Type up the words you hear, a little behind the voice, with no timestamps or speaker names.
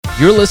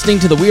You're listening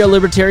to the We Are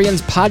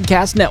Libertarians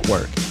Podcast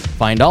Network.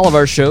 Find all of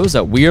our shows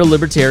at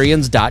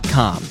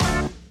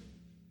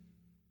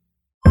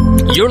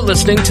wearelibertarians.com. You're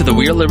listening to the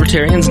We Are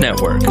Libertarians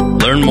Network.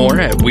 Learn more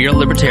at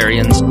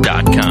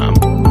wearelibertarians.com.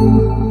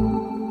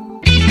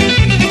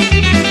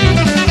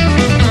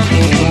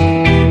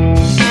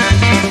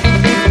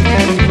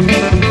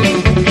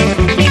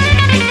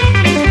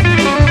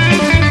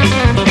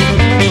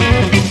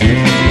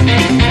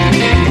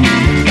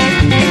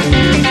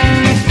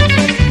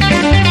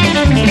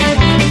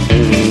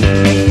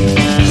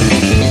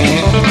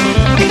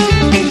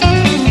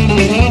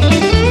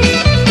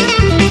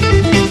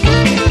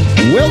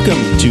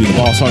 Welcome to the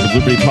Boss Hog of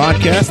Liberty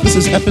podcast. This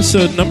is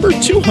episode number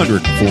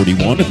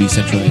 241 of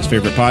Essentially's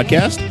favorite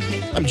podcast.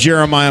 I'm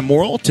Jeremiah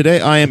Morrill.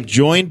 Today I am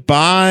joined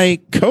by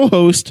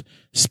co-host,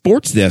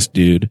 sports desk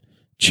dude,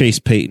 Chase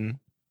Payton.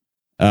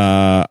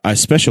 A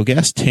special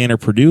guest, Tanner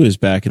Purdue, is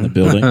back in the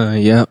building.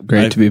 Yeah,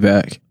 great to be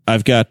back.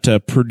 I've got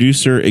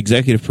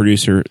executive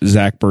producer,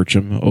 Zach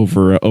Burcham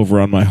over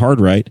on my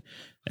hard right,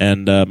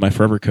 and my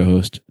forever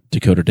co-host,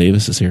 Dakota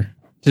Davis, is here.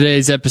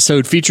 Today's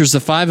episode features the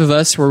five of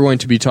us. We're going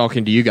to be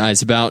talking to you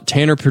guys about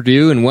Tanner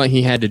Purdue and what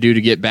he had to do to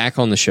get back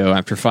on the show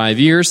after 5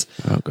 years.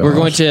 We're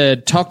going to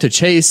talk to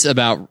Chase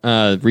about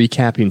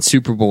recapping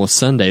Super Bowl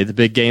Sunday, the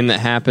big game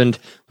that happened,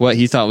 what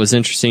he thought was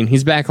interesting.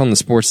 He's back on the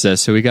sports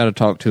desk, so we got to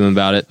talk to him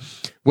about it.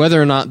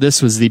 Whether or not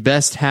this was the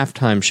best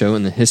halftime show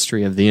in the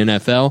history of the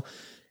NFL.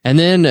 And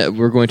then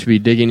we're going to be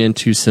digging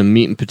into some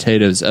meat and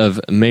potatoes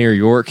of Mayor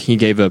York. He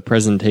gave a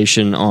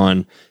presentation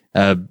on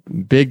a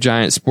big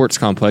giant sports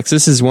complex.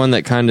 This is one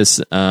that kind of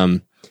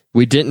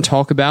we didn't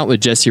talk about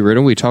with Jesse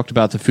Riddle. We talked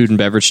about the food and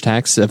beverage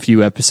tax a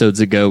few episodes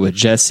ago with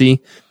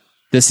Jesse.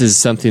 This is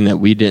something that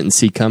we didn't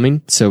see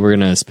coming, so we're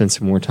going to spend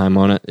some more time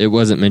on it. It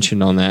wasn't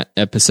mentioned on that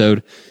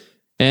episode.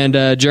 And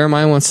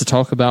Jeremiah wants to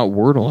talk about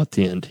Wordle at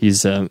the end.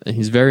 He's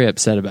very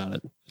upset about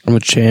it. I'm a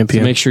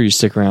champion. So make sure you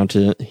stick around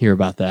to hear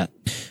about that.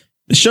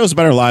 The show's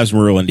about our lives in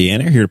rural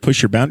Indiana, here to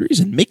push your boundaries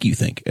and make you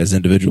think as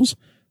individuals.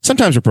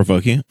 Sometimes we'll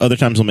provoke you, other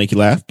times we'll make you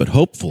laugh, but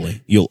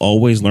hopefully you'll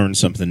always learn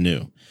something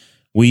new.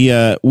 We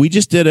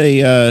just did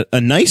a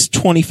nice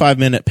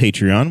 25-minute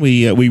Patreon.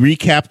 We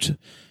recapped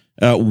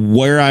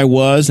where I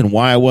was and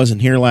why I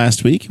wasn't here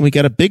last week, and we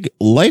got a big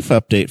life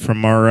update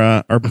from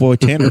our boy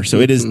Tanner. So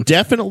it is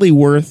definitely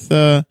worth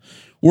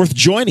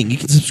joining. You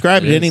can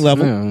subscribe at any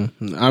level. Yeah.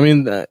 I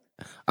mean, I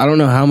don't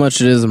know how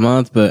much it is a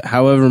month, but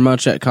however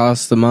much it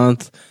costs a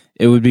month,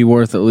 it would be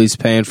worth at least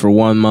paying for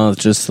 1 month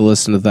just to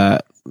listen to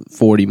that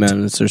 40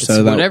 minutes or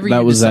so.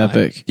 That was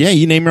epic. Yeah,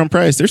 you name your own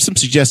price. There's some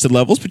suggested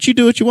levels, but you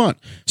do what you want.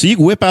 So you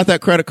can whip out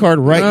that credit card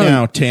right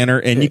now, Tanner,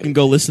 and you can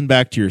go listen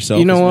back to yourself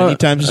as many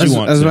times as you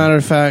want. As a matter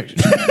of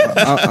fact,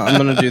 I'm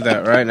going to do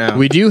that right now.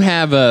 We do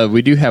have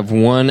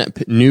one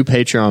new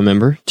Patreon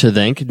member to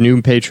thank.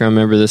 New Patreon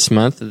member this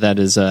month. That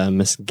is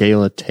Miss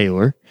Gayla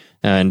Taylor.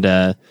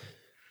 And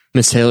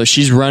Miss Taylor,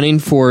 she's running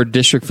for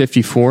District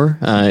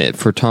 54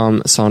 for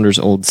Tom Saunders'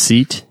 old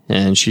seat,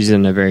 and she's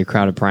in a very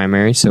crowded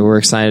primary, so we're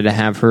excited to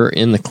have her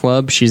in the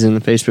club. She's in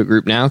the Facebook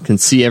group now, can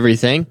see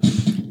everything.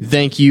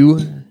 Thank you,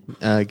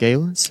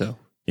 Gayla. So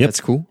That's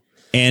cool.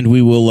 And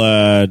we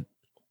will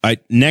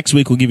next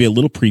week we'll give you a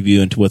little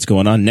preview into what's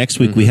going on. Next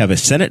week we have a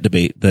Senate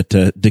debate that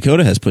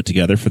Dakota has put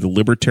together for the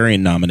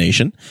Libertarian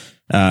nomination,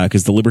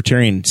 because the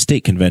Libertarian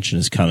State Convention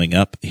is coming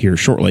up here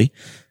shortly.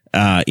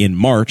 In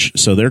March,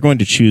 so they're going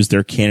to choose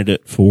their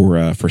candidate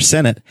for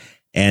Senate,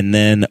 and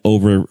then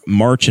over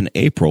March and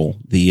April,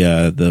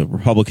 the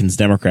Republicans,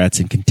 Democrats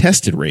in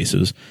contested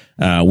races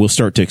will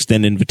start to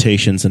extend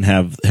invitations and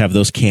have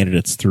those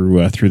candidates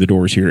through the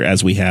doors here,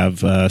 as we have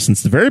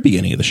since the very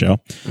beginning of the show.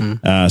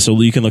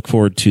 So you can look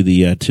forward to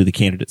the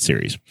candidate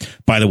series.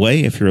 By the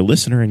way, if you're a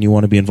listener and you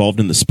want to be involved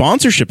in the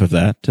sponsorship of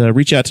that,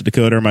 reach out to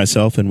Dakota or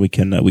myself, and we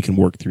can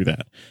work through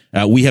that.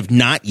 We have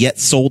not yet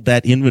sold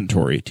that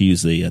inventory, to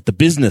use the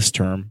business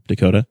term,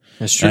 Dakota.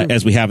 That's true.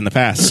 As we have in the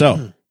past.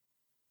 So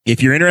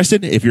if you're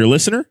interested, if you're a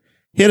listener,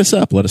 hit us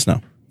up. Let us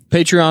know.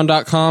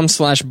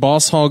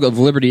 Patreon.com/Boss Hog of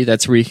Liberty.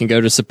 That's where you can go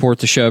to support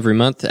the show every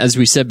month. As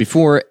we said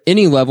before,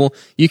 any level,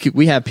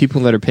 we have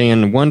people that are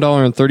paying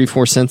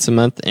 $1.34 a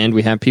month, and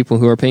we have people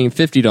who are paying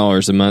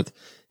 $50 a month.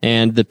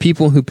 And the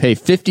people who pay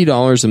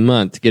 $50 a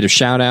month get a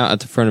shout out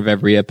at the front of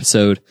every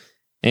episode.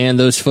 And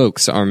those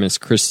folks are Miss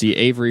Christy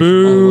Avery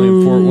from all the way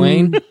in Fort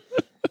Wayne.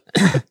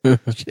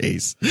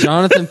 Jeez.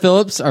 Jonathan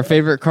Phillips, our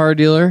favorite car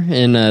dealer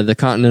in the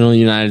continental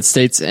United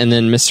States, and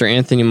then Mr.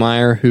 Anthony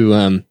Meyer,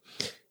 who,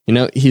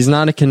 he's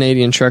not a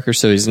Canadian trucker,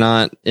 so he's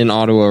not in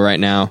Ottawa right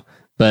now,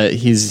 but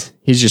he's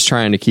just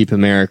trying to keep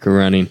America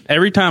running.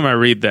 Every time I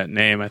read that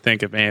name, I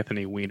think of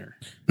Anthony Weiner.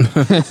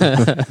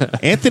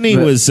 Anthony,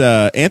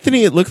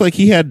 it looked like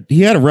he had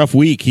a rough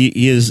week.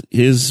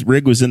 His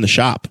rig was in the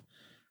shop.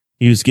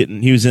 He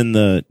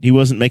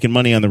wasn't making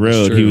money on the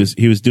road.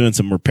 He was doing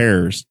some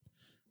repairs.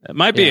 It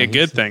might be a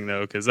good thing,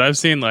 though, because I've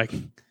seen like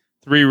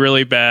 3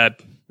 really bad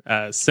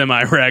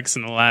semi-wrecks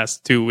in the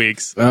last 2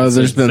 weeks. Oh,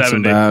 there's been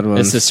some bad ones.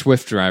 It's the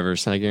Swift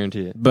drivers, I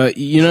guarantee it. But,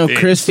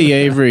 Christy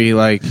Avery,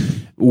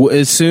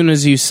 as soon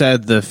as you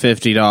said the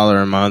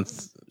 $50 a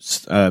month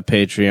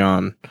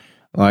Patreon.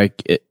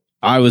 Like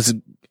I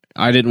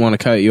didn't want to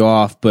cut you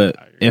off, but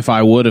if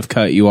I would have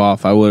cut you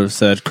off, I would have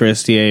said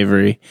Christy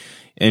Avery.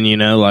 And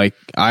like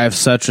I have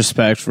such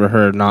respect for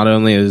her. Not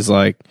only is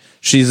like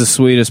she's the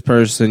sweetest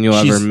person you'll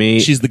ever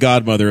meet. She's the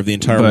godmother of the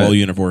entire Wall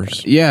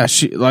universe. Yeah,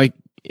 she like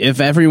if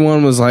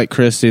everyone was like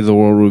Christy, the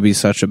world would be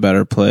such a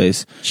better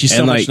place. She's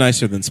so much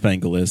nicer than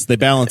Spangle is. They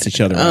balance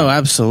each other. Oh,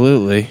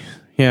 absolutely.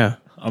 Yeah.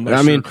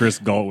 I mean, Chris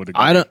Galt would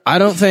agree. I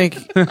don't think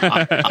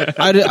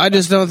I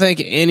just don't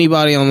think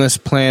anybody on this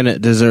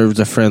planet deserves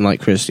a friend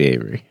like Christy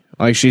Avery.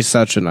 Like she's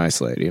such a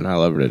nice lady, and I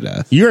love her to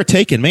death. You're a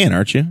taken man,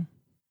 aren't you?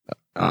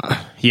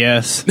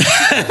 Yes.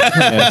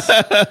 Yes.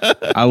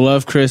 I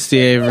love Christy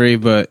Avery,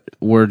 but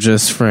we're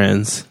just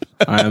friends.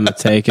 I am a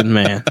taken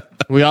man.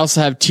 We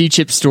also have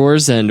T-Chip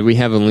stores, and we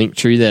have a link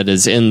tree that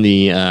is in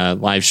the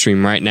live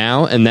stream right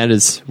now, and that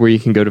is where you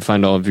can go to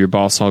find all of your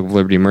Boss Hog of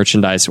Liberty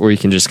merchandise, or you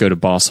can just go to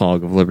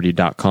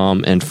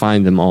bosshogofliberty.com and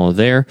find them all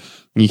there.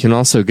 You can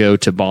also go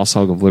to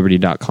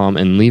bosshogofliberty.com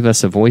and leave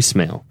us a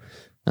voicemail.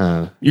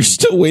 You're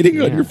still waiting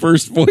on your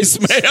first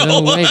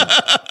voicemail.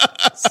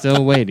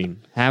 Still waiting.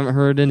 Haven't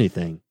heard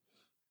anything.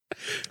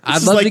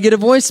 I'd love to get a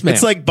voicemail.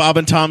 It's like Bob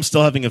and Tom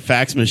still having a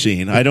fax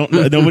machine.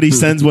 Nobody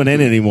sends one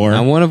in anymore.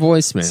 I want a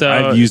voicemail. So,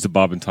 I've used a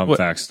Bob and Tom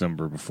fax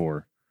number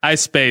before. I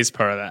spaced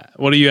part of that.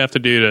 What do you have to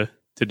do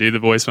to do the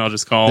voicemail?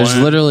 Just call There's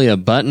in? literally a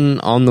button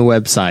on the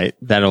website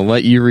that'll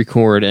let you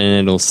record,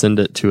 and it'll send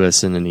it to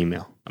us in an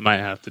email. I might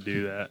have to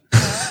do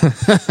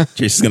that.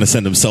 Jason's going to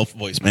send himself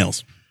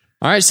voicemails.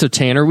 All right, so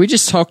Tanner, we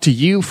just talked to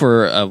you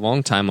for a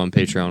long time on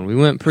Patreon. We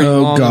went pretty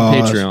long on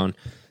Patreon.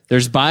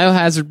 There's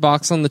Biohazard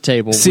box on the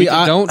table.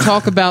 Don't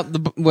talk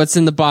about what's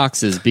in the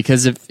boxes,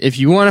 because if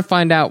you want to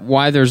find out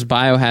why there's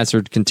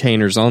Biohazard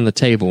containers on the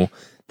table,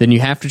 then you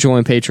have to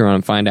join Patreon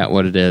and find out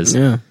what it is.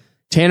 Yeah.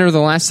 Tanner, the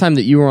last time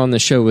that you were on the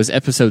show was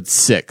episode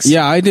 6.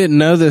 Yeah, I didn't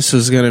know this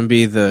was going to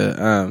be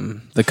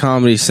the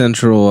Comedy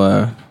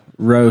Central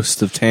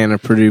roast of Tanner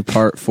Purdue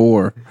Part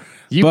 4.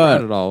 You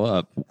brought it all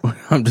up.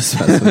 I'm just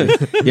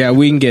messing. Yeah,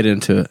 we can get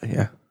into it.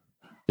 Yeah.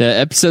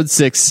 Episode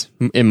 6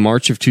 in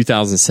March of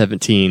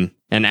 2017.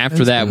 And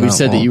after that, we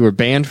said that you were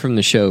banned from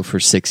the show for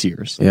 6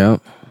 years. Yeah.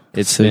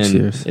 It's 6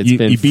 years. It's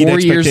been 4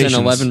 years and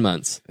 11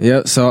 months.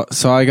 Yeah. So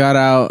I got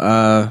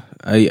out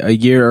a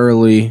year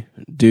early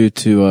due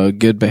to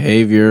good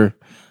behavior.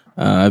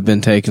 I've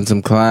been taking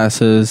some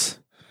classes.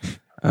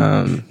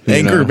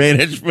 Anger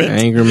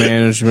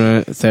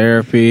management,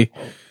 therapy.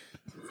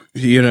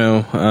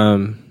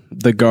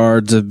 The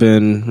guards have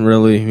been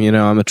really,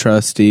 I'm a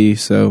trustee,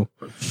 so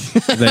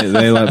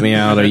they let me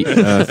out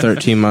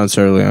 13 months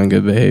early on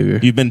good behavior.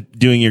 You've been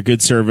doing your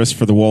good service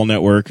for the Wall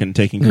Network and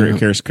taking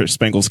care of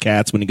Spangle's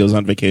cats when he goes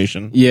on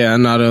vacation. Yeah,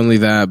 not only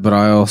that, but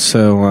I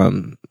also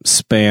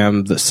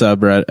spam the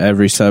subreddit,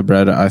 every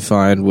subreddit I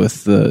find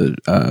with the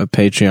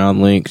Patreon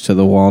link to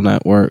the Wall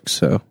Network.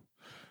 So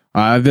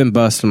I've been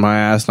busting my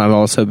ass, and I've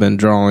also been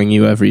drawing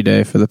you every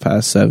day for the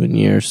past 7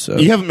 years. So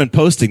you haven't been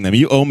posting them.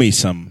 You owe me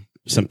some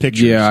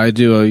pictures. Yeah, I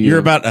do owe you. You're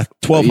about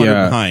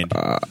 1,200 behind.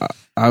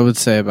 I would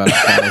say about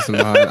 1,000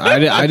 behind.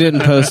 I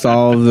didn't post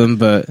all of them,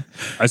 but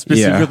I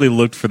specifically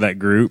looked for that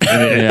group,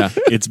 and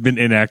it's been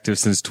inactive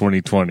since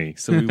 2020.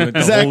 So we went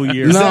the whole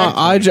year. No,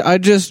 I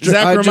just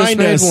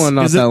made one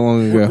not that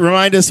long ago.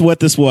 Remind us what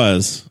this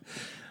was.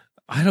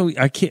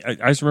 I can't.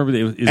 I just remember that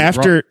it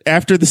was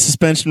after the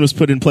suspension was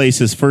put in place,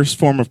 his first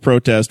form of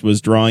protest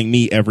was drawing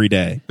me every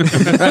day. It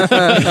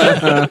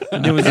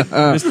was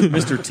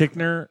Mr.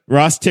 Tickner,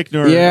 Ross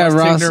Tickner. Yeah,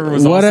 Ross.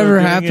 Whatever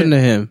happened to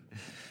him?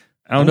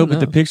 I don't know, but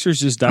the pictures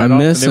just died off,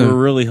 and they were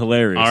really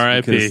hilarious.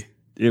 R.I.P.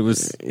 It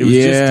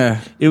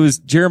was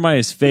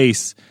Jeremiah's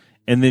face,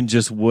 and then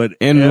just what.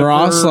 And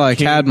Ross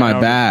had my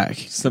back.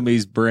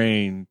 Somebody's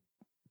brain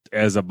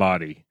as a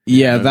body.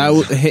 Yeah,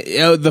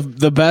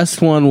 the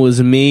best one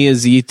was me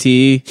as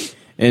E.T.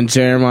 and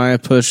Jeremiah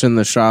pushing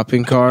the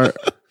shopping cart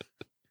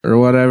or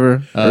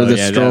whatever, or the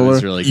stroller. That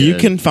was really good. You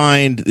can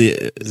find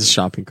the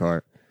shopping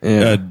cart.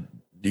 Yeah.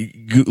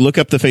 Look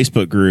up the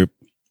Facebook group,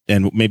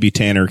 and maybe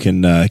Tanner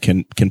can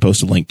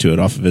post a link to it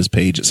off of his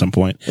page at some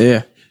point.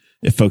 Yeah,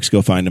 if folks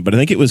go find it. But I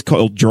think it was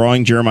called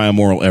Drawing Jeremiah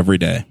Morrill Every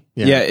Day.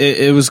 Yeah,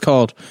 it was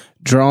called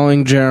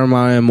Drawing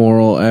Jeremiah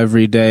Morrill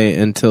Every Day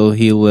until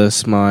he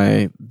lists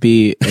my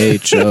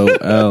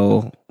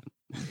BHOL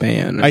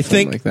ban. I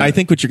think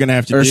what you're going to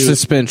have to do,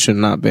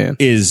 suspension, not ban,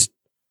 is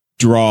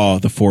draw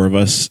the four of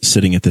us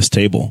sitting at this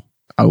table.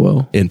 I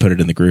will, and put it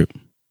in the group.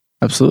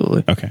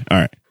 Absolutely. Okay. All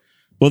right.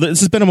 Well,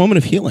 this has been a moment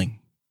of healing.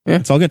 Yeah,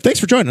 it's all good.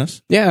 Thanks for joining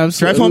us. Yeah,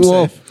 absolutely. Drive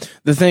home safe.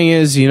 The thing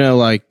is,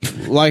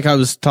 like I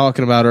was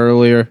talking about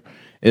earlier,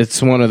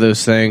 it's one of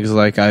those things.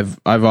 Like I've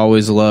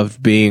always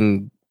loved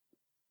being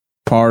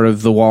part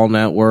of the Wall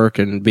Network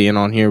and being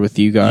on here with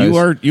you guys.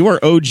 You are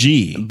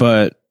OG.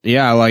 But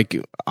yeah, like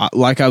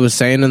I was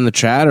saying in the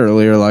chat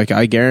earlier, like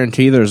I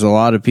guarantee there's a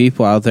lot of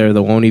people out there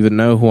that won't even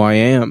know who I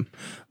am.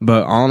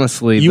 But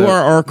honestly, you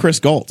are our Chris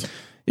Galt.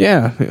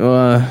 Yeah,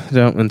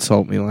 don't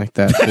insult me like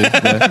that,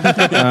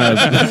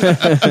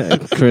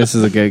 please. Chris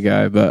is a good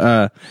guy,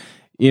 but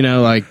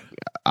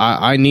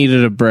I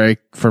needed a break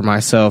for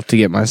myself to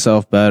get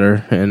myself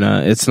better. And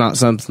it's not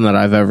something that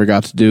I've ever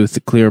got to do with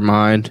a clear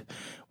mind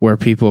where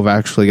people have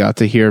actually got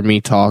to hear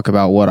me talk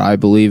about what I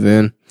believe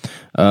in.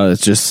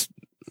 It's just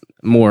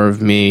more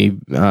of me,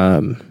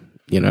 I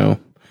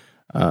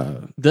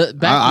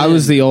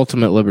was the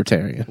ultimate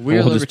libertarian.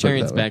 We're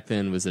Libertarians back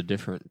then was a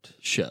different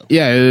show.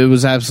 Yeah, it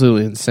was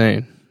absolutely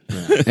insane.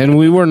 Yeah. And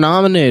we were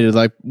nominated.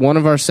 Like one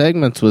of our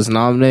segments was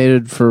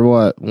nominated for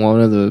what? One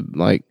of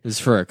the it's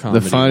for a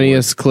comedy the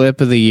funniest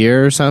clip of the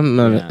year or something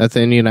at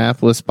the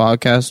Indianapolis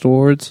Podcast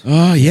Awards.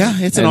 Oh yeah,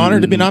 it's an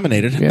honor to be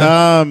nominated.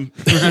 Yeah.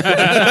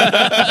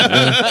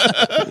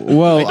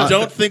 Well, I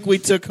don't think we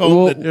took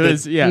home.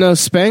 No,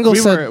 Spangle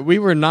said we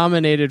were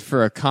nominated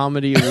for a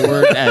comedy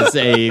award as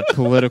a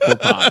political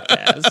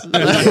podcast.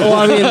 Well,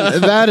 I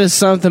mean that is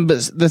something.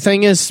 But the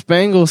thing is,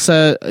 Spangle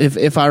said,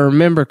 if I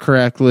remember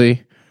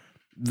correctly,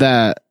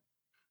 that,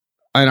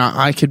 and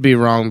I could be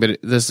wrong, but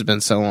this has been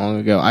so long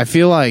ago. I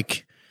feel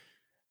like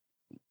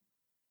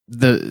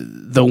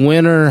the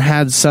winner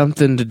had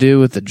something to do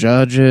with the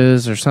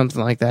judges or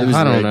something like that.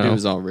 I don't know. It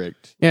was all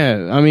rigged.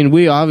 Yeah, I mean,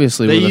 we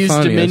obviously they were the used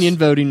funniest. Dominion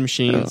voting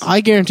machines.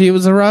 I guarantee it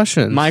was the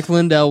Russians. Mike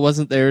Lindell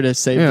wasn't there to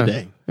save the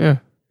day. Yeah,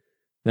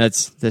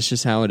 that's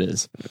just how it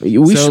is.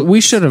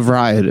 We should have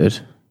rioted.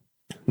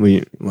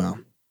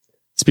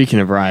 Speaking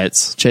of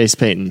riots, Chase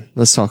Payton.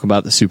 Let's talk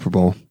about the Super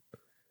Bowl.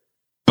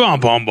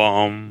 Bum bum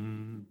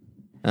bum.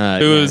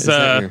 Is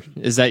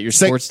that your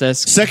sports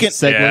desk?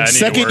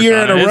 Second year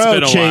in a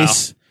row,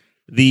 Chase.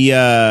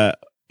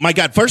 My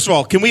God! First of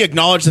all, can we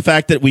acknowledge the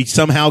fact that we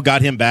somehow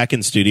got him back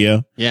in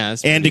studio? Yeah,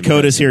 and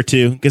Dakota's here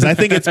too, because I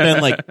think it's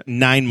been like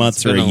 9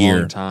 months or a year.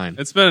 Long time.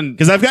 It's been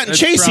because I've gotten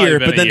Chase here,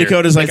 but then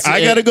Dakota's like,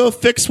 I got to go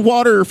fix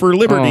water for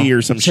Liberty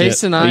or some shit.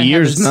 Chase and I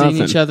haven't seen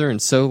each other in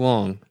so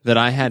long that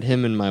I had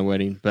him in my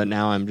wedding, but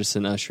now I'm just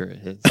an usher at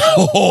his.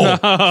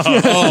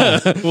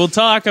 We'll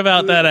talk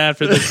about that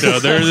after the show.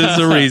 There is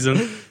a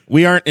reason.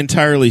 We aren't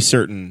entirely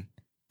certain.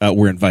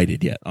 We're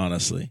invited yet,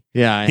 honestly.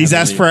 Yeah. He's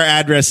asked for our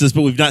addresses,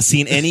 but we've not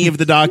seen any of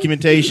the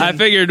documentation. I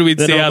figured we'd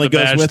see how the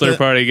bachelor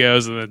party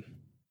goes, and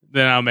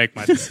then I'll make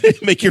my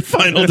decision. Make your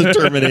final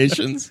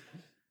determinations.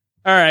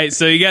 All right,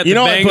 so you got the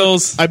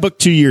Bengals. I booked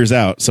 2 years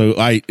out, so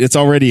it's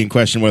already in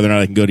question whether or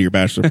not I can go to your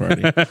bachelor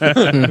party.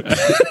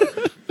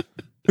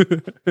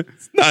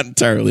 It's not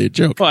entirely a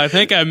joke. Well, I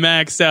think I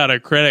maxed out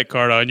a credit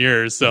card on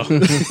yours, so. Okay,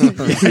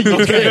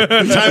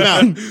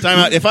 time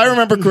out. If I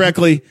remember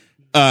correctly,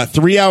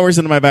 3 hours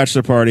into my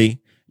bachelor party,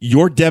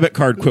 your debit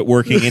card quit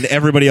working and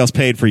everybody else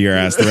paid for your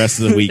ass the rest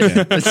of the weekend.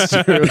 That's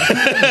true.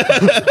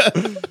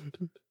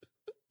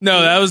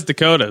 No, that was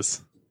Dakota's.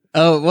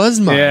 Oh, it was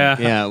mine.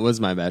 Yeah, it was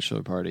my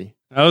bachelor party.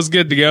 I was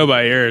good to go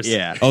by yours.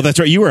 Yeah. Oh, that's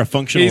right. You were a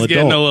functional adult. He's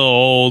getting a little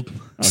old.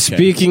 Okay.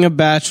 Speaking of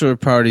bachelor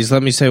parties,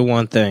 let me say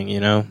one thing,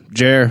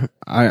 Jer,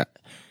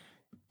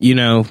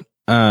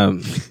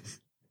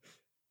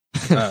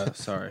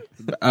 sorry.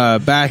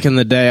 Back in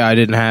the day, I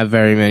didn't have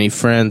very many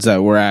friends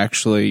that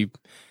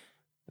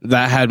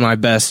had my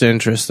best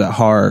interest at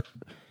heart,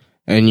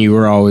 and you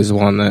were always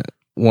one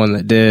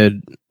that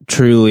did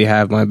truly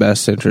have my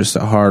best interest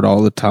at heart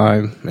all the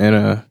time.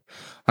 And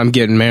I'm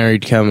getting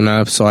married coming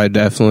up, so I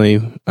definitely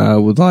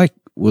would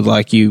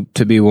like you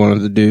to be one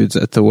of the dudes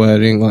at the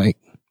wedding, like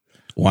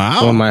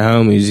wow, one of my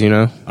homies.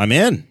 I'm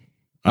in.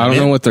 I don't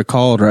know what they're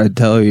called, or I'd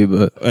tell you,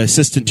 but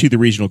assistant to the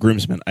regional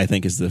groomsman, I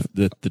think is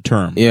the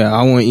term. Yeah,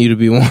 I want you to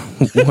be one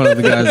of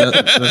the guys.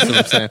 That's what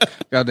I'm saying.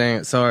 God dang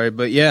it, sorry,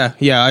 but yeah,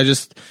 I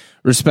just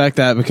respect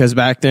that because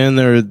back then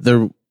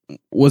there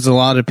was a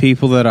lot of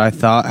people that I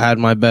thought had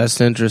my best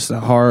interest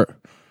at heart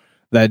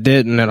that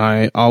didn't, and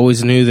I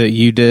always knew that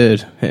you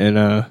did. And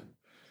I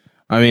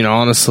mean,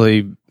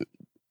 honestly,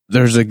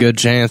 there's a good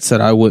chance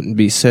that I wouldn't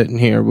be sitting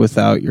here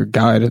without your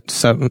guidance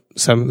some of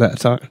that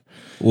time.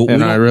 Well,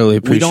 and I really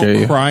appreciate you. We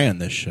don't cry on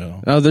this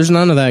show. Oh, there's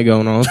none of that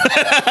going on.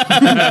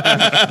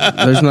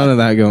 There's none of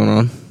that going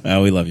on.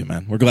 Oh, we love you,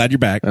 man. We're glad you're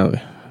back. Oh,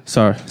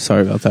 sorry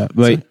about that.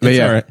 But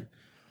yeah. All right.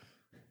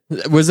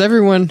 Was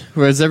everyone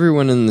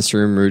in this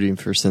room rooting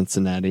for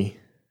Cincinnati?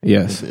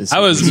 Yes. I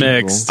was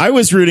mixed. I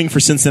was rooting for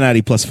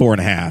Cincinnati plus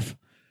 4.5.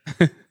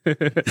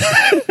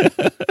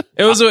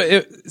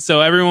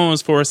 So everyone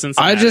was for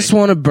Cincinnati. I just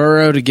wanted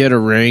Burrow to get a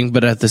ring,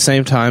 but at the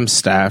same time,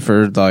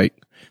 Stafford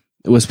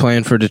was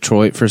playing for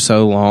Detroit for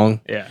so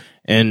long. Yeah.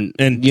 And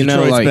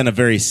Detroit's been a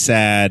very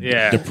sad,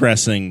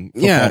 depressing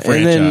football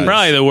franchise. And then,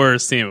 probably the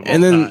worst team of all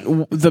time.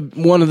 And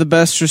then one of the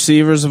best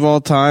receivers of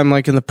all time,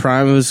 like in the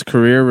prime of his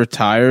career,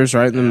 retires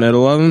right in the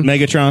middle of him.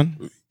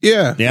 Megatron.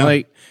 Yeah.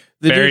 Like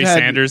Barry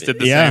Sanders did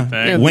the same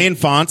thing. Yeah. Wayne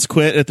Fontes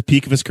quit at the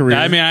peak of his career.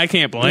 I mean, I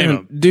can't blame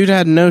him. Dude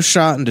had no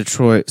shot in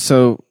Detroit.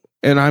 So,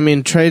 and I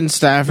mean, trading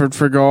Stafford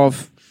for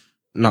golf.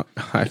 I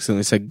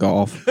accidentally said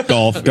golf.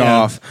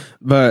 Golf.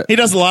 But he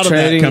does a lot of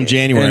that come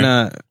January.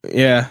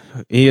 And,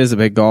 he is a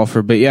big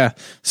golfer. But yeah,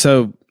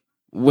 so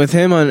with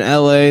him on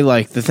LA,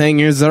 like the thing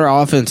is their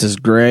offense is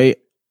great.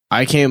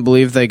 I can't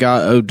believe they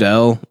got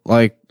Odell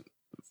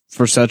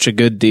for such a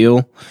good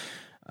deal.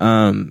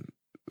 And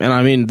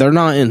I mean, they're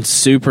not in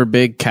super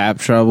big cap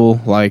trouble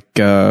like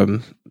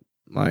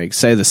like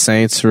say the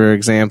Saints, for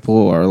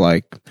example, are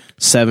like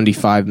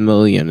 75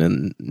 million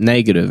and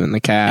negative in the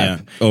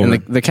cap. Yeah, and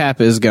the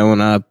cap is going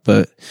up,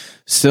 but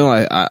still,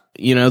 I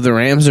the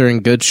Rams are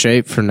in good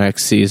shape for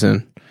next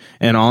season.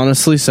 And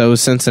honestly, so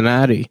is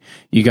Cincinnati.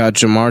 You got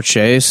Jamar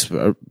Chase,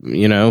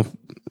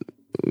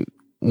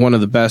 one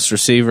of the best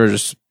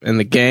receivers in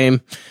the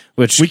game.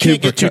 Which we can't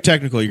get too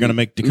technical. You're going to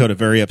make Dakota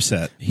very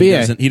upset. He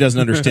doesn't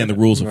understand the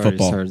rules of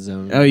football.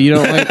 Oh, you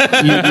don't like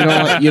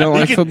you don't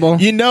like football?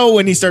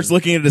 When he starts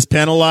looking at his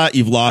pen a lot,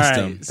 you've lost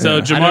him. So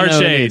Jamar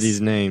Chase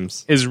these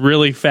names is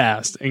really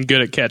fast and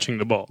good at catching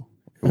the ball.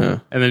 Yeah.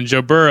 And then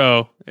Joe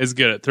Burrow is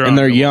good at throwing. And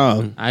they're the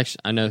young. Ball.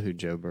 Actually, I know who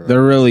Joe Burrow.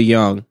 They're really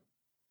young.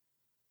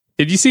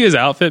 Did you see his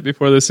outfit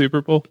before the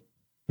Super Bowl?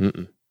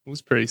 Mm-mm. It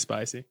was pretty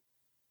spicy.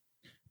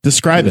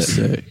 Describe it.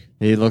 Sick.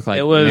 He looked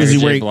like.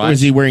 Was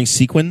he wearing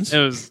sequins?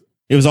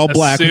 It was all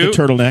black suit? with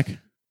a turtleneck.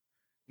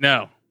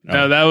 No,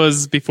 that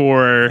was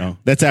before. Oh,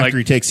 that's after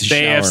he takes his the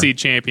shower. AFC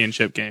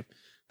Championship game.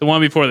 The one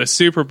before the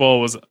Super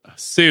Bowl was a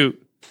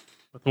suit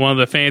with one of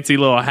the fancy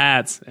little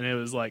hats, and it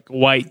was like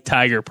white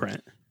tiger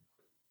print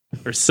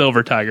or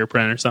silver tiger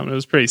print or something. It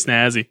was pretty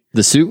snazzy.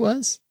 The suit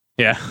was?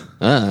 Yeah.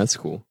 Ah, that's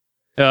cool.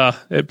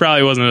 It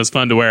probably wasn't as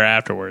fun to wear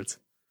afterwards.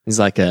 He's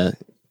like a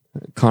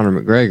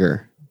Conor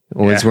McGregor,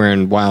 always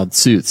wearing wild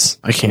suits.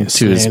 I can't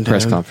to his stand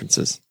press him.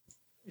 conferences.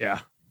 Yeah.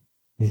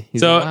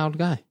 He's a wild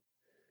guy.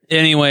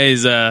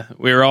 Anyways,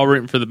 we were all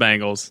rooting for the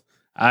Bengals.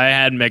 I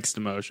had mixed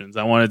emotions.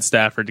 I wanted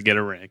Stafford to get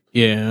a ring.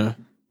 Yeah.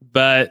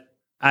 But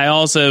it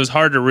was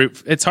hard to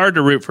root. It's hard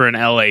to root for an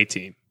LA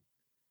team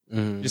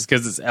just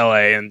because it's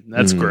LA and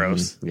that's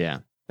gross. Yeah.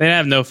 They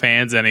have no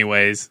fans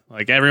anyways.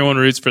 Like everyone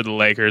roots for the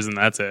Lakers and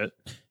that's it.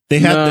 They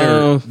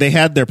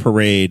had their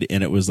parade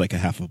and it was like a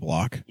half a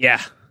block.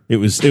 Yeah. It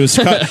was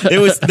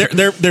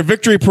their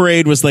victory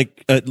parade was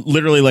like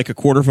literally like a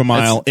quarter of a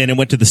mile, and it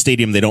went to the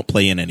stadium they don't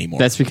play in anymore.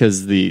 That's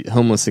because the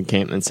homeless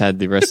encampments had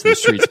the rest of the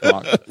streets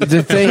blocked.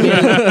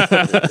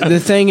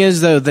 The thing is,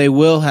 though, they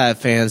will have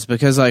fans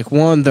because, like,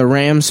 the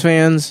Rams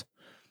fans,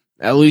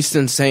 at least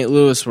in St.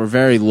 Louis, were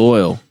very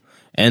loyal,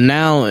 and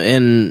now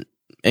in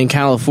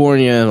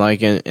California,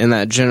 like in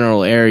that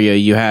general area,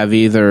 you have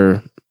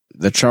either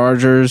the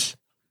Chargers,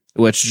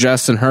 which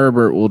Justin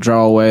Herbert will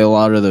draw away a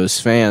lot of those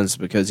fans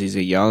because he's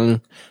a young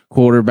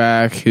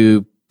quarterback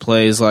who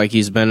plays like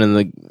he's been in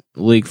the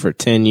league for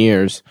 10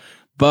 years.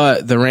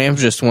 But the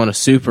Rams just won a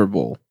Super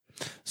Bowl.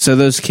 So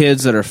those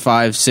kids that are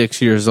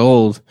 5-6 years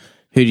old,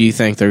 who do you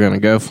think they're going to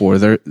go for?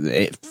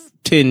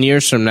 10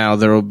 years from now,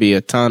 there will be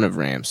a ton of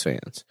Rams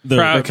fans.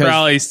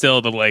 Probably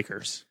still the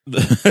Lakers.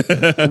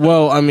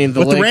 Well, I mean,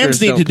 what Lakers the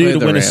Rams need to do to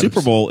win Rams. a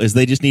Super Bowl is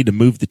they just need to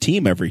move the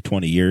team every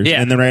 20 years.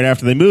 Yeah. And then right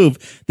after they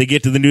move, they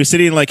get to the new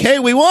city and like, hey,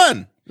 we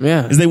won.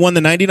 Yeah. Because they won the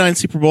 99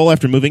 Super Bowl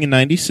after moving in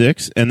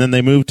 96. And then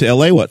they moved to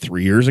LA,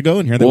 3 years ago?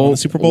 And here they won the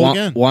Super Bowl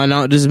again. Why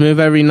not just move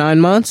every 9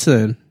 months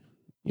then?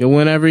 You'll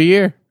win every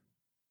year.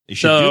 You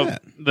should do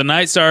that. The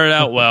night started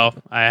out well.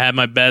 I had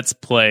my bets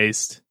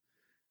placed.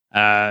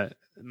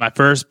 My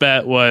first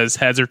bet was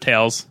heads or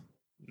tails.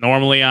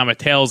 Normally, I'm a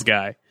tails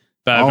guy,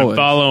 but I've been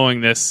following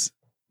this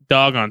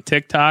dog on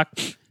TikTok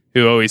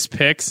who always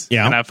picks.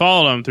 Yeah. And I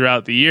followed him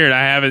throughout the year, and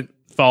I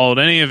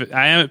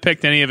haven't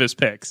picked any of his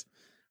picks,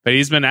 but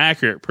he's been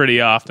accurate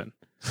pretty often.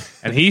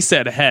 And he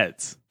said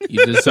heads.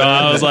 So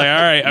I was like,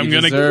 all right, I'm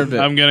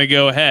gonna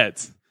go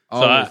heads.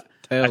 So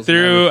I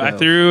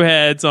threw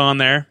heads on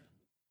there,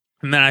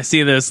 and then I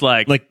see this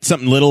like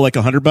something little like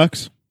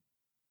 $100.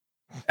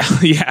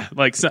 yeah,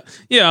 like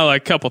a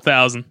couple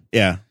thousand.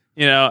 Yeah.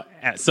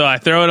 So I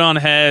throw it on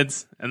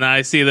heads, and then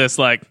I see this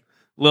like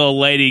little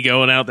lady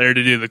going out there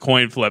to do the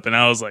coin flip, and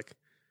I was like,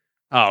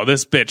 "Oh,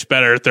 this bitch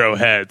better throw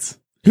heads."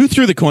 Who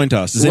threw the coin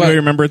toss? Does anybody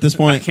remember at this I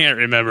point? can't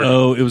remember.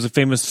 Oh, it was a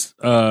famous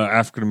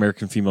African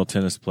American female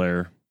tennis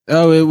player.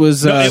 Oh, it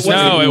was. No,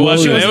 it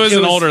wasn't. It was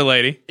an older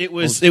lady. It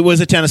was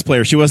a tennis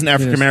player. She wasn't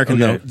African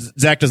American okay. though.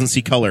 Zach doesn't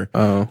see color.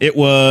 Oh. It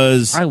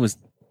was.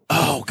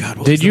 Oh God!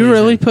 What Did was the you lady's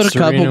really name? put a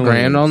Serena couple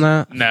grand Williams. on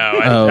that? No,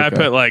 okay. I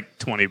put like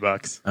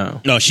 $20.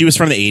 Oh, No, she was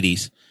from the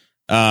 80s.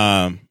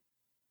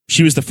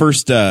 She was the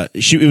first.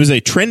 It was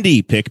a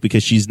trendy pick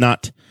because she's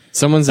not.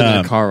 Someone's in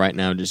their car right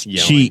now just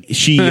yelling.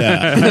 She.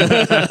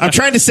 I'm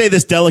trying to say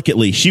this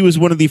delicately. She was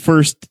one of the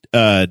first.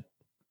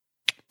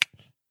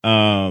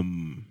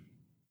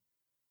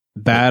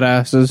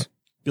 badasses.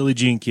 Billie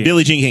Jean King.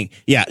 Billie Jean King.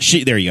 Yeah,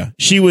 there you go.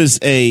 She was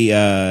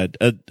a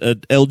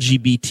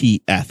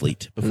LGBT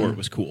athlete before it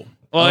was cool.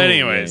 Well,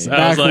 anyways, I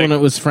Back was like, when it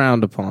was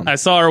frowned upon. I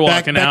saw her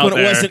walking back out when it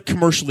there, wasn't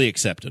commercially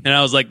accepted. and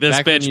I was like, "This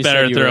Back when bitch you better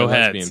said you were throw a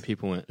lesbian, heads."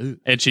 people went, ooh.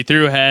 And she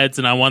threw heads,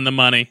 and I won the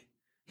money.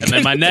 And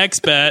then my next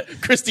bet,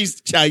 Christy's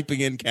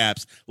typing in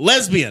caps.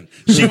 Lesbian.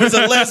 She was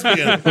a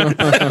lesbian.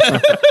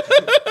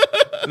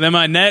 then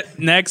my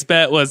next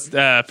bet was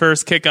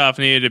first kickoff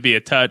needed to be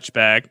a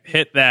touchback.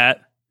 Hit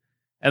that,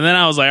 and then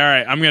I was like, "All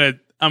right, I'm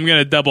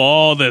gonna double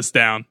all this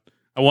down."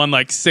 I won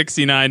like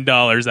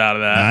 $69 out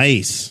of that.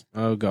 Nice.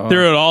 Oh god.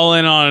 Threw it all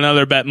in on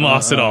another bet and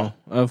lost it all.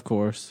 Of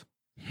course.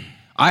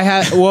 I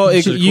had. Well,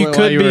 you Should've quit while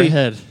could you were be.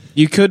 ahead.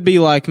 You could be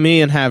like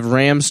me and have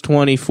Rams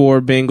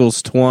 24,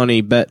 Bengals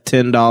 20, bet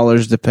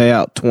 $10 to pay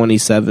out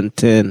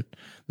 27-10,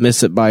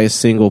 miss it by a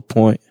single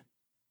point.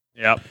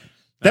 Yep.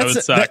 That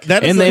would suck.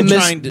 And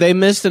they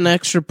missed an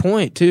extra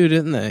point too,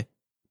 didn't they?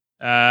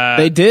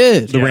 They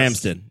did. The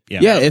Rams did.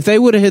 Yeah, if they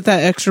would have hit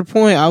that extra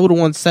point, I would have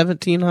won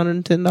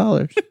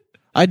 $1,710.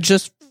 I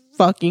just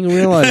fucking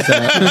realized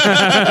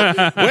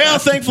that. Well,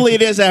 thankfully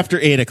it is after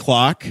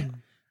 8:00.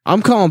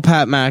 I'm calling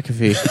Pat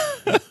McAfee.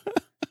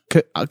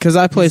 Because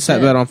I placed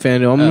that bet on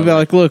FanDuel. I'm going to be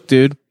like, look,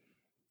 dude.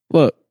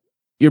 Look,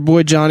 your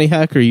boy Johnny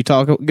Hecker. You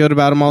talk good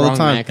about him all the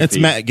time. McAfee. It's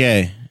Matt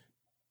Gay.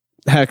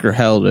 Hecker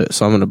held it,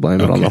 so I'm going to blame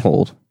it on the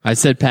hold. I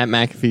said Pat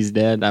McAfee's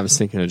dead. I was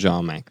thinking of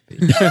John McAfee.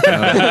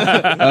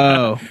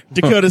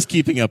 Dakota's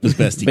keeping up as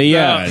best he can.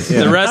 Yeah.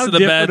 The rest of the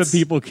bets. How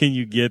people can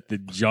you get the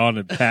John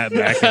and Pat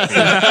McAfee?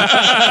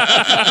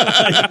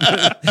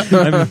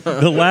 I mean,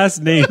 the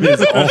last name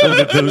is all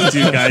that those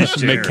two guys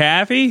share.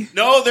 McAfee?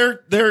 No,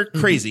 they're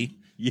crazy.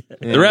 Yeah,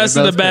 the rest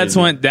of the bets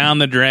went down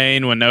the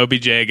drain when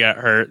OBJ got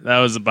hurt.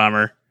 That was a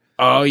bummer.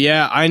 Oh,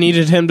 yeah. I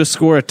needed him to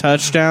score a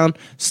touchdown,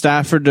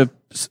 Stafford to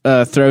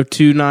throw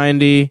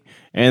 290,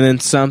 and then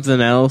something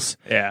else.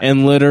 Yeah.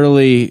 And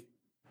literally,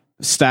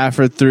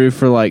 Stafford threw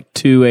for like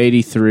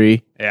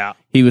 283. Yeah.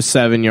 He was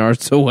 7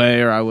 yards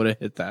away, or I would have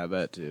hit that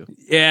bet too.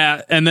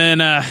 Yeah, and then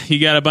you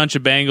got a bunch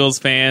of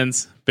Bengals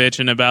fans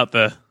bitching about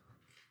the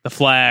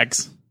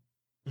flags.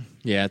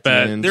 Yeah,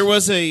 but there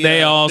was a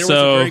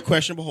very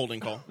questionable holding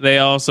call. They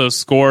also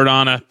scored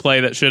on a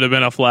play that should have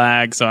been a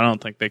flag, so I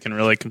don't think they can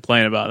really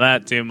complain about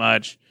that too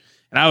much.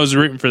 And I was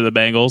rooting for the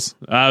Bengals.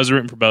 I was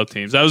rooting for both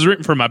teams. I was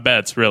rooting for my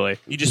bets, really.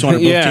 You just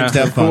wanted both teams to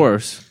have fun. Of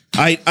course.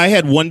 I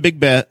had one big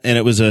bet, and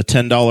it was a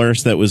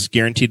 $10 that was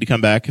guaranteed to come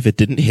back if it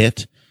didn't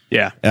hit.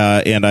 Yeah.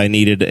 And I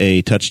needed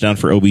a touchdown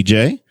for OBJ.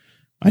 I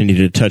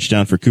needed a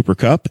touchdown for Cooper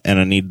Kupp, and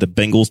I needed the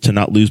Bengals to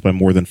not lose by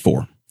more than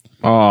 4.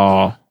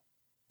 Oh.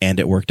 And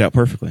it worked out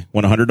perfectly.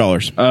 Won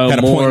 $100. Oh,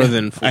 had more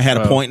than 4. I had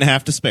a point and a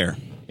half to spare.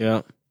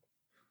 Yeah.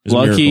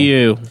 Lucky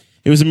you.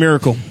 It was a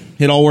miracle.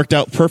 It all worked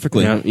out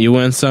perfectly. Yeah, you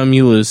win some,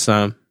 you lose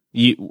some.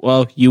 You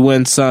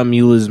win some,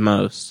 you lose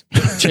most.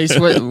 Chase,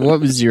 what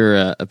was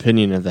your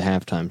opinion of the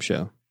halftime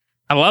show?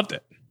 I loved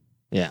it.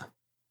 Yeah.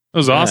 It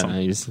was awesome.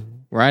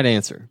 Right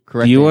answer.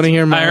 Correct. You want to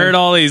hear my? I heard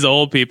all these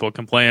old people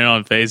complaining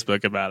on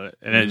Facebook about it,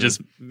 and it just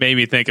made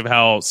me think of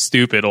how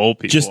stupid old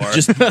people are.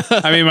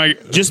 I mean, my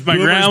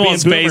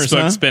grandma's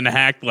Facebook's been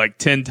hacked like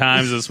 10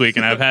 times this week,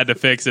 and I've had to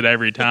fix it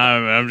every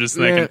time. And I'm just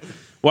thinking,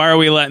 why are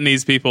we letting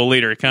these people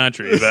lead our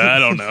country? But I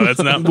don't know.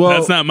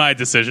 That's not my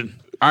decision.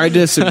 I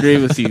disagree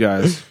with you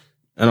guys,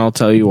 and I'll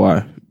tell you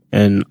why.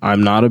 And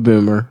I'm not a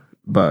boomer,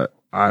 but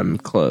I'm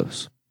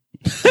close.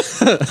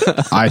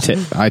 I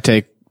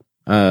take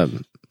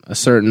a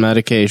certain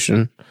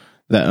medication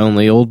that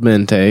only old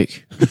men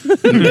take.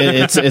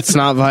 It's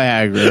not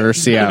Viagra or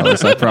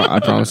Cialis. I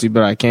promise you,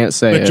 but I can't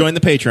say it. Join the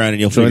Patreon and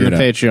you'll figure it out. Join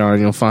the Patreon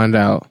and you'll find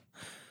out.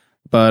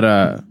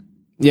 But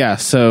yeah,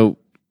 so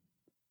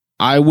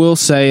I will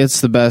say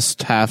it's the best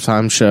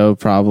halftime show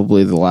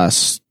probably the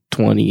last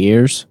 20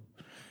 years.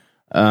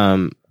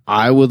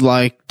 I would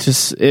like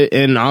to,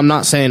 and I'm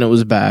not saying it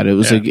was bad. It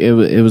was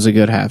it was a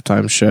good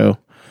halftime show.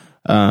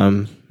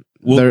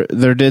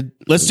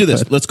 Let's do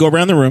this. Let's go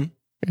around the room.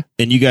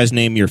 And you guys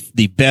name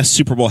the best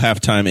Super Bowl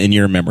halftime in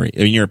your memory,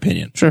 in your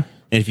opinion. Sure.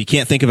 And if you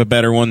can't think of a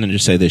better one, then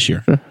just say this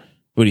year. Sure.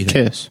 What do you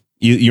think? Kiss.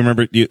 You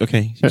remember?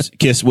 Okay. Sure.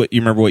 Kiss. You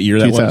remember what year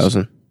that 2000. was?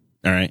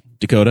 All right.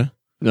 Dakota.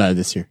 No,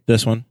 this year.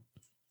 This one.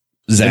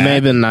 Zach. It may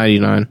have been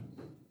 99.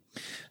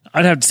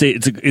 I'd have to say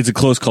it's a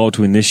close call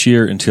between this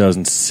year and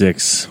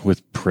 2006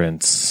 with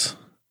Prince.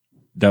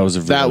 That was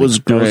a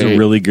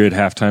really good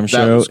halftime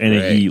show, and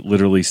he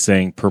literally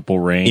sang "Purple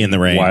Rain" in the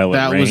rain while it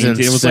rained. Was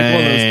insane. It was like one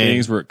of those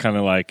things where it kind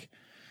of like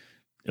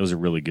it was a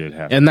really good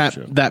halftime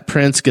show. And that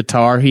Prince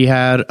guitar he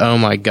had, oh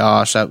my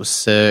gosh, that was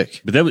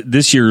sick. But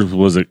this year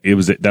was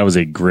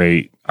a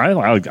great. I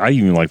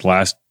even liked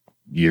last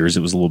year's.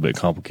 It was a little bit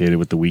complicated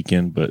with the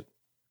weekend, but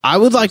I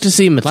would like to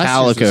see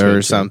Metallica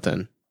or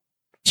something.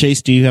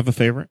 Chase, do you have a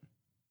favorite?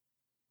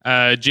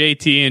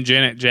 JT and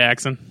Janet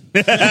Jackson.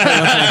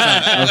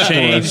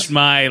 Changed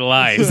my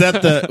life. Was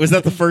that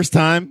the first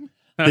time?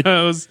 that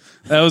was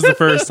the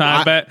first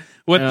time. But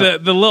with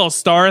the little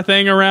star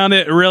thing around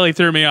it, it really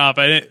threw me off.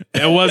 I didn't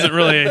know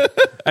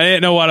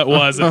what it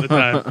was at the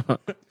time.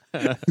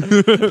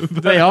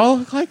 They all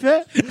look like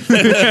that?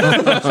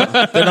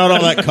 They're not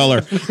all that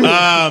color.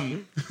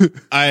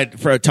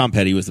 For Tom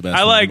Petty was the best.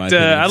 I liked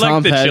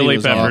the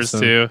Chili Peppers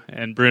awesome. too,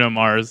 and Bruno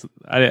Mars.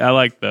 I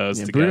like those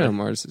together. Bruno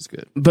Mars is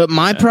good. But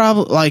my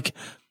problem,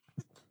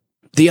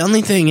 the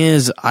only thing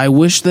is, I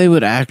wish they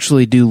would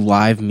actually do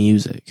live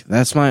music.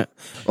 That's my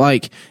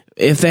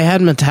if they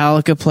had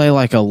Metallica play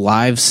like a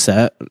live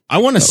set. I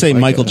want to say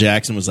Michael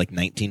Jackson was like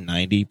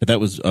 1990, but that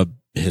was a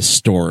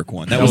historic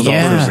one. That was the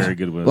first very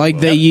good one.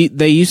 They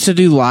used to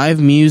do live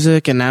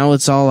music, and now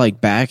it's all like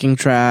backing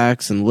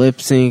tracks and lip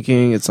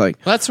syncing. It's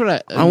like that's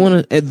what I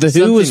want to. The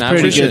Who was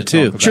pretty good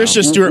too.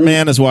 Trisha Stewart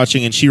Mann is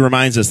watching, and she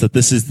reminds us that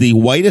this is the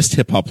whitest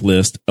hip hop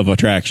list of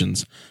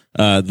attractions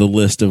the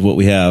list of what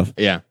we have.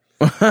 Yeah.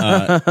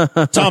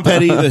 Tom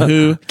Petty, The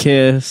Who,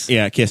 Kiss.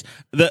 Yeah, Kiss.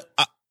 The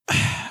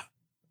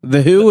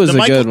Who was a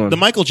good one. The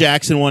Michael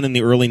Jackson one in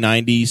the early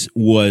 90s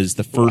was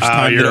the first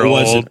time that it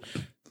wasn't.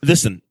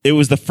 Listen, it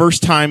was the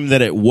first time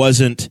that it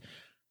wasn't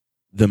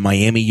the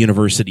Miami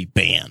University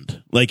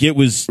band. Like it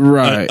was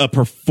a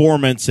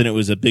performance and it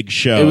was a big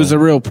show. It was a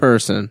real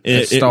person.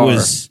 It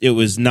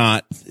was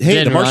not,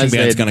 hey, the marching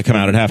band's going to come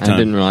out at halftime. I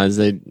didn't realize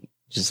they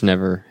just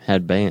never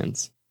had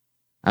bands.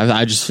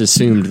 I just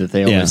assumed that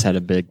they always had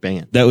a big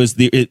band. That was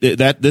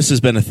this has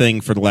been a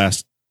thing for the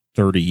last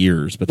 30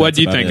 years. But what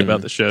do you think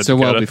about the show? So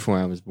well before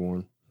I was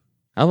born.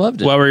 I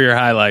loved it. What were your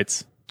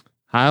highlights?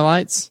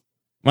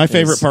 My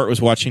favorite part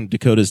was watching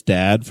Dakota's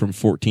dad from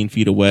 14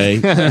 feet away,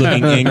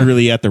 looking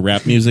angrily at the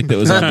rap music that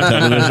was on the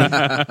television.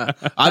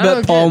 I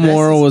bet Paul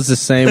Morrell was the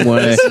same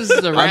way. This is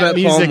the rap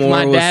music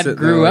my dad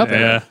grew up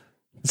with.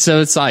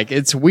 So it's like,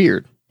 it's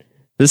weird.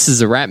 This is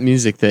the rap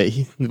music that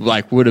he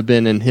would have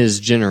been in his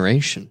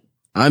generation.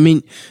 I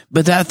mean,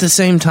 but at the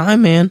same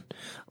time, man,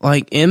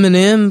 like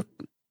Eminem,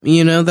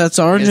 that's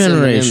our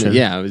generation. Eminem,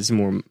 yeah, it was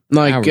more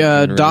like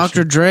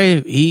Dr.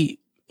 Dre. He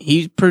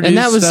produced, and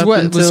that was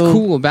what was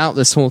cool about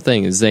this whole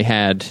thing is they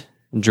had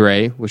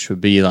Dre, which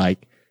would be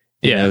like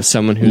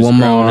someone who's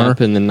grown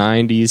up in the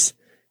 90s.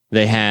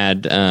 They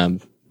had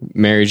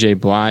Mary J.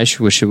 Blige,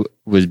 which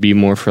would be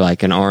more for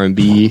like an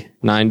R&B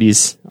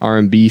 90s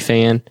R&B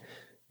fan,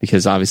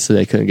 because obviously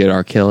they couldn't get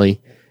R.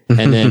 Kelly.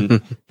 And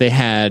then they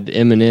had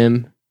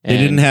Eminem. They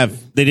didn't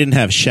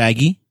have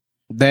Shaggy.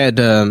 They had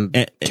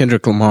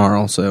Kendrick Lamar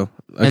also.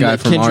 A guy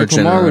from our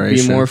generation. Lamar would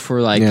be more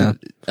for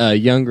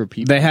younger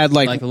people. They had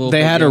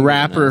they had a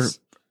rapper.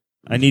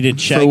 I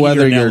needed Shaggy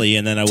or Nelly,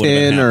 and then I would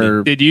have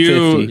been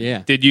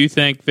happy. Did you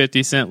think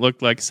 50 Cent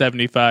looked like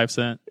 75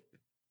 Cent?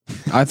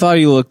 I thought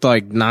he looked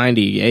like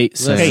 98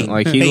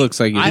 Cent. He looks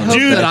like he's I hope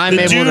that I'm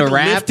able to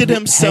rap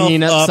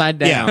hanging upside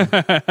down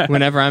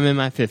whenever I'm in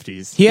my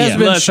 50s. He has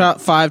been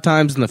shot 5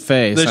 times in the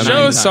face. The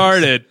show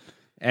started.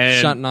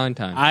 And shot 9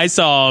 times. I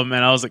saw him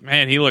and I was like,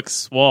 man, he looks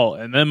swole.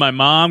 And then my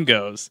mom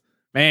goes,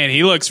 man,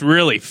 he looks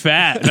really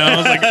fat. And I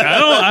was like,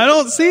 I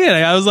don't see it.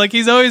 I was like,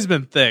 he's always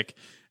been thick.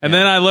 And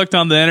then I looked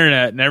on the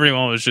internet and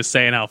everyone was just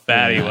saying how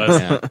fat he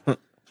was.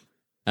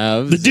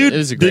 It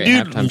was a great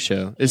halftime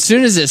show. As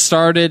soon as it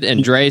started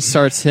and Dre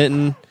starts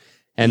hitting,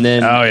 and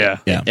then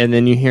and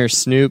then you hear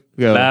Snoop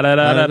go,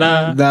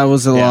 that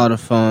was a lot of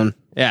fun.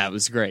 Yeah, it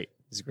was great.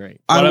 It was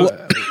great.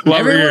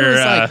 Everyone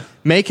was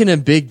making a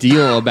big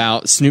deal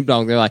about Snoop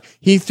Dogg. They're like,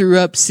 he threw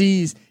up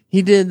C's.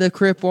 He did the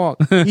Crip Walk.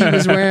 He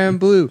was wearing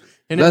blue.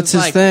 And that's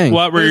his thing.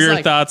 What were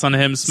your thoughts on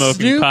him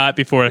smoking pot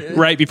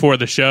right before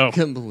the show?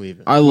 Couldn't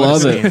believe it. I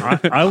love it.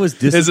 I was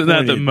disappointed. Isn't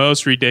that the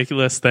most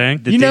ridiculous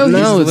thing? He's roll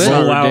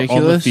out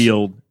on the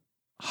field,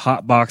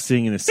 hot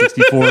boxing in a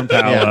 64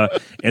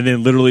 Impala, and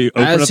then literally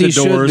open up the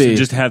doors and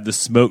just have the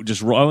smoke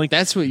just rolling.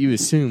 That's what you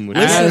assume.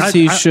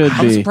 He should be.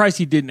 I'm surprised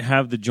he didn't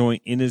have the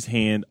joint in his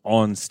hand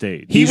on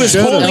stage. He was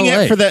holding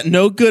it for that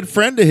no good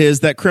friend of his,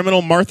 that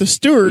criminal Martha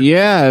Stewart.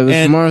 Yeah, it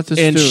was Martha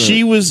Stewart.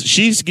 And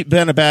she's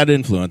been a bad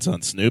influence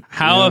on Snoop.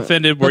 How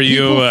offended were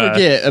you? People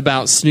forget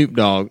about Snoop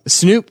Dogg.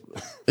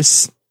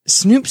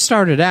 Snoop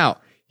started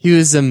out. He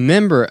was a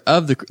member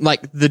of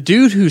the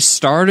dude who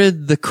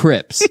started the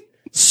Crips.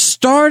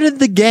 Started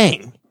the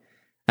gang.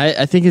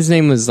 I think his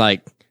name was I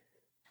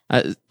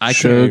can't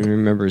even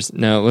remember.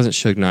 No, it wasn't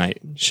Suge Knight.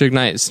 Suge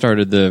Knight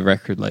started the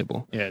record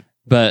label. Yeah.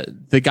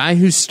 But the guy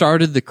who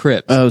started the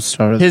Crips,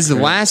 his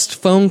last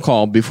phone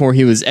call before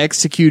he was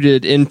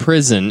executed in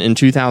prison in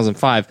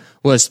 2005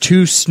 was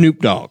to Snoop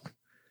Dogg.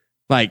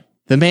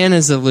 The man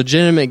is a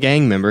legitimate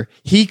gang member.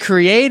 He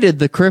created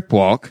the Crip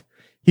Walk.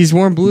 He's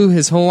worn blue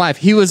his whole life.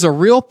 He was a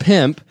real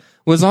pimp,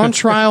 was on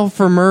trial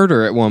for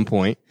murder at one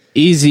point.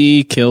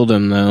 Eazy killed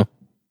him though.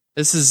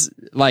 This is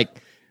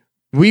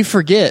we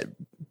forget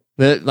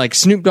that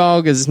Snoop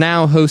Dogg is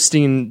now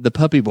hosting the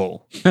Puppy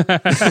Bowl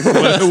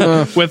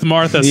with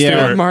Martha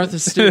Stewart. With Martha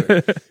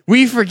Stewart.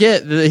 We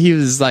forget that he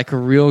was a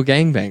real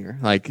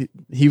gangbanger.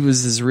 He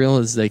was as real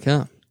as they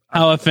come.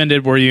 How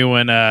offended were you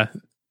when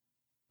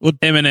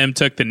Eminem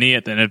took the knee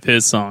at the end of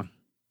his song?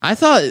 I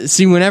thought,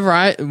 whenever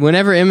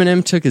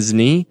Eminem took his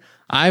knee,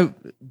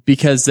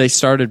 because they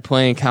started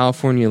playing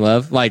California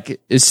Love,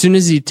 as soon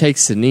as he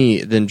takes the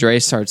kney, then Dre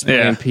starts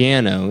playing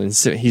piano, and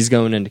so he's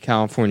going into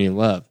California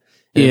Love.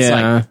 And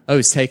it's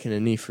he's taking a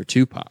knee for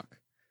Tupac.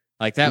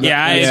 That.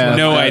 Yeah, I had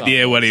no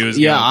idea what he was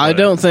going to play. I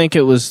don't think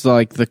it was the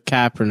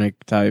Kaepernick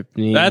type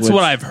knee. That's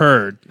what I've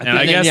heard. And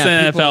I guess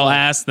the NFL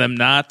asked them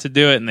not to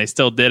do it, and they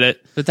still did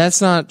it. But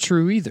that's not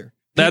true either.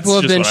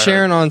 People have been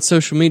sharing on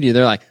social media.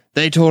 They're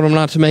they told him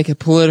not to make it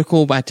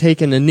political by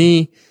taking a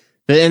knee.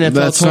 The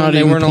NFL told them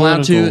they weren't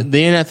allowed to.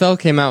 The NFL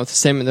came out with a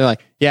statement. They're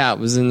it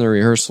was in the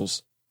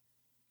rehearsals.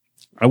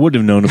 I wouldn't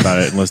have known about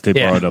it unless they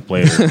brought it up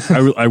later.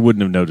 I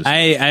wouldn't have noticed.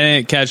 I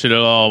didn't catch it at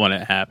all when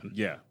it happened.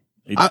 Yeah.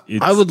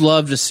 I would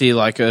love to see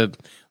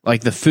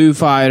the Foo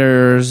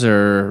Fighters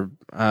or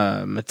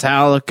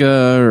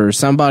Metallica or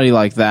somebody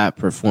like that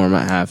perform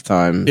at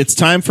halftime. It's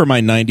time for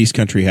my 90s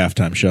country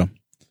halftime show.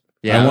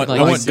 Yeah, I want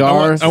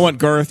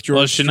Garth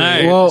George.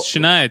 Well,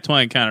 Shania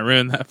Twain kind of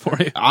ruined that for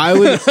you.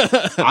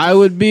 I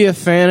would be a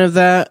fan of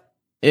that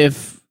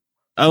if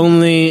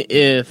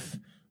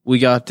we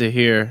got to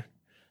hear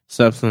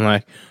something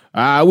like,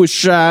 I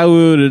wish I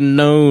would have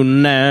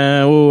known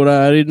now what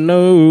I didn't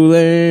know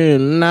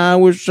then. I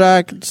wish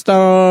I could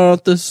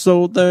start this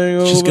whole thing over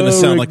again. It's just going to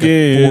sound like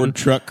a Ford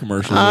truck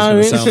commercial.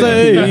 I'm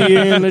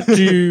saying that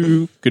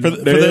you could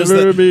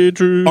never be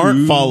true.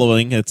 Aren't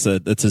following, it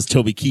says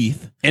Toby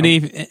Keith.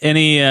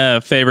 Any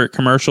favorite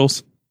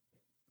commercials?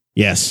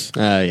 Yes.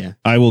 Yeah.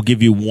 I will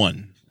give you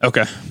one.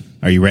 Okay.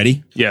 Are you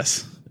ready?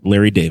 Yes.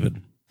 Larry David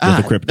with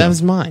the crypto. That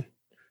was mine.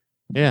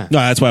 Yeah. No,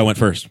 that's why I went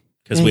first.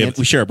 Because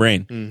we share a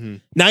brain. Mm-hmm.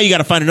 Now you got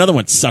to find another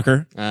one,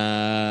 sucker.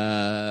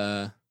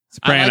 Sopranos.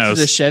 I liked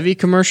the Chevy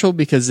commercial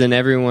because then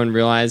everyone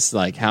realized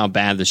like how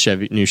bad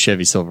the new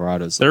Chevy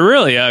Silverados look. They're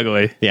really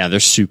ugly. Yeah, they're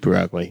super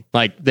ugly.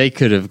 Like they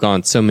could have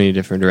gone so many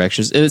different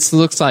directions. It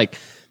looks like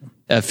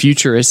a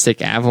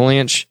futuristic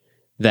Avalanche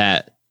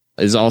that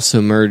is also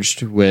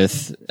merged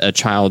with a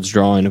child's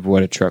drawing of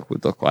what a truck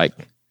would look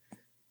like.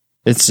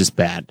 It's just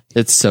bad.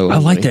 It's so ugly. I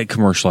like that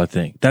commercial, I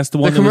think. That's the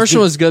one. The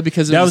commercial was good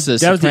because it was the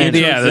Sopranos.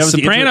 The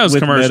Sopranos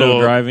commercial.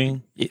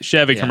 Driving.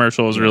 Chevy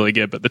commercial is really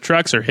good, but the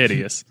trucks are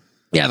hideous.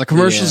 Yeah, the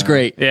commercial's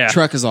great. Yeah.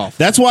 Truck is awful.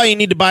 That's why you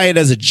need to buy it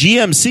as a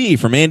GMC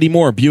from Andy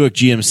Moore, Buick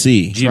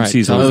GMC.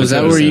 GMC's is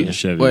that where you...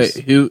 Wait,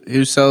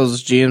 who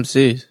sells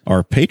GMCs?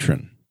 Our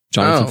patron.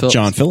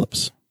 John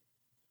Phillips.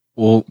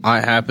 Well,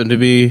 I happen to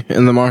be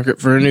in the market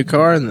for a new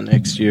car in the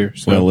next year.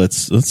 So. Well,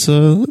 let's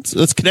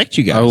connect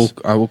you guys.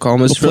 I will call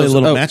Mr. We'll play a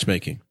little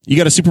matchmaking. You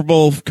got a Super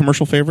Bowl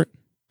commercial favorite?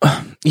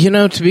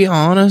 To be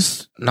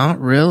honest, not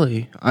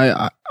really.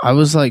 I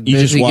was like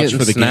busy getting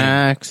for the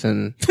snacks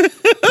and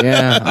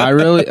yeah. I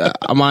really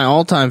my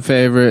all time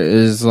favorite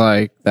is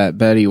like that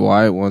Betty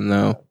White one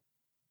though.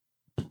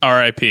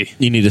 R.I.P.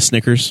 You need a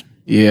Snickers.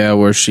 Yeah,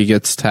 where she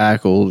gets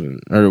tackled,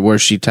 or where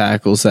she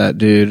tackles that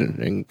dude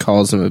and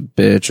calls him a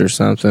bitch or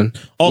something.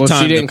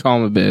 She didn't call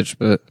him a bitch,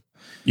 but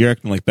you're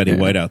acting like Betty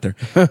White out there.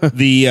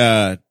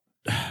 The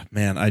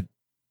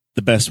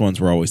the best ones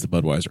were always the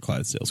Budweiser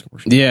Clydesdales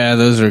commercials. Yeah,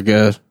 those are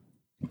good.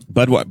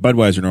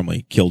 Budweiser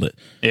normally killed it.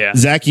 Yeah,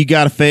 Zach, you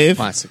got a fave?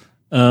 Classic.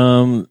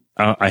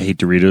 I hate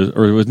Doritos,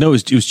 or it was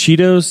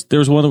Cheetos. There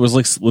was one that was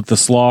like with the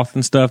sloth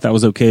and stuff. That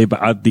was okay,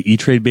 but the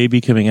E-Trade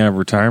baby coming out of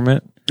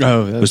retirement.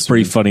 Oh, it was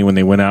pretty funny when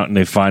they went out and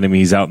they find him.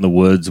 He's out in the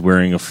woods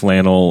wearing a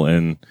flannel,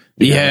 and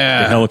the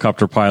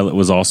helicopter pilot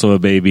was also a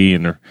baby,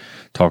 and they're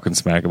talking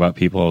smack about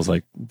people. I was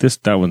like,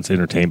 that one's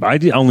entertaining.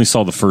 But I only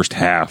saw the first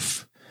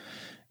half,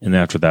 and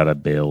after that, I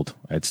bailed.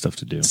 I had stuff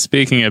to do.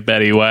 Speaking of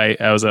Betty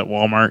White, I was at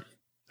Walmart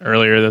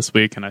earlier this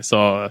week, and I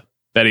saw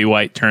Betty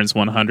White Turns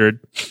 100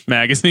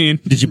 magazine.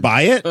 Did you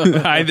buy it?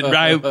 I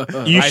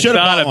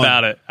thought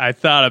about it. I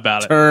thought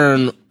about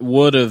it.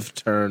 Would have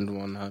turned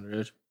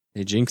 100.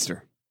 They jinxed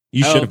her.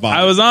 You should have bought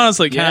it. I was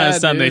honestly kind of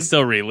stunned they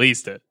still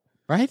released it.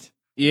 Right?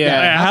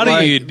 Yeah. How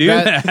do you do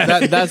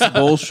that? That's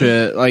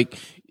bullshit. Like,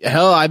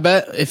 hell, I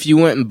bet if you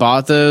went and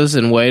bought those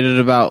and waited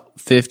about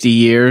 50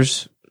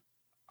 years,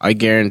 I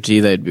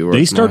guarantee they'd be worth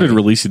They started money.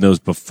 releasing those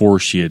before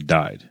she had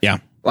died. Yeah.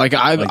 Like,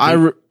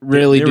 I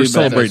really they do were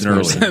celebrating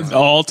early. The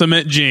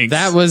ultimate jinx.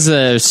 That was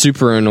a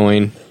super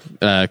annoying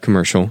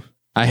commercial.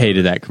 I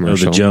hated that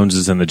commercial. The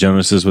Joneses and the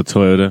Jonases with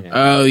Toyota.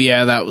 Oh,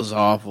 yeah, that was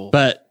awful.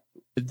 But,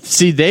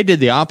 see, they did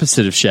the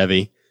opposite of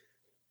Chevy.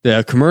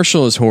 The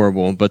commercial is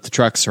horrible, but the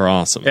trucks are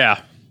awesome.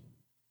 Yeah.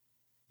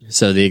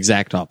 So the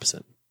exact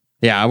opposite.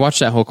 Yeah, I watched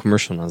that whole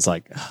commercial and I was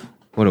like,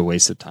 what a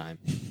waste of time.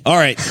 All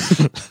right.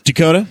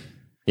 Dakota?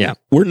 Yeah.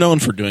 We're known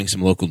for doing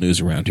some local news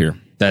around here.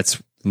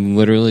 That's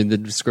literally the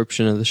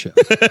description of the show.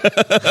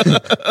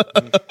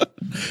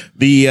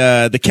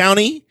 The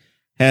county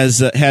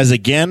has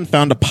again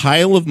found a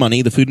pile of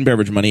money, the food and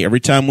beverage money. Every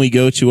time we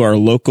go to our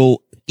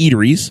local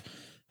eateries,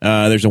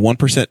 there's a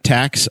 1%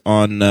 tax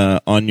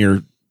on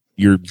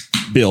your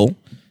bill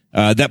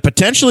that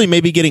potentially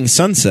may be getting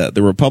sunset.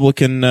 The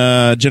Republican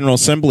General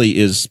Assembly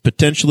is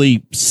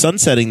potentially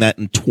sunsetting that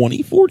in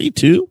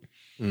 2042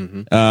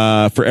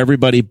 for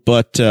everybody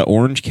but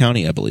Orange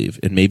County, I believe,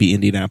 and maybe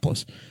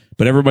Indianapolis.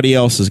 But everybody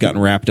else has gotten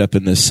wrapped up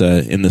in this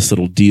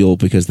little deal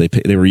because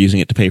they were using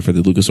it to pay for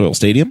the Lucas Oil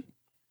Stadium,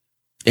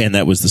 and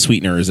that was the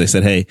sweetener. Is they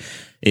said, hey,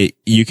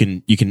 you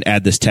can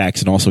add this tax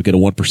and also get a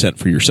 1%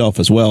 for yourself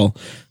as well.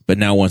 But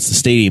now once the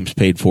stadium's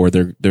paid for,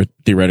 they're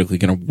theoretically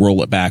going to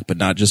roll it back, but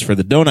not just for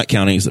the donut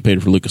counties that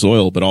paid for Lucas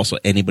Oil, but also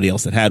anybody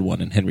else that had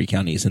one. And Henry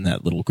County is in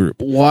that little group.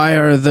 Why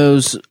are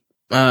those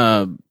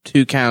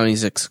two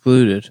counties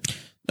excluded?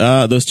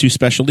 Those two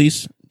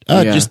specialties,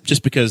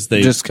 just because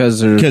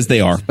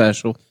they are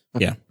special.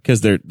 Yeah,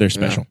 because they're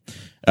special.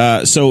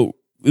 So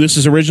this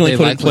is originally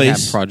put in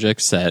place. Have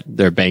projects that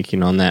they're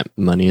banking on that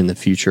money in the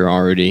future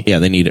already. Yeah,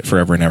 they need it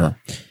forever and ever.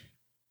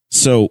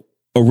 So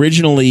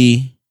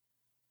originally,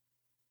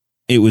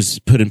 it was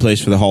put in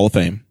place for the Hall of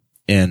Fame,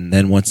 and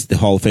then once the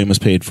Hall of Fame was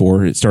paid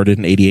for, it started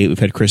in '88. We've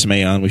had Chris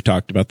May on. We've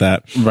talked about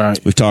that.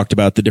 Right. We've talked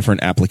about the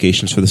different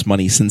applications for this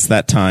money since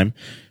that time.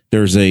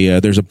 There's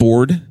a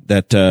board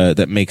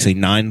that makes a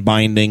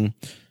non-binding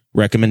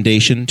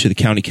recommendation to the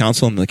county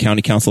council, and the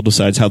county council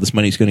decides how this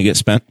money is going to get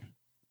spent.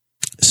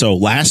 So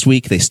last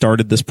week they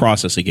started this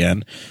process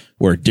again,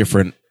 where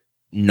different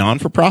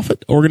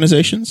non-for-profit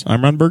organizations,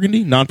 I'm Ron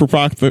Burgundy,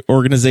 non-for-profit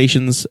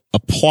organizations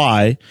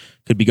apply,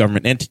 could be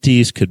government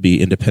entities, could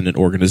be independent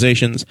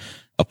organizations,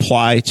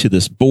 apply to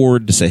this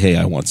board to say, hey,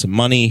 I want some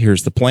money.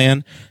 Here's the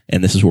plan.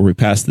 And this is where we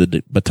pass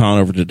the baton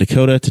over to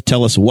Dakota to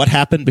tell us what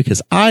happened,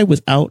 because I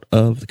was out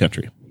of the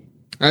country.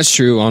 That's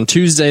true. On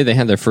Tuesday, they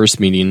had their first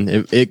meeting.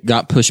 It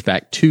got pushed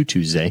back to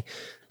Tuesday.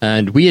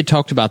 And we had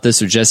talked about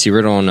this with Jesse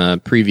Riddle on a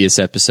previous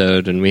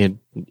episode, and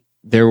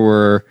there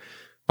were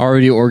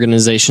already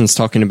organizations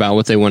talking about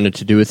what they wanted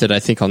to do with it. I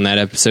think on that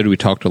episode, we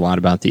talked a lot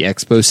about the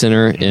Expo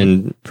Center.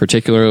 In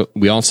particular,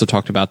 we also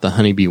talked about the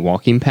Honeybee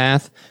Walking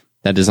Path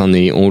that is on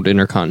the old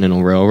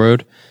Intercontinental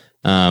Railroad.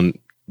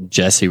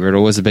 Jesse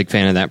Riddle was a big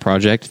fan of that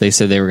project. They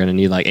said they were going to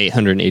need like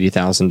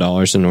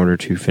 $880,000 in order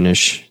to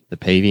finish the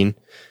paving,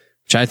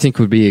 which I think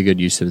would be a good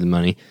use of the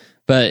money.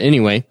 But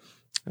anyway,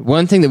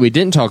 one thing that we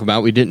didn't talk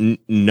about, we didn't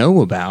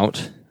know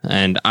about,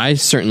 and I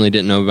certainly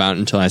didn't know about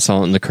until I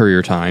saw it in the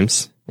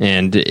Courier-Times.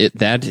 And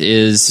that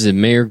is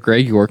Mayor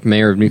Greg York,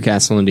 mayor of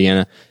Newcastle,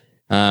 Indiana.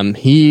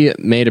 He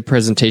made a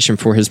presentation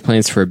for his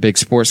plans for a big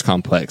sports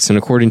complex. And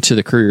according to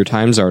the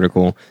Courier-Times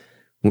article,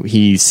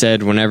 he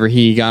said whenever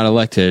he got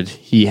elected,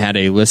 he had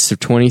a list of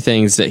 20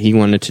 things that he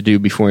wanted to do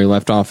before he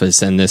left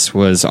office. And this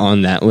was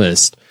on that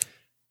list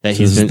that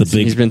he's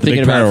been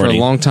thinking about for a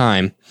long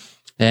time.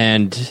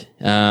 And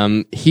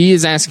he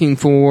is asking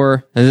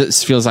for,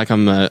 this feels like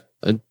I'm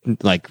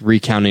like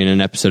recounting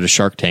an episode of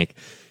Shark Tank.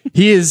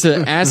 He is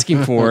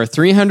asking for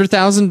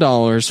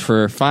 $300,000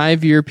 for a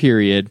 5-year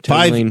period,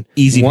 totaling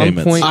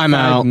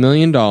 $1.5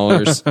 million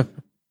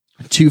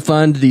to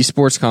fund the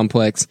sports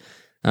complex.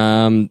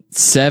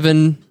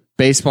 7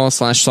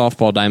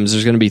 baseball/softball diamonds.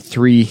 There's going to be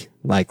 3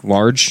 like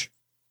large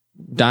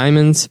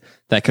diamonds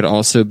that could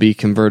also be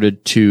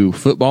converted to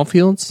football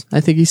fields, I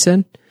think he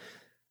said.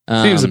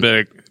 Seems a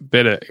bit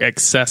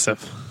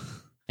excessive.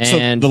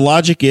 And so the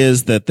logic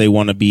is that they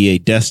want to be a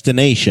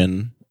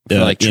destination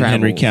like in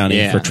Henry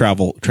County for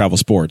travel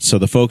sports. So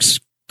the folks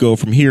go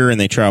from here and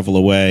they travel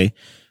away.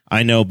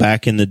 I know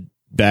back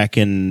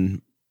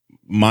in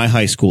my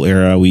high school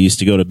era, we used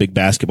to go to big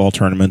basketball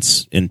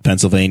tournaments in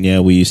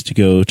Pennsylvania. We used to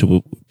go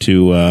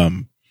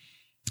to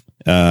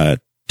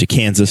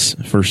Kansas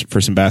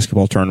for some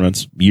basketball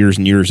tournaments years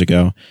and years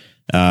ago.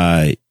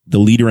 The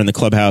leader in the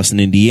clubhouse in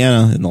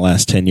Indiana in the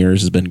last 10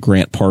 years has been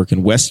Grant Park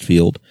in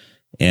Westfield.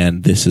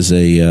 And this is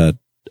a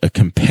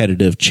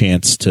competitive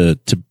chance to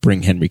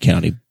bring Henry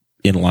County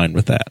in line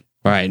with that.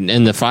 Right.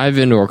 And the 5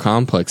 indoor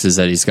complexes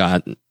that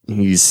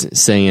he's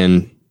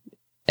saying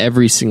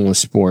every single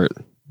sport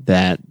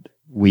that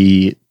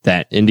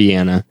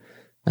Indiana,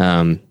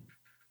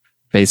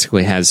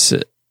 basically has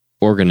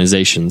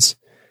organizations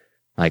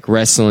like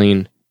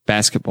wrestling,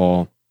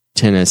 basketball,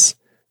 tennis,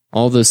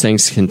 all those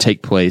things can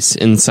take place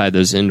inside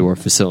those indoor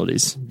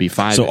facilities. Be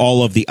 5. So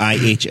all of the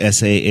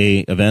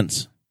IHSAA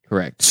events?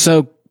 Correct.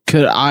 So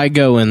could I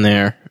go in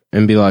there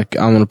and be like,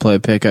 I'm going to play a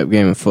pickup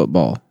game of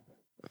football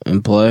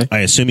and play? I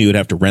assume you would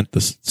have to rent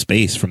the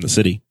space from the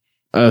city.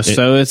 Oh,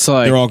 so it's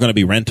like they're all going to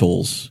be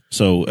rentals.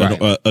 So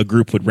right. a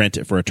group would rent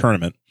it for a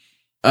tournament.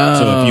 Oh,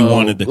 so if you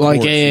wanted the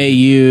like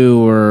AAU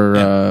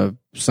or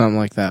something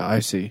like that.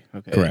 I see.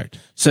 Okay. Correct.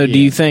 So do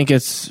you think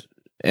it's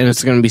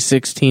going to be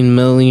 $16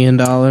 million?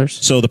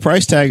 So the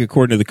price tag,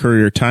 according to the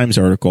Courier-Times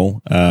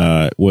article,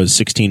 was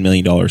 $16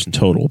 million in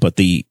total, but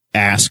the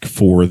ask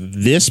for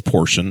this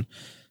portion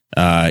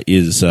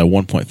is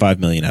 $1.5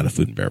 million out of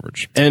food and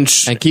beverage. And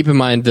keep in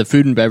mind, the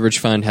food and beverage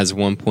fund has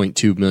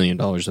 $1.2 million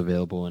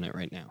available in it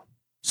right now.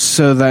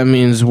 So that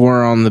means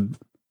we're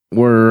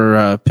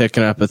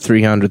picking up a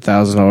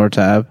 $300,000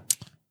 tab.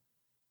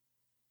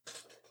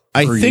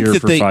 I think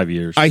that for 5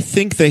 years. I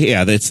think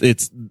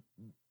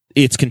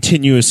it's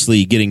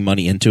continuously getting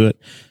money into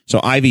it. So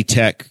Ivy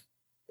Tech,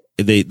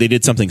 they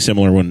did something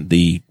similar when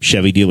the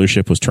Chevy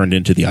dealership was turned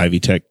into the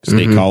Ivy Tech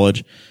State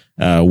College,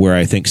 where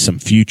I think some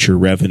future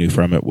revenue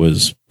from it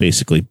was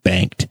basically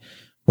banked,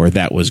 where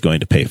that was going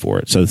to pay for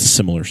it. So it's a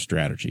similar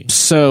strategy.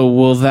 So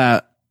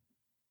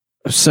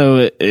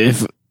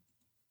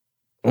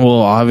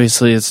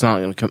obviously it's not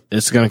going to come.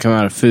 It's going to come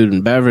out of food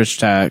and beverage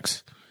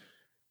tax.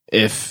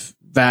 If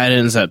that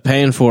ends up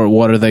paying for it,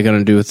 what are they going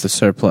to do with the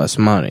surplus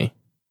money?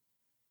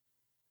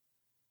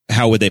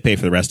 How would they pay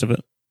for the rest of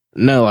it?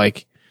 No,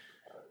 like,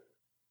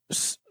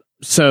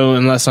 so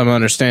unless I'm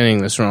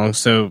understanding this wrong,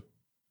 so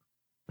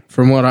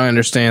from what I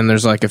understand,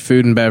 there's like a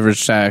food and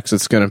beverage tax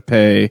that's going to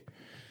pay.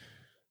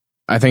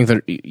 I think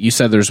that you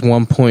said there's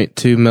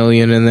 1.2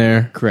 million in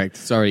there. Correct.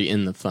 It's already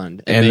in the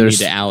fund, and they need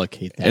to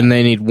allocate that. And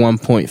they need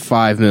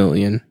 1.5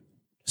 million.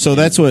 So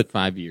that's what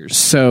 5 years.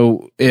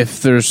 So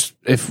if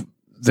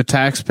the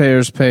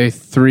taxpayers pay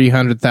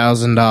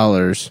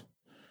 $300,000,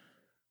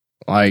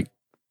 like,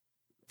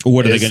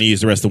 what are they going to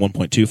use the rest of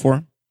 1.2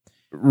 for?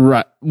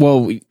 Right.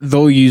 Well,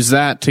 they'll use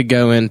that to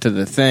go into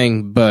the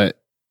thing, but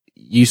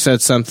you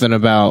said something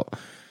about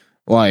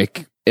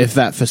like if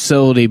that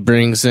facility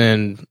brings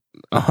in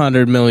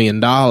 $100 million,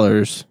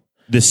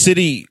 the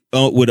city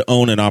would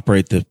own and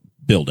operate the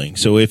building.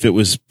 So if it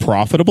was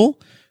profitable,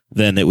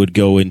 then it would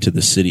go into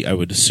the city. I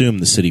would assume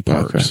the city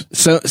parks. Okay.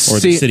 So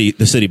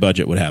the city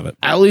budget would have it.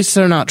 At least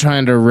they're not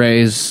trying to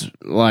raise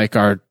like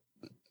our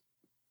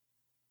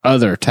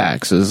other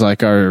taxes,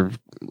 like our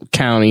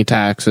county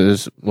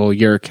taxes. Well,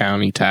 your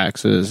county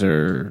taxes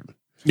or.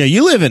 Yeah,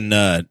 you live in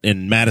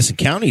Madison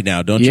County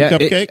now, don't you,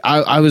 Cupcake?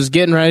 I was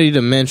getting ready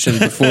to mention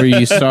before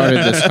you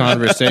started this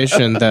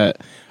conversation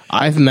that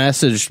I've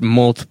messaged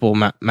multiple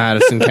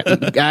Madison.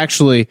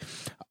 Actually,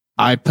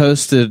 I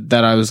posted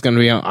that I was going to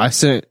be on. I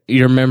sent.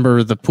 You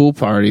remember the pool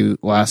party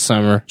last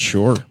summer?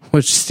 Sure.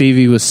 Which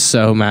Stevie was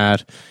so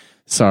mad.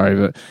 Sorry,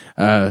 but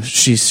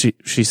she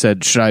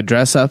said, "Should I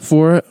dress up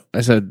for it?" I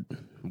said,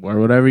 "Wear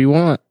whatever you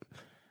want."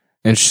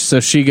 And so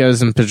she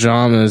goes in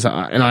pajamas,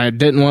 and I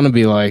didn't want to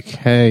be like,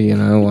 hey, you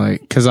know, like,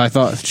 because I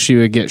thought she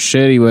would get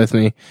shitty with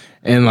me.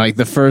 And like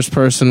the first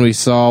person we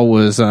saw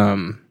was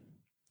Andrew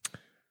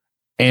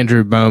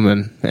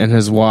Bowman and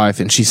his wife,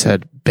 and she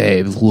said,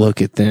 babe,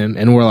 look at them.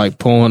 And we're like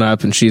pulling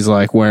up, and she's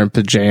like wearing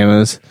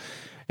pajamas,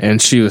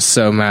 and she was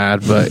so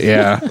mad. But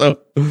yeah,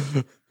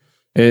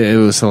 it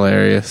was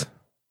hilarious.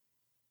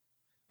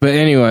 But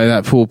anyway,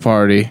 that pool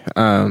party,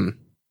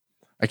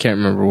 I can't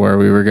remember where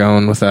we were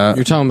going with that.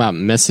 You're talking about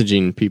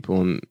messaging people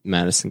in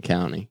Madison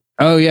County.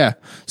 Oh, yeah.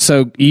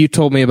 So you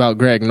told me about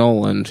Greg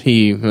Noland.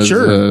 He was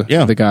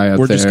the guy up there.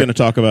 We're just going to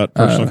talk about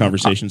personal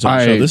conversations on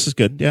the show. This is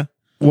good. Yeah.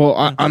 Well,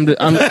 I'm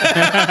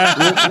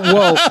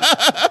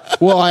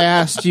well, I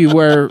asked you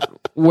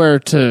who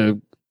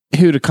to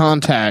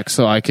contact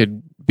so I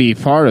could be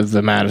part of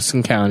the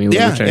Madison County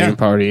Libertarian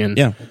Party.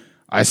 And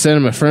I sent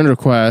him a friend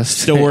request.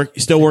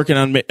 Still working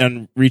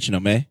on reaching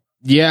him, eh?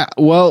 Yeah,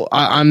 well,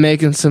 I'm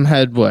making some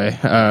headway.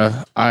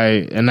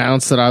 I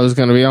announced that I was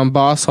going to be on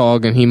Boss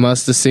Hog, and he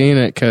must have seen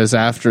it because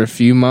after a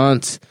few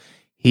months,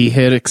 he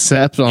hit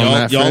accept on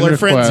that friend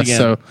request.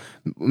 So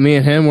me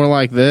and him were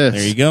like this.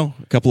 There you go.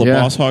 A couple of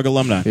Boss Hog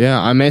alumni. Yeah,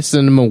 I may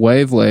send him a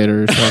wave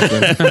later or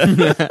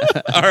something.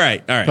 All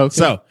right. Okay.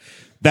 So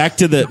back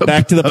to the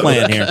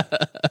plan here.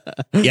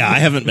 Yeah, I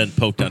haven't been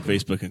poked on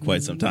Facebook in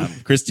quite some time.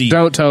 Christy,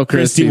 don't tell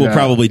Christy. Will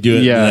probably do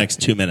it in the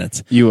next 2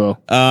 minutes. You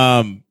will.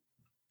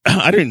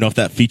 I don't even know if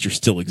that feature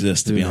still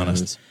exists, to be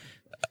honest.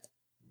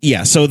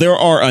 Yeah, so there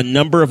are a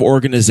number of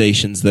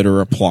organizations that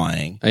are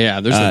applying.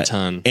 Yeah, there's a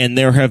ton. And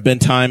there have been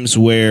times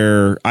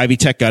where Ivy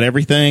Tech got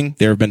everything.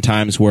 There have been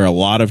times where a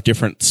lot of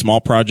different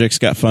small projects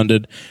got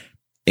funded.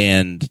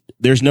 And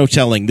there's no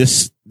telling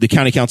the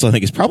county council, I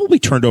think, has probably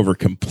turned over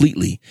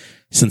completely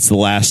since the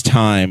last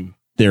time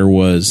there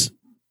was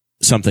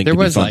something to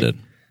be funded.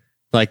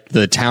 Like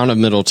the town of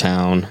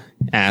Middletown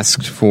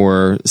asked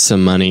for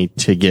some money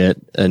to get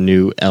a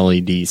new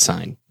LED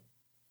sign.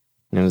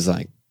 And it was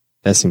like,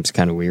 that seems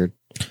kind of weird.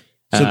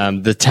 So,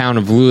 the town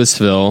of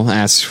Louisville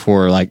asked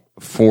for like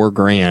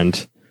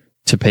 $4,000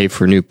 to pay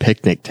for new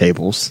picnic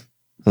tables.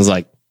 I was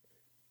like,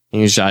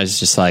 you guys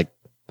just like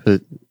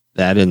put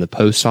that in the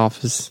post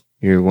office?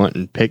 You're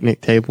wanting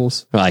picnic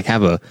tables? Or like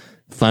have a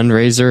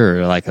fundraiser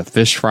or like a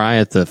fish fry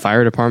at the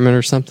fire department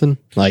or something?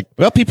 Like,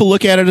 well, people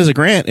look at it as a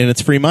grant and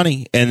it's free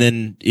money. And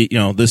then,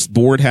 this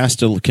board has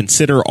to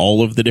consider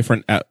all of the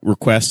different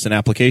requests and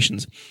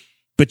applications.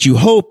 But you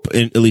hope,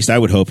 at least I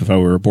would hope if I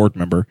were a board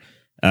member,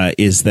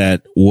 is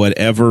that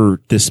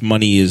whatever this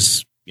money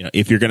is,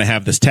 if you're going to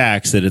have this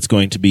tax, that it's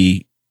going to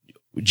be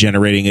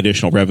generating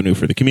additional revenue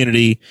for the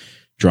community,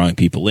 drawing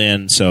people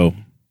in. So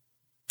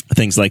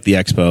things like the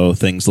expo,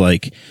 things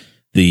like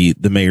the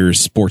mayor's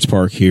sports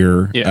park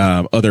here,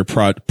 other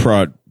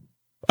prod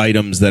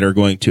items that are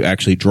going to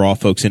actually draw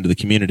folks into the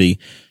community.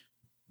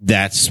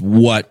 That's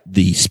what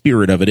the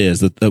spirit of it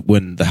is. That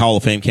when the Hall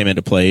of Fame came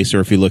into place, or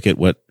if you look at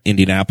what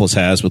Indianapolis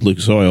has with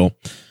Lucas Oil,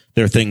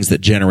 there are things that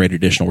generate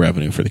additional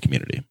revenue for the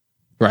community.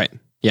 Right.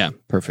 Yeah.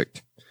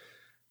 Perfect.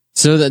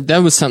 So that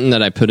was something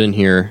that I put in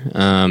here.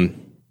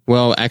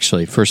 Well,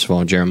 actually, first of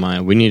all,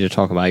 Jeremiah, we need to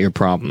talk about your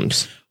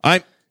problems.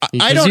 I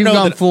don't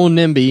know that full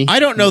NIMBY. I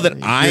don't know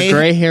that your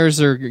gray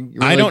hairs are really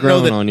I don't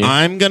know that on you.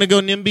 I'm going to go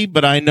NIMBY,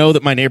 but I know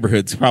that my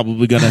neighborhood's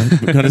probably going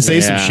to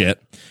say some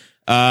shit.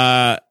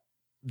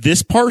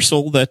 This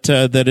parcel that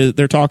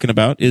they're talking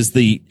about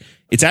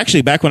it's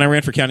actually back when I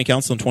ran for county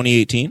council in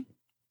 2018.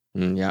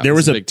 Yeah, there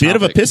was a bit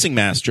of a pissing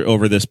match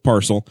over this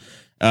parcel.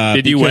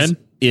 Did you win?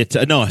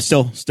 No,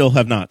 still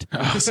have not.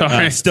 Oh,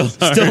 sorry. Still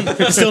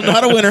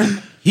not a winner.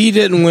 He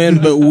didn't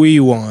win, but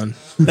we won.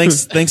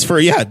 Thanks for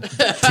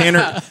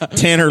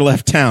Tanner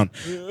left town.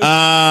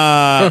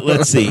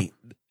 Let's see.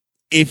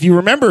 If you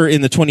remember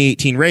in the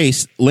 2018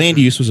 race, land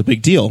use was a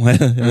big deal. Has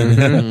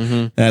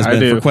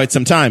been for quite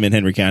some time in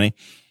Henry County.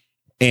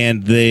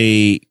 And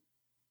they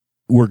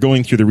were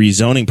going through the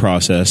rezoning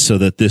process so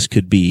that this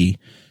could be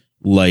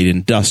light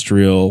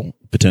industrial,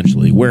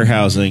 potentially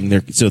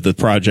warehousing, so the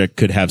project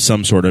could have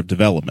some sort of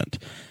development,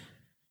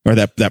 or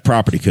that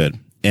property could.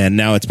 And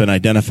now it's been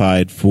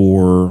identified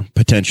for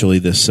potentially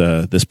this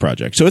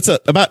project. So it's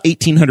about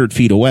 1,800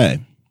 feet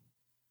away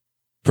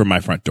from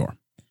my front door.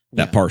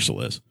 That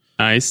parcel is.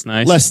 Nice.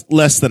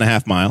 Less than a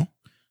half mile.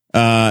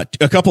 A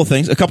couple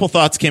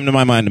thoughts came to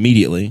my mind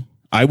immediately.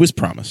 I was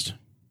promised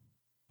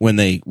when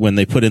they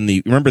put in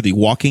remember the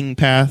walking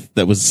path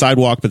that was a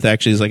sidewalk, but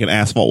actually is like an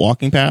asphalt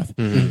walking path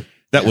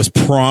that was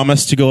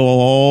promised to go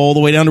all the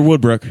way down to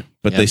Woodbrook,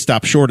 but they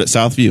stopped short at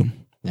Southview.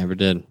 Never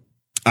did.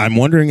 I'm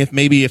wondering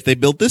if they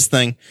built this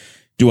thing,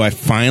 do I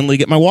finally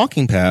get my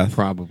walking path?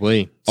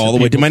 Probably. All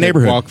the way to my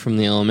neighborhood. Walk from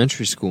the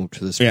elementary school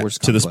to the sports complex.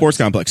 To the sports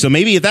complex. So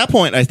maybe at that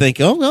point I think,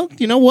 oh, well,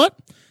 you know what?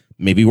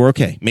 Maybe we're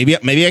okay. Maybe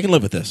I can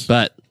live with this.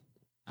 But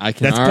I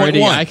can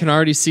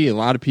already see a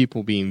lot of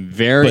people being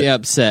very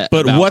upset.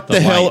 But about what the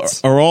hell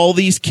are all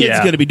these kids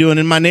going to be doing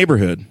in my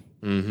neighborhood?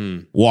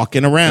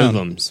 Walking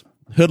around.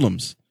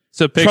 Hoodlums.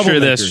 So picture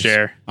this,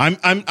 Jer. I'm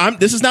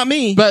this is not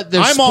me. But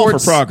I'm all for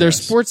progress. They're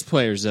sports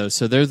players though,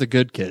 so they're the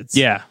good kids.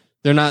 Yeah.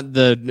 They're not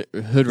the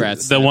hood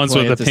rats. The ones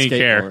with the pink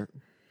hair.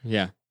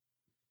 Yeah.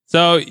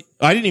 So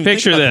I didn't even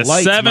picture think about this.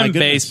 the lights, 7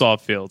 baseball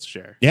fields,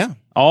 Jer. Yeah.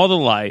 All the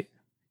light.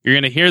 You're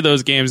going to hear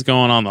those games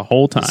going on the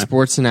whole time.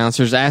 Sports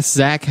announcers. Ask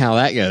Zach how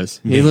that goes.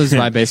 He lives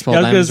by baseball. I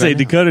was going to say,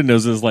 Dakota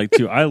knows this like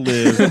too. I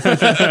live.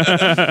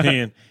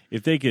 Man,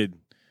 if they could.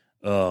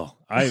 Oh,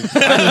 it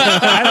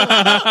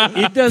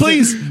doesn't.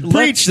 Please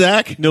preach,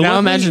 Zach. No, now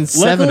imagine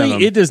 7 of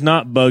them. It does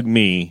not bug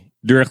me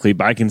directly,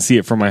 but I can see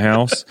it from my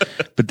house.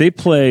 But they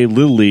play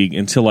Little League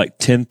until like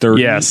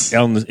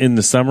 10:30 in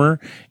the summer,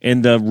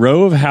 and the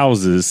row of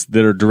houses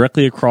that are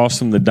directly across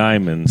from the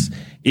Diamonds,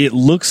 it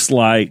looks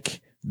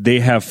like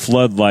they have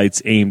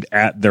floodlights aimed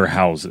at their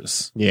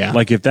houses. Yeah.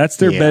 Like if that's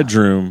their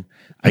bedroom,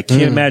 I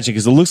can't imagine,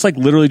 because it looks like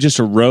literally just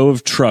a row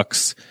of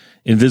trucks,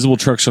 invisible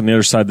trucks on the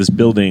other side of this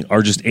building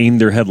are just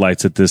aimed their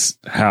headlights at this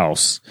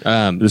house,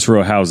 this row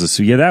of houses.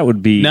 So yeah, that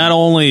would be not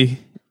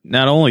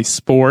only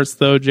sports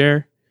though,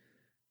 Jer,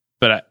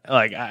 but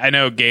I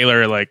know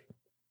Gaylor, like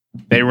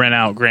they rent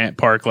out Grant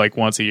Park like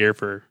once a year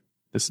for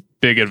this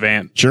big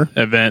event. Sure.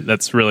 Event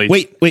that's really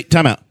wait,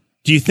 time out.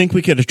 Do you think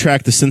we could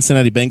attract the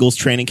Cincinnati Bengals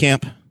training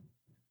camp?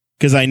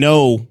 Because I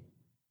know,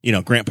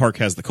 Grant Park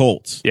has the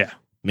Colts. Yeah.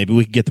 Maybe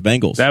we could get the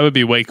Bengals. That would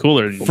be way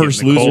cooler than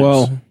first loser.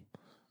 Well,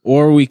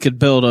 or we could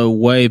build a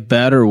way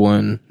better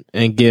one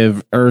and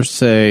give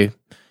Irsay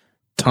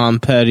Tom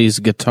Petty's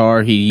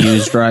guitar he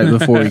used right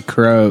before he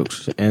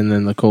croaked, and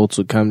then the Colts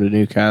would come to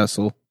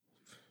Newcastle.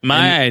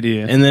 My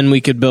idea. And then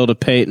we could build a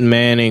Peyton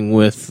Manning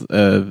with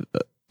a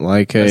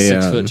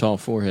 6 foot tall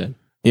forehead.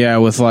 Yeah,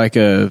 with like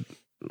a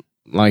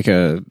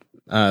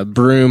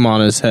broom on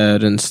his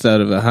head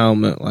instead of a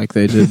helmet, like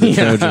they did the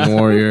Trojan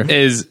Warrior.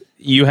 Is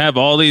you have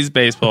all these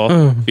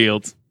baseball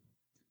fields,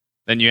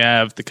 then you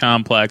have the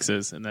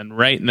complexes, and then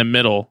right in the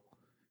middle,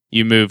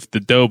 you move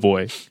the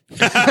Doughboy.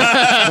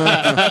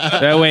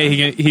 That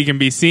way he can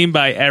be seen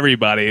by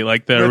everybody,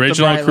 like the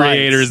original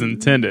creators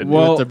intended.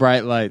 With the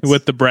bright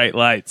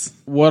lights.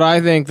 What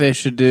I think they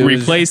should do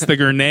replace the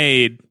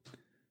grenade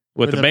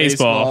with the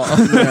baseball.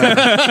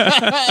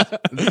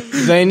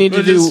 They need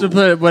to just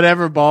put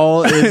whatever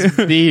ball is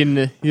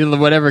being,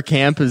 whatever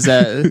camp is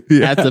at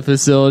the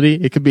facility.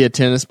 It could be a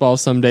tennis ball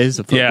some days,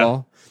 a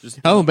football.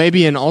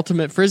 Maybe an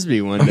ultimate frisbee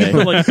one day.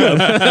 like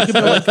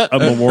a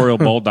memorial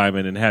ball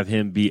diamond and have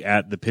him be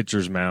at the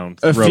pitcher's mound.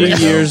 A few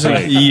years ago,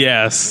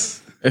 yes.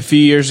 A few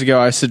years ago,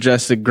 I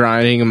suggested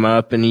grinding him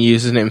up and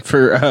using him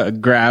for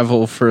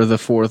gravel for the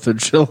 4th of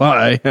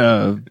July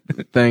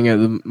thing at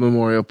the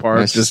Memorial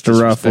Park, just to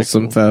ruffle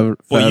some feathers.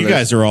 Well, you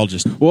guys are all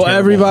just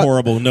terrible,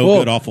 horrible,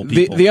 good, awful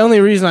people. The only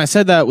reason I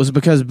said that was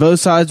because both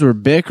sides were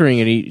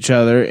bickering at each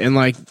other, and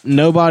like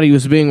nobody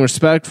was being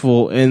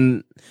respectful.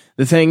 And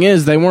the thing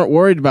is, they weren't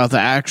worried about the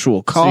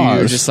actual cause. So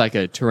you were just like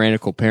a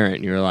tyrannical parent,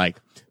 and you were like,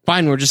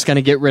 "Fine, we're just going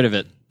to get rid of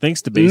it."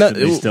 Thanks to baseball,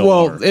 they still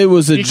are. It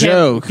was a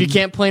joke. If you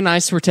can't play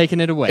nice, we're taking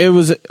it away. It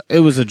was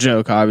a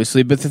joke,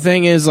 obviously. But the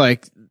thing is,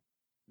 like,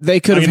 they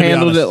could have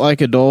handled it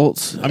like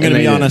adults. I'm going to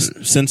be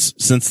honest.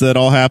 Since that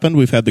all happened,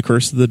 we've had the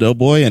curse of the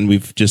Doughboy, and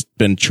we've just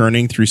been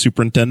churning through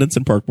superintendents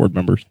and park board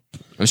members.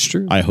 That's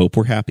true. I hope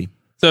we're happy.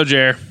 So,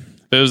 Jer,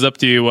 if it was up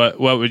to you, what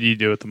would you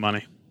do with the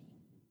money?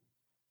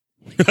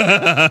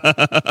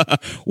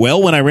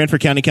 Well, when I ran for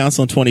county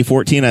council in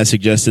 2014, I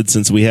suggested,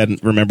 since we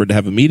hadn't remembered to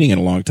have a meeting in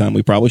a long time,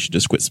 we probably should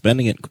just quit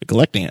spending it and quit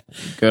collecting it.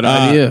 Good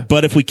idea.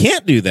 But if we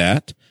can't do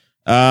that,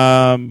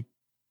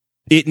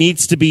 it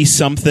needs to be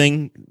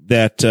something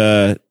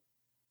that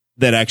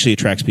actually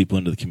attracts people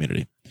into the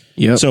community.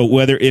 Yep. So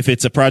if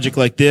it's a project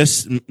like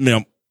this,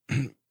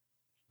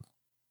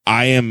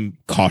 I am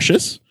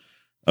cautious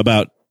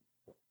about.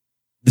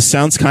 This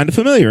sounds kind of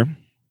familiar.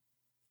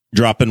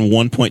 Dropping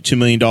 $1.2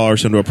 million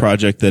into a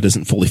project that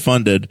isn't fully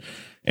funded,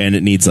 and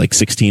it needs like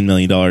 $16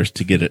 million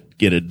to get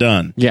it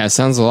done. Yeah, it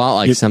sounds a lot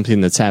like something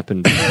that's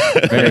happened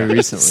very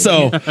recently.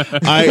 So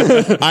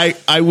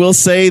I will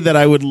say that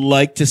I would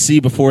like to see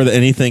before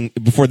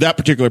that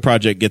particular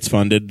project gets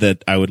funded,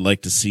 that I would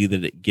like to see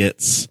that it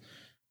gets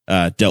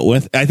dealt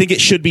with. I think it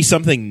should be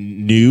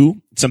something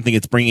new, something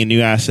that's bringing a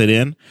new asset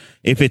in.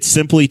 If it's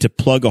simply to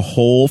plug a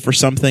hole for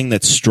something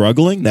that's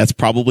struggling, that's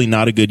probably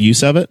not a good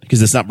use of it,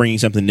 because it's not bringing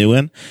something new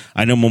in.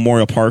 I know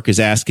Memorial Park is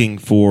asking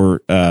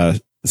for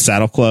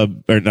Saddle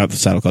Club, or not the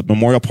Saddle Club,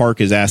 Memorial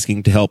Park is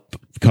asking to help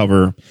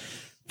cover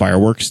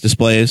fireworks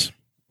displays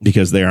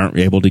because they aren't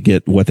able to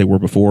get what they were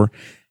before.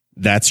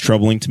 That's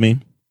troubling to me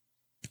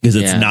because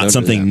it's not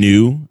something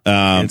new.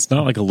 It's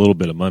not like a little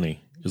bit of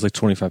money. It's like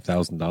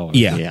 $25,000.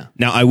 Yeah.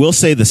 Now, I will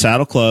say the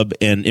Saddle Club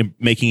and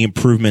making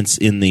improvements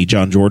in the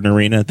John Jordan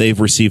Arena, they've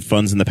received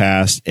funds in the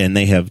past and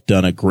they have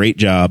done a great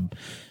job.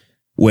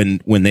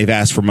 When they've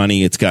asked for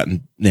money, it's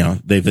gotten,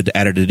 they've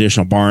added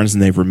additional barns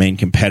and they've remained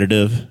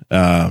competitive.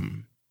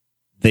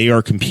 They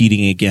are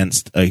competing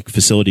against a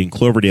facility in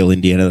Cloverdale,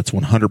 Indiana that's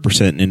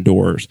 100%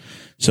 indoors.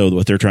 So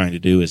what they're trying to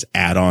do is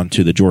add on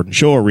to the Jordan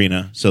Show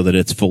Arena so that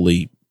it's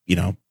fully,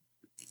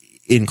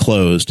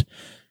 enclosed.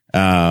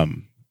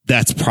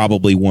 That's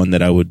probably one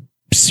that I would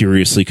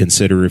seriously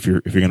consider if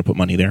you're going to put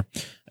money there.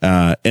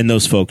 And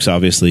those folks,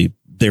 obviously,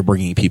 they're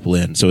bringing people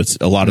in. So it's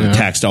a lot of the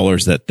tax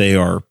dollars that they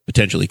are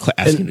potentially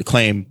asking to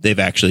claim. They've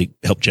actually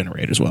helped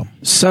generate as well.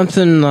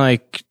 Something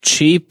like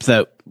cheap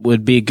that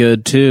would be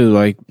good too.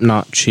 Like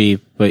not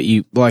cheap, but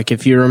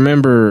if you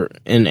remember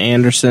in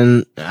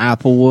Anderson,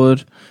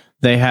 Applewood,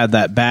 they had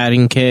that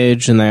batting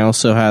cage and they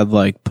also had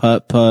like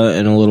putt-putt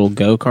and a little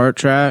go-kart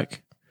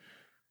track.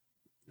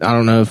 I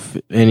don't know if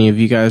any of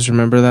you guys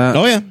remember that.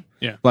 Oh yeah.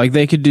 Yeah. Like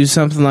they could do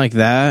something like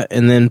that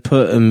and then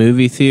put a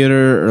movie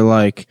theater or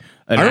like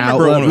an outlet mall. I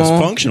remember when it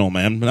was functional,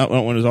 man. Not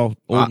when it was all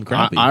old and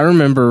crappy. I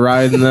remember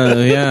riding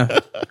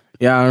the,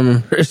 Yeah, I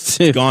remember it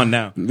too. It's gone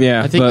now.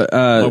 Yeah, I think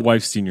my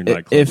wife's senior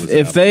nightclub.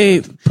 If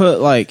they put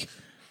like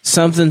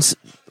something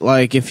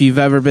like if you've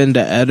ever been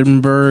to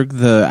Edinburgh,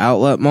 the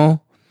outlet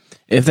mall,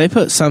 if they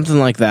put something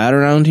like that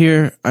around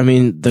here, I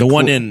mean the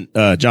one in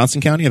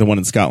Johnson County or the one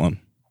in Scotland?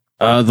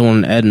 The one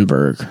in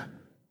Edinburgh,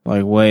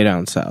 like way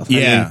down south.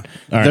 Yeah,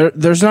 I mean,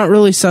 there's not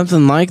really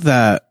something like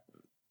that.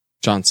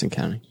 Johnson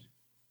County.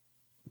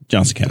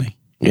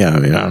 Yeah, I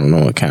mean, I don't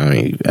know what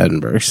county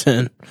Edinburgh's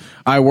in.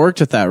 I worked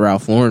at that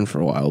Ralph Lauren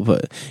for a while,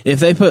 but if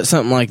they put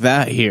something like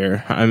that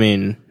here, I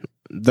mean,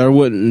 there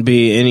wouldn't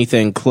be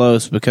anything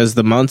close because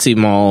the Muncie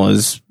Mall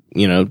is,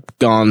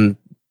 gone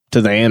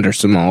to the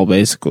Anderson Mall,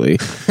 basically.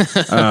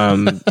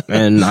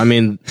 And I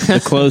mean,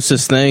 the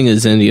closest thing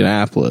is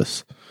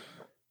Indianapolis.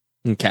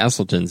 And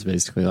Castleton's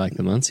basically like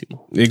the Muncie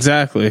Mall.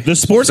 Exactly. The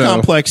sports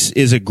complex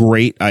is a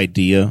great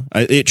idea.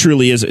 It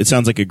truly is. It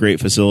sounds like a great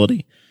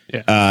facility.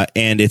 Yeah.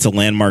 And it's a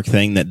landmark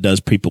thing that does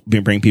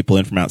bring people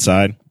in from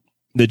outside.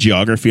 The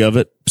geography of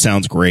it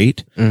sounds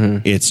great.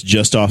 Mm-hmm. It's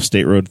just off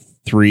State Road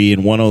 3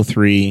 and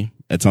 103.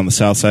 It's on the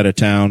south side of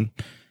town.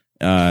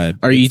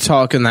 Are you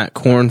talking that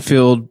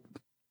cornfield,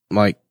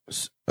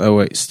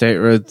 State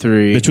Road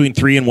 3? Between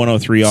 3 and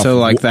 103 off. So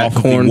like that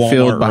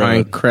cornfield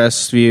behind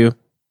Crestview?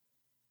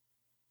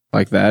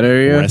 Like that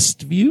area?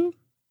 Crestview?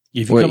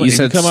 If you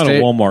come out of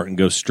Walmart and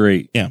go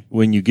straight,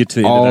 when you get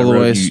to the end of that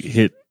road, you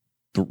hit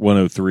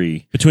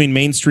 103 between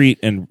Main Street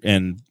and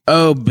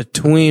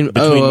between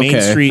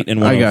Main Street and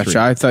 103. I got you.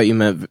 I thought you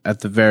meant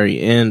at the very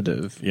end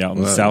of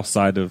on the south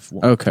side of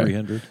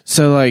 300.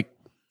 So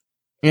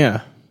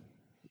that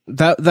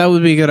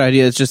would be a good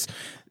idea. It's just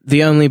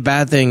the only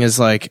bad thing is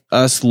like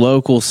us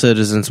local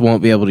citizens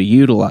won't be able to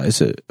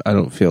utilize it. I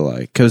don't feel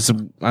like because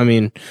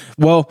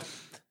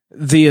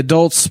the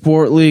adult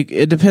sport league.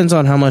 It depends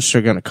on how much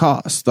they're going to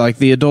cost. Like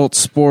the adult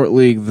sport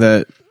league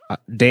that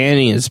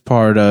Danny is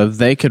part of,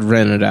 they could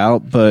rent it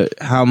out, but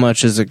how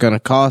much is it going to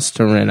cost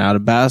to rent out a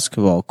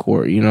basketball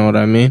court? You know what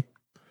I mean?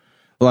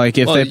 Like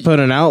if they put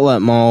an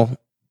outlet mall,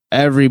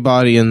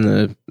 everybody in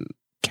the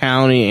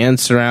county and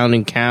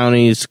surrounding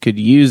counties could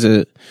use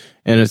it,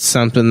 and it's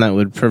something that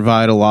would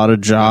provide a lot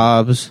of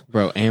jobs.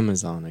 Bro,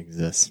 Amazon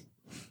exists.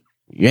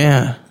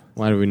 Yeah.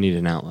 Why do we need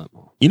an outlet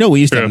mall? We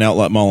used to have an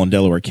outlet mall in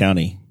Delaware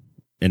County,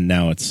 and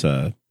now it's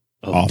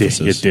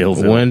offices.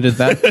 Daleville. When did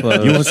that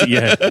close?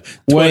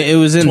 Wait, it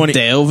was in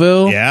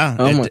Daleville?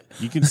 Yeah.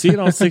 You can see it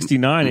on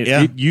 69.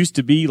 It used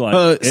to be like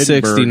Edinburgh,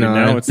 69. And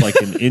now it's like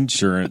an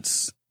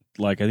insurance.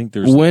 Like I think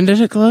there's. When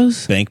did it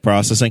close? Bank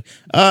processing.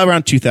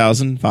 Around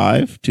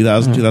 2005.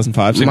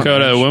 2005.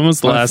 Dakota, when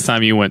was the last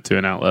time you went to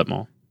an outlet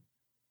mall?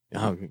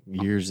 Oh,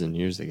 years and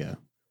years ago.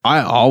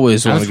 I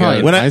always want to go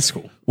in high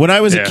school. When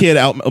I was a kid,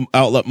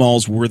 outlet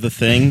malls were the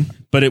thing,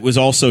 but it was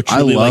also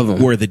truly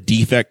where the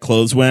defect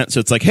clothes went. So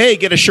it's like, hey,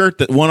 get a shirt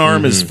that one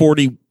arm is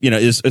 40,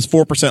 is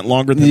 4%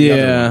 longer than the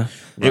other.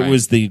 Right. It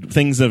was the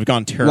things that have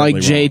gone terribly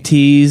wrong.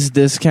 JT's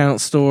discount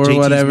store or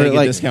whatever.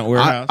 Like discount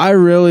warehouse. I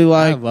really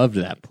I loved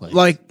that place.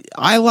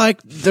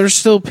 There's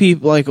still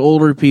people, like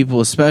older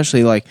people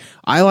especially,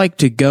 I like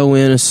to go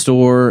in a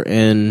store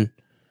and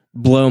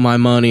blow my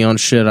money on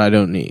shit I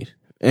don't need.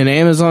 And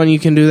Amazon, you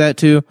can do that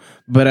too,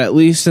 but at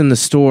least in the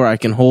store, I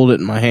can hold it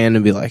in my hand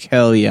and be like,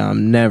 hell yeah,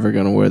 I'm never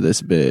going to wear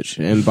this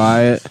bitch and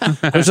buy it.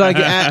 Which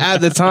at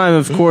the time,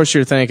 of course,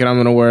 you're thinking I'm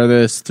going to wear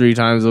this 3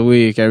 times a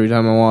week every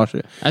time I wash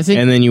it.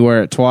 And then you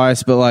wear it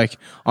twice. But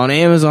on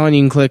Amazon,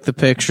 you can click the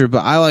picture,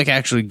 but I like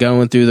actually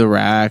going through the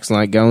racks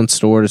and going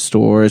store to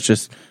store. It's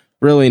just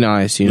really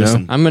nice,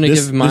 Listen, I'm going to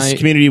give this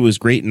community was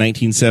great in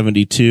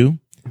 1972.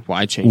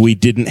 Why change? We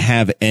didn't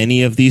have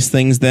any of these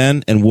things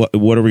then, and what are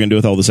we going to do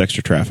with all this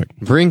extra traffic?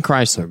 Bring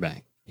Chrysler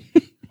back.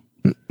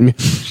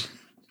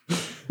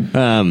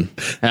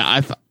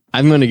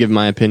 I'm going to give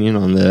my opinion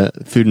on the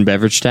food and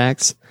beverage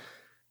tax,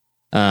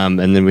 and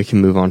then we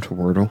can move on to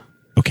Wordle.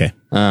 Okay.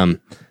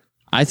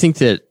 I think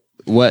that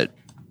what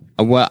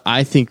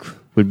I think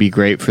would be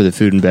great for the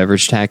food and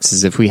beverage tax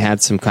is if we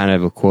had some kind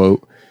of a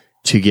quote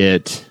to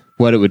get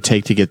what it would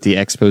take to get the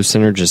expo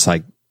center just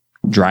like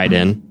dried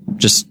in,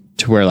 just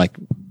to where like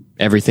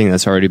everything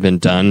that's already been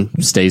done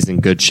stays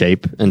in good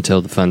shape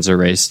until the funds are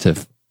raised to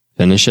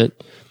finish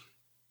it.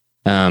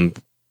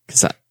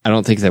 Because I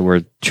don't think that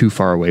we're too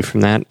far away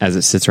from that as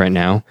it sits right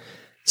now.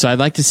 So I'd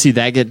like to see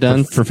that get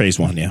done for phase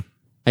 1. Yeah.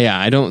 Yeah.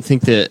 I don't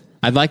think that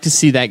I'd like to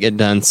see that get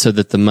done so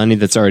that the money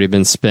that's already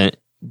been spent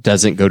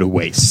doesn't go to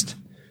waste.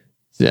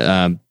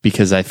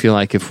 Because I feel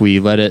like if we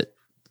let it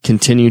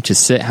continue to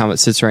sit how it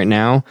sits right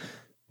now,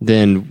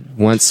 then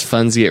once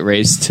funds get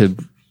raised to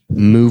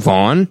move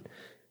on,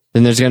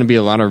 then there's going to be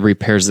a lot of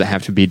repairs that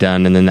have to be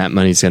done. And then that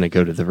money's going to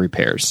go to the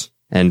repairs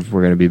and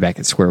we're going to be back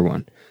at square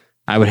one.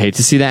 I would hate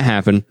to see that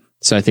happen.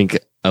 So I think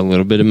a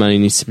little bit of money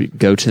needs to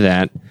go to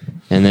that.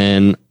 And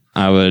then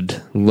I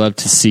would love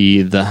to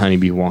see the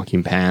Honeybee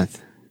Walking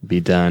Path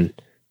be done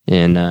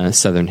in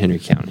Southern Henry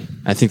County.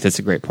 I think that's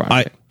a great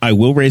project. I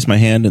will raise my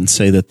hand and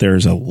say that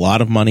there's a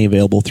lot of money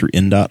available through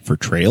INDOT for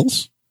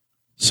trails.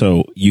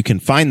 So you can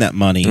find that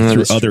money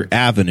through other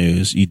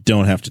avenues. You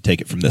don't have to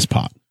take it from this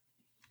pot.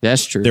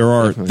 That's true.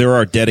 There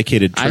are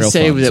dedicated trail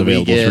funds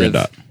available through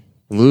INDOT.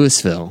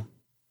 Louisville,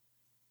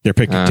 their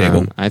picnic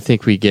table. I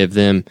think we give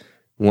them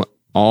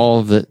all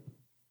of it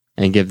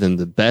and give them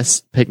the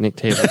best picnic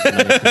table.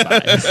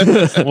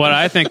 What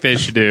I think they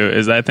should do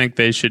is I think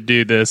they should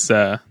do this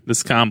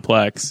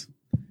complex,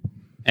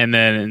 and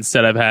then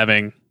instead of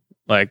having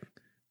like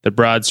the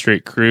Broad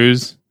Street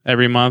cruise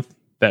every month,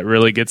 that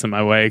really gets in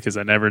my way because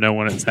I never know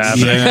when it's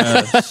happening.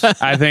 Yes.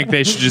 I think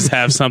they should just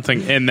have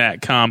something in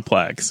that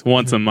complex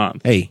once a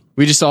month. Hey,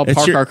 we just all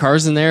park our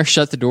cars in there,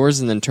 shut the doors,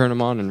 and then turn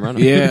them on and run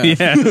them. Yeah.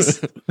 Yes.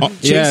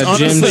 Chase,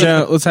 honestly,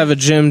 let's have a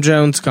Jim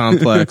Jones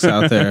complex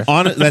out there.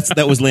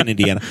 That was Lynn,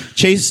 Indiana.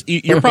 Chase,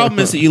 your problem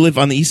is that you live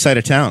on the east side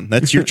of town.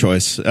 That's your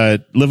choice.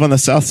 Live on the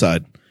south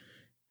side.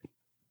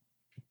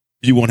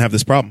 You won't have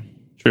this problem.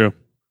 True.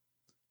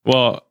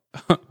 Well,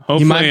 hopefully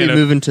you might be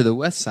moving to the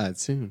west side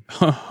soon.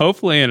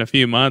 Hopefully in a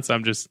few months,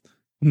 I'm just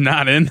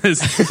not in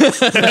this.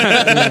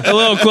 A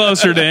little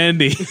closer to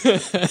Indy.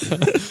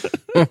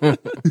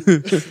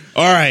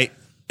 All right.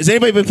 Has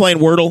anybody been playing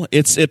Wordle?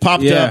 It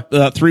popped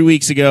up 3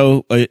 weeks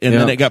ago, and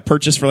then it got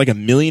purchased for like $1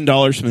 million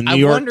from the New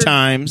York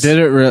Times. Did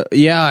it?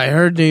 Yeah, I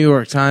heard New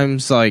York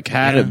Times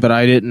had it, but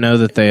I didn't know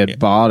that they had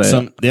bought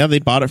it. They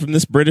bought it from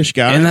this British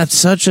guy, and that's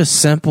such a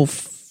simple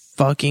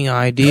fucking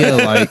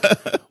idea.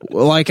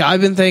 Like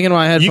I've been thinking in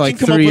my head for like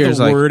 3 years.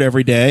 With a word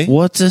every day.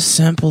 What's a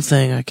simple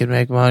thing I can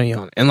make money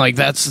on? And like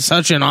that's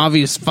such an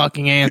obvious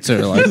fucking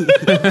answer. Like,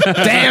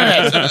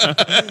 damn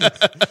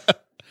it!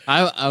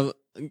 I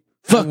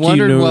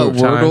wondered what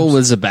Wordle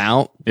was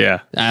about.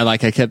 Yeah, I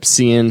kept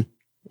seeing,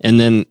 and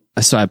then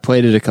so I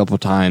played it a couple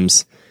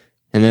times,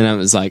 and then I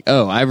was like,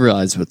 oh, I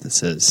realized what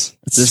this is.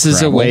 This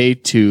is a way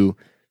to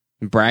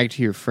brag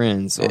to your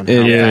friends on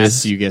how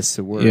fast you guess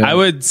the word. Yeah. I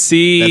would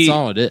see. That's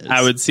all it is.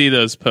 I would see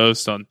those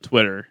posts on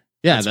Twitter.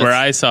 Yeah, that's where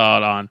I saw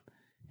it on,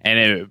 and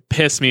it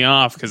pissed me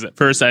off because at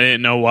first I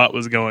didn't know what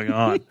was going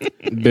on.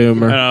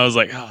 Boomer, and I was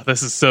like, "Oh,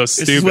 this is so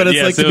stupid." This is what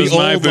it's like to be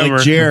old,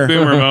 like Jer.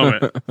 Boomer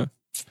moment.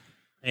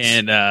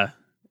 And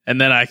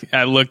then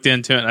I looked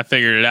into it and I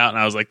figured it out, and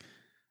I was like,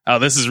 "Oh,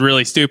 this is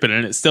really stupid,"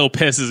 and it still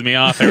pisses me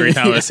off every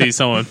time I see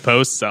someone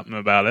post something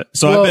about it.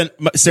 So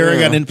Sarah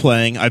got in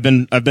playing. I've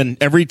been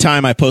every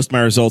time I post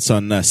my results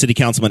on City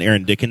Councilman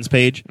Aaron Dickens'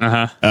 page.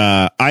 I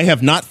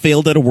have not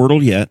failed at a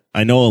Wordle yet.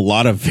 I know a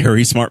lot of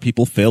very smart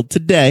people failed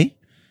today,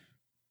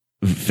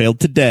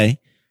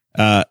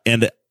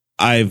 and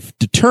I've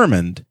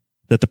determined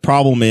that the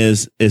problem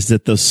is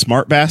that those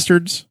smart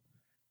bastards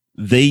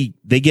they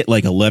get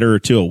like a letter or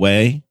two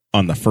away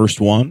on the first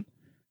one.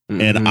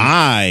 And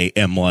I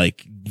am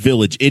like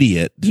village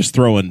idiot, just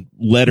throwing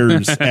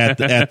letters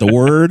at the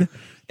word,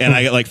 and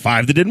I got like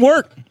 5 that didn't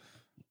work,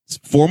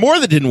 4 more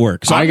that didn't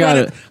work. So I'm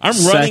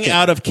running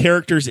out of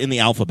characters in the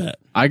alphabet.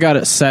 I got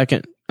it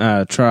second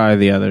try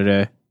the other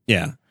day.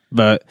 Yeah,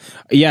 but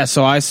yeah,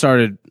 so I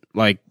started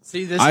like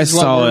see this is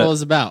what Wordle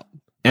is about.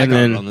 And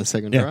then on the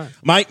second try.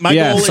 My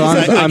goal is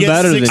I'm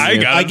better than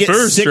you. I get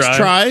 6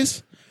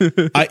 tries.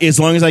 As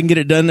long as I can get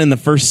it done in the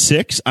first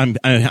 6, I'm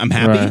happy.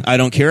 Right. I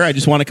don't care. I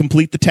just want to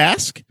complete the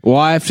task. Well,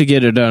 I have to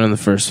get it done in the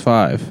first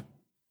 5.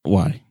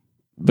 Why?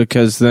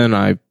 Because then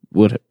I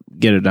would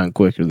get it done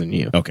quicker than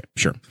you. Okay,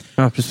 sure.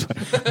 I'm just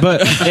playing.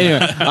 But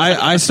anyway,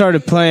 I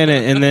started playing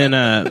it, and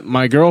then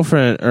my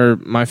girlfriend or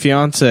my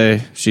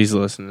fiance, she's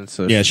listening.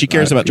 So yeah, she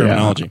cares about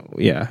terminology.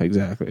 Yeah,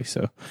 exactly.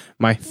 So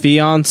my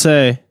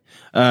fiance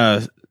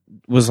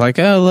was like,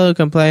 "Oh, look,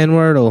 I'm playing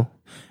Wordle,"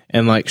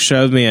 and like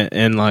showed me it,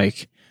 and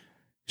like.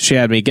 She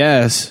had me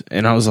guess,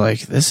 and I was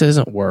like, this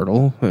isn't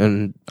Wordle.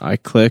 And I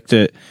clicked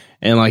it,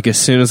 And like as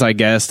soon as I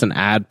guessed, an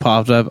ad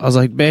popped up. I was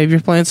like, "Babe,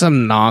 you're playing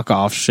some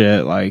knockoff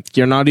shit. Like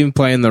you're not even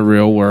playing the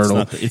real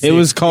Wordle. It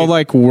was called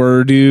like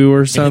Wordu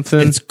or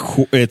something.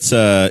 It's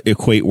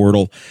Equate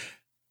Wordle.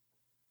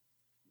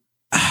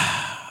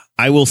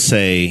 I will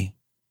say,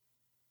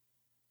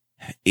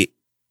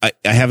 I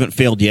haven't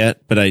failed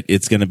yet, but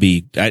it's going to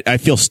be. I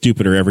feel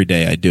stupider every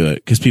day I do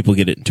it because people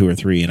get it in 2 or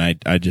 3, and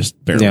I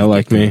just barely. Yeah,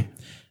 like me.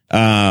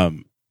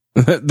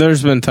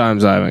 There's been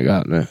times I haven't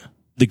gotten it.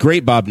 The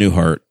great Bob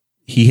Newhart,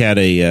 he had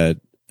a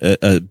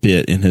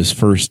bit in his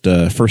first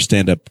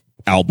stand-up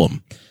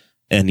album,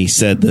 and he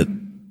said that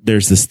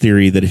there's this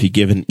theory that if you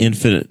give an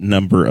infinite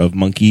number of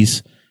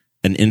monkeys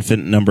an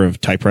infinite number of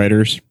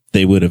typewriters,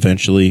 they would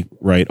eventually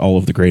write all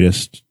of the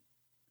greatest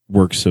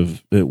works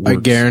of works. I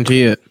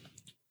guarantee it.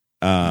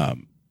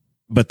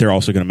 But they're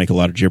also going to make a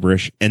lot of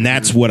gibberish, and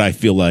that's what I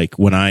feel like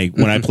when I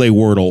play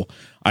Wordle.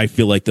 I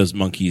feel like those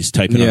monkeys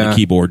typing on the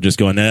keyboard, just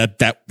going, nope,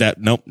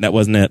 that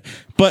wasn't it.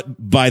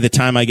 But by the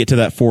time I get to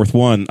that fourth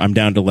one, I'm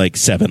down to like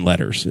 7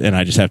 letters, and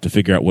I just have to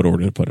figure out what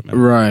order to put them in.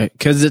 Right,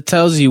 because it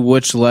tells you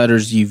which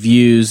letters you've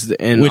used,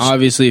 and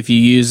obviously if you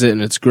use it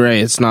and it's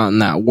gray, it's not in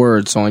that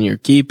word. So on your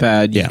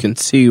keypad, you can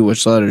see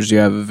which letters you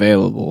have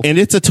available. And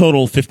it's a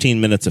total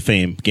 15 minutes of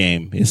fame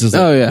game. This is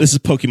this is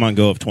Pokemon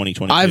Go of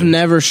 2022. I've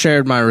never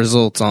shared my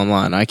results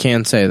online. I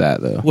can say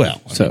that though.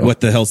 Well, so what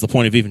the hell's the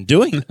point of even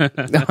doing?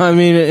 I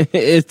mean,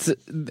 it's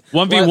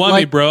 1v1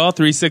 me, bro. I'll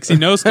 360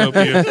 no scope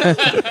you.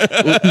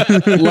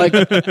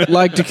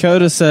 like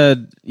Dakota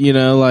said, you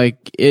know,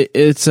 like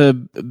it's a,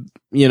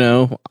 you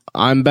know,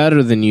 I'm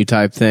better than you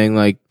type thing.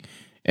 Like,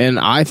 and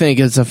I think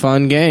it's a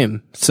fun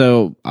game,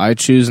 so I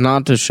choose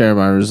not to share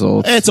my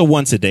results. It's a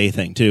once a day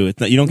thing too. It's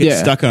not, you don't get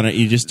stuck on it.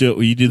 You just do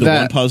it. You do the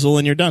one puzzle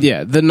and you're done.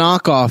 Yeah, the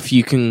knockoff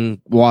you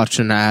can watch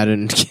an ad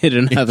and get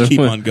another. Keep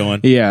one. on going.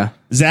 Yeah,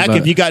 Zach,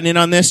 have you gotten in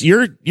on this?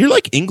 You're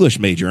like English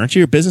major, aren't you?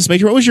 You're a business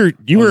major. What was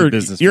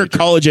you're a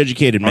college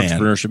educated man,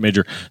 entrepreneurship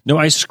major. No,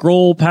 I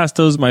scroll past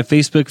those my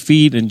Facebook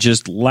feed and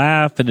just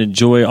laugh and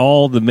enjoy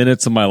all the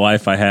minutes of my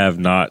life I have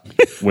not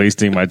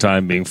wasting my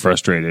time being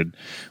frustrated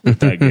with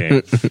that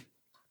game.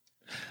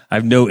 I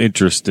have no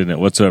interest in it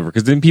whatsoever.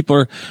 Because then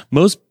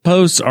most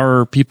posts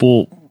are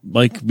people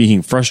like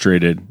being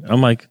frustrated. I'm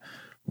like,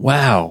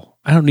 wow,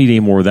 I don't need any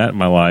more of that in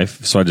my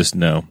life. So I just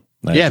know.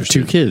 I have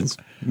 2 kids.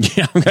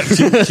 Yeah, I've got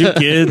two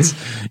kids.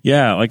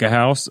 Yeah, like a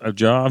house, a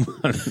job.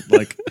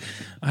 Like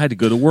I had to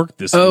go to work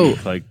this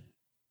week. Like,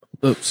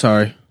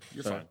 sorry.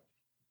 You're fine.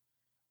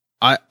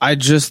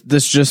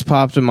 This just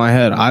popped in my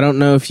head. I don't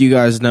know if you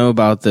guys know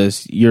about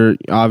this. You're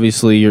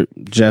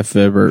Jeff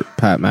Vibert,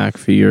 Pat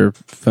McAfee. You're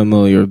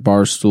familiar with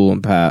Barstool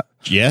and Pat.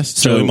 Yes.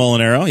 Joey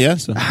Molinaro.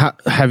 Yes.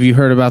 Have you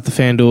heard about the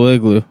FanDuel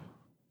Igloo?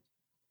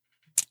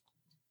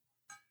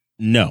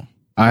 No.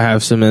 I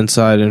have some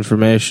inside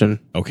information.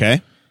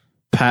 Okay.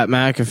 Pat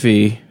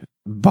McAfee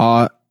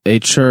bought a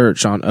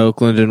church on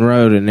Oakland and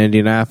Road in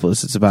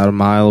Indianapolis. It's about a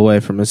mile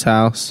away from his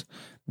house.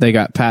 They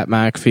got Pat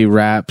McAfee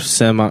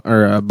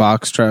wrapped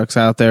box trucks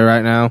out there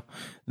right now.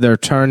 They're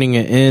turning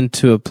it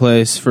into a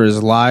place for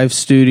his live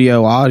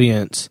studio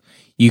audience.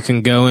 You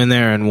can go in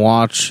there and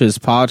watch his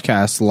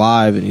podcast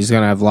live, and he's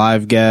going to have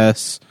live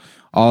guests,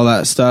 all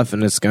that stuff,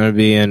 and it's going to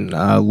be in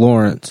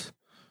Lawrence.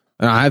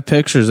 And I have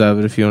pictures of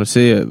it if you want to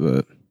see it.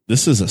 But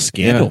this is a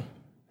scandal.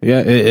 Yeah,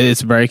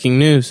 it's breaking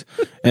news.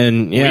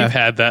 And we've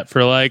had that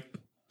for like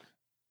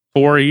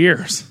 4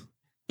 years.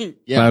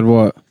 Had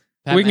what?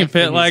 We can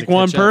fit like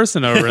one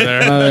person over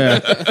there. Oh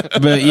yeah,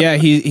 but yeah,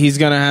 he's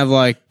gonna have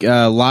like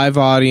live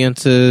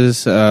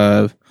audiences,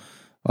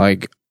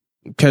 like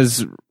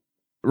because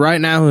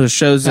right now his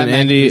show's in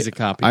Indy.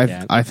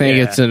 I think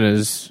it's in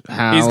his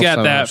house. He's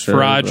got that for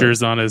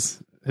Rogers on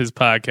his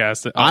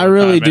podcast. I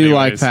really do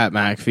like Pat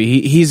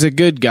McAfee. He's a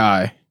good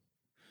guy.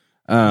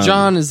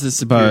 John is the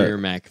superior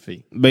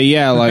McAfee. But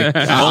yeah, like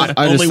I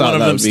only one of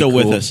them still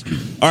with us.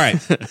 All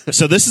right,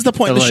 so this is the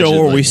point of the show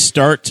where we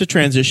start to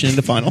transition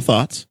into final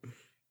thoughts.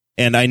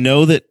 And I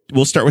know that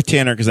we'll start with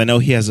Tanner because I know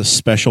he has a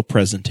special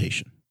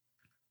presentation.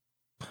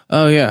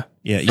 Oh, yeah.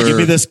 Yeah, you give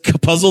me this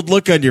puzzled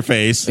look on your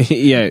face.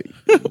 Yeah.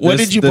 What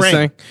did you bring?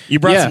 Thing? You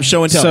brought some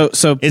show and tell.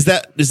 So is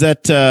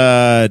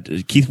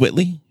that Keith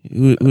Whitley?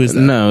 Who is that?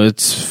 No,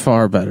 it's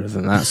far better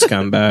than that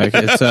scumbag.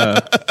 It's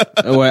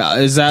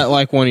wait, is that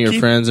like one of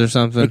your friends or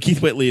something?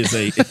 Keith Whitley is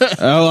a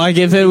like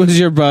if it was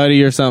your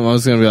buddy or something, I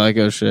was gonna be like,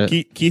 oh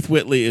shit. Keith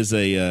Whitley is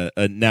a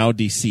now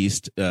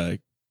deceased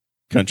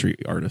country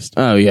artist.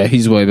 Oh yeah,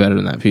 he's way better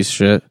than that piece of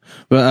shit.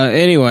 But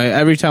anyway,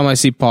 every time I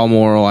see Paul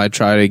Morrell, I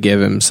try to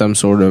give him some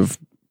sort of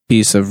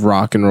piece of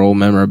rock and roll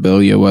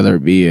memorabilia, whether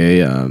it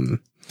be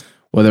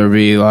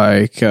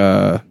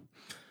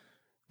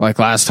like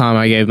last time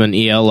I gave him an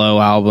ELO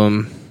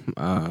album.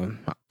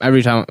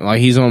 Every time,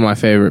 like he's one of my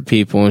favorite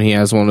people, and he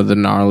has one of the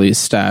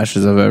gnarliest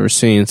stashes I've ever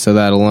seen. So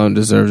that alone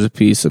deserves a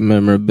piece of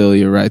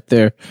memorabilia right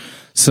there.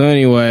 So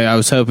anyway, I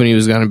was hoping he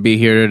was going to be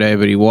here today,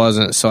 but he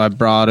wasn't. So I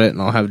brought it,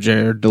 and I'll have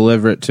Jared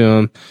deliver it to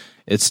him.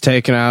 It's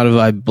taken out of,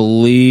 I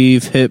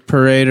believe, Hit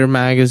Parader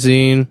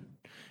magazine,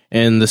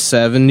 in the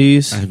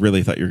 70s. I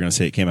really thought you were going to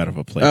say it came out of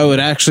a play. Oh, it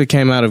actually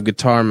came out of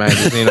Guitar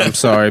Magazine. I'm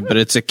sorry, but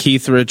it's a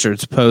Keith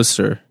Richards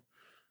poster.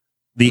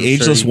 The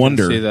Ageless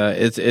Wonder. See that?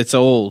 It's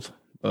old,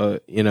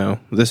 but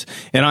this,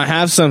 and I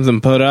have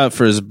something put up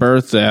for his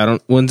birthday.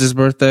 When's his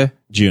birthday?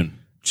 June.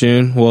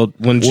 Well,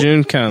 when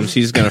June comes,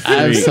 he's gonna freak.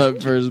 I have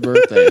something for his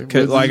birthday.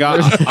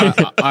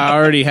 I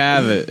already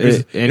have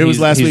it. It was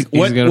last week.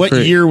 What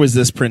year was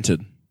this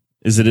printed?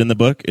 Is it in the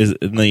book? Is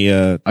it in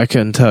the? I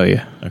couldn't tell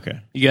you.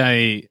 Okay. You got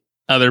any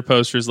other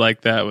posters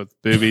like that with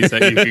boobies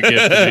that you could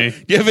give to me?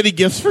 Do you have any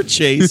gifts for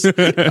Chase?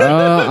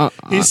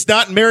 He's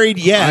not married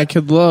yet. I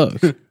could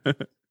look.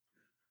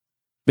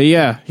 But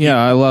yeah,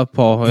 I love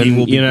Paul. And, he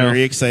will be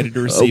very excited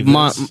to receive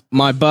this.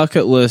 My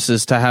bucket list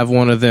is to have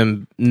one of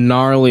them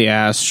gnarly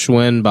ass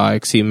Schwinn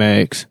bikes he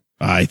makes.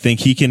 I think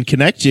he can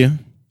connect you.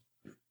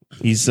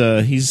 He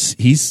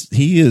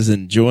is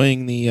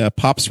enjoying the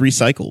Pops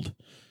Recycled.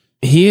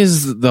 He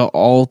is the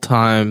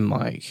all-time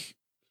like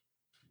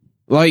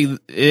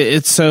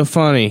it's so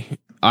funny.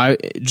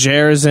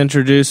 Jer has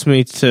introduced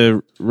me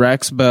to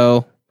Rex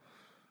Bell,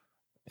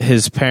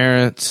 his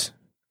parents,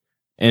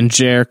 and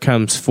Jer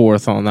comes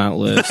fourth on that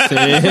list.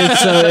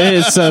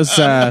 It's so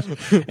sad.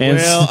 And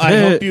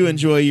I hope you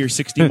enjoy your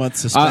 60-month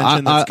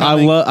suspension.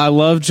 I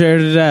love Jer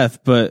to death,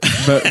 but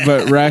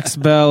Rex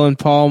Bell and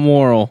Paul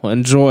Morrill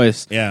and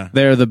Joyce,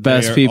 they're the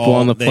best people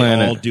on the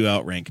planet. They all do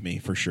outrank me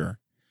for sure.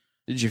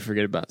 Did you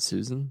forget about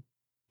Susan?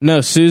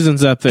 No,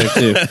 Susan's up there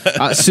too.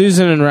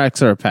 Susan and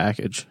Rex are a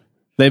package.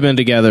 They've been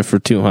together for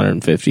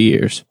 250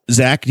 years.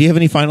 Zach, do you have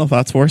any final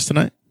thoughts for us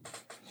tonight?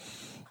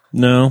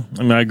 No,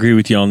 I mean I agree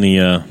with you on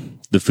the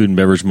food and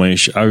beverage money.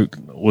 I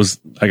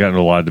got into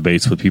a lot of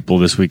debates with people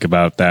this week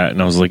about that,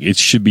 and I was like, it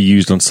should be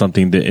used on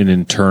something that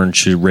in turn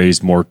should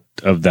raise more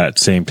of that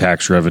same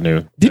tax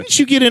revenue. Didn't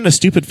you get in a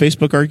stupid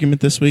Facebook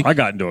argument this week? I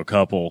got into a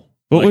couple.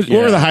 What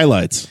were the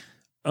highlights?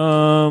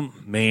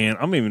 Man,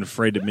 I'm even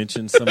afraid to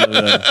mention some of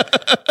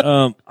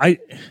the.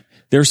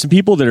 There are some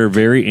people that are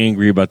very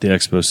angry about the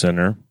Expo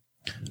Center.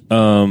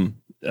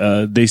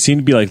 They seem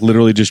to be like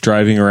literally just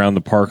driving around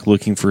the park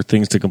looking for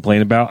things to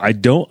complain about. I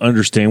don't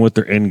understand what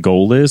their end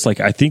goal is. Like,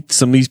 I think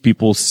some of these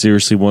people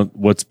seriously want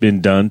what's been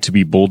done to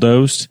be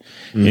bulldozed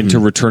and to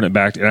return it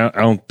back.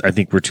 And I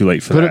think we're too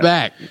late for that. Put it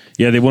back.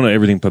 Yeah, they want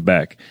everything put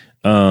back.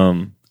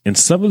 And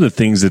some of the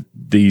things that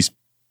these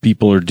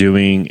people are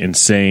doing and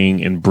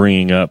saying and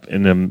bringing up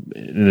in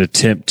an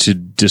attempt to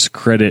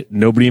discredit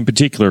nobody in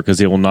particular, because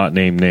they will not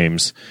name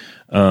names,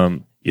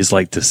 is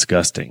like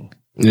disgusting.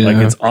 Yeah. Like,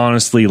 it's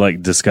honestly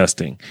like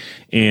disgusting.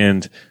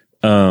 And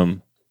so,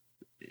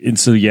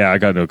 I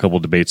got into a couple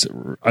of debates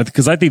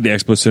because I think the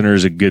Expo Center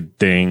is a good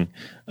thing.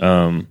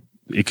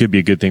 It could be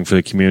a good thing for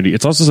the community.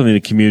 It's also something the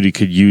community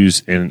could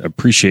use and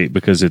appreciate,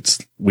 because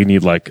we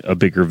need like a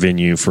bigger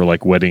venue for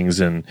like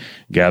weddings and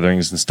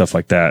gatherings and stuff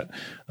like that.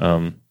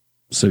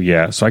 So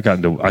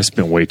I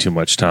spent way too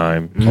much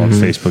time on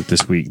Facebook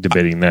this week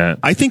debating that.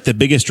 I think the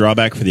biggest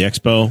drawback for the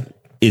Expo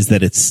is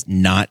that it's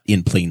not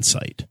in plain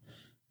sight.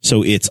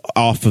 So it's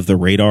off of the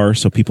radar,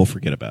 so people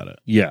forget about it.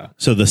 Yeah.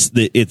 So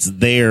it's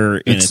there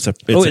and it's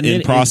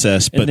in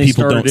process, but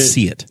people don't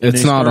see it.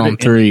 It's not on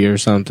 3 or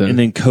something. And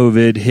then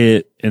COVID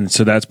hit, and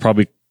so that's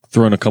probably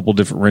thrown a couple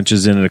different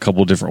wrenches in a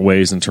couple different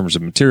ways in terms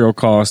of material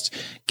costs,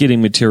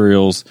 getting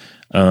materials.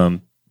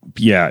 Kind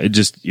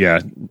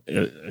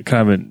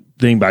of a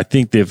thing. But I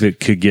think that if it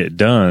could get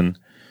done,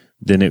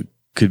 then it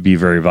could be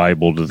very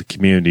valuable to the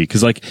community.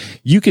 Cause like,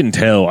 you can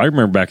tell, I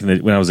remember back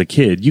when I was a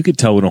kid, you could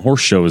tell when a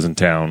horse show was in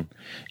town,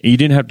 and you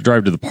didn't have to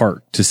drive to the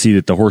park to see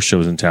that the horse show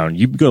was in town.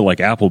 You could go to like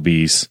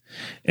Applebee's,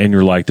 and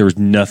you're like, there was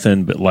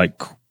nothing but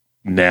like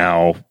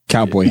now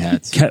cowboy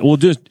hats.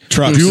 Just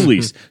trucks.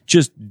 Dualies,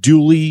 just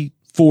dually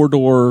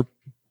 4-door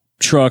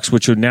trucks,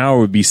 which would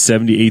be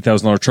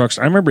 $78,000 trucks.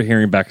 I remember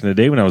hearing back in the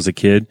day when I was a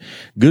kid,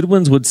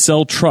 Goodwin's would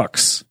sell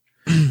trucks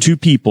to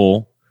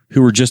people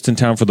who were just in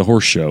town for the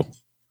horse show.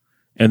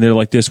 And they're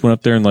like, this went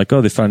up there and like,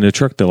 oh, they found a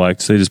truck they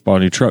liked, so they just bought a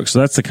new truck. So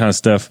that's the kind of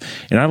stuff.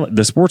 And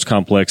the sports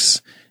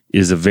complex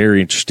is a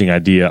very interesting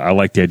idea. I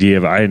like the idea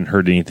of it. I hadn't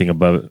heard anything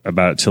about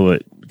it till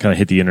it kind of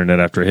hit the internet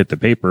after it hit the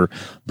paper.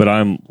 But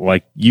I'm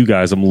like you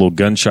guys, I'm a little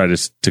gun shy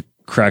to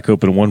crack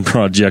open one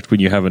project when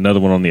you have another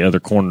one on the other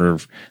corner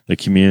of the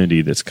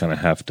community that's kind of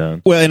half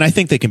done. Well, and I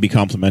think they can be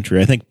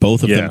complementary. I think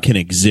both of them can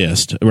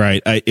exist,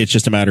 right? It's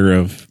just a matter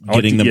of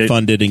getting them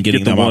funded and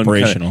getting them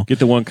operational. Get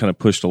the one kind of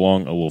pushed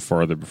along a little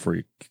farther before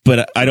you.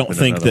 But I don't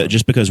think that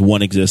just because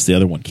one exists, the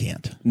other one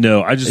can't.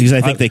 No, because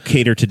I think they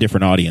cater to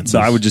different audiences. So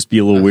I would just be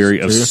a little wary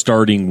of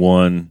starting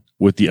one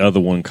with the other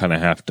one kind of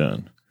half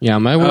done. Yeah,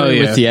 my worry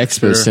with the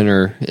Expo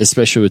Center,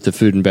 especially with the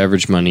food and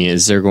beverage money,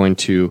 is they're going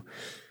to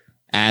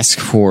ask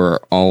for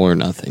all or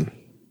nothing.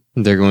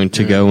 They're going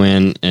to go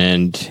in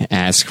and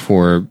ask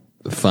for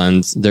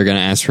funds. They're going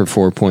to ask for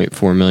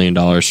 $4.4 million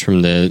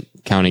from the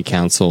county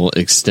council,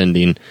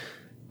 extending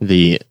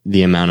the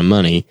amount of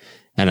money.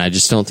 And I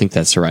just don't think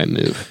that's the right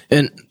move.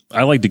 And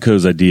I like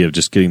Dakota's idea of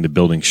just getting the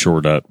building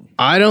shored up.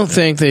 I don't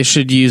think they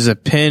should use a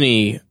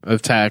penny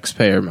of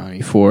taxpayer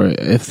money for it.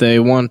 If they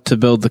want to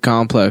build the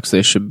complex,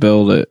 they should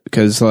build it.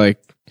 Because,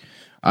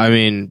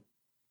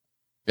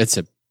 it's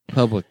a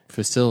public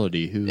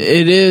facility.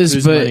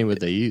 Whose money would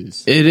they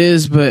use? It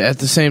is, but at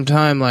the same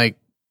time, a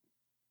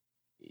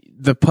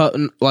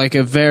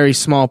very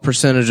small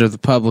percentage of the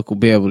public will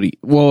be able to.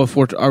 Well,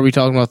 are we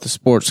talking about the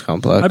sports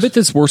complex? I bet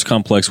the sports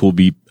complex will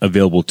be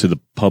available to the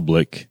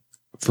public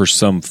for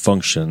some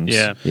functions.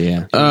 Yeah.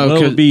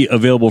 Will it be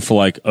available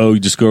for you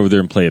just go over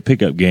there and play a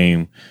pickup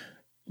game?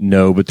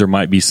 No, but there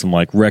might be some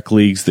rec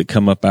leagues that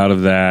come up out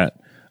of that.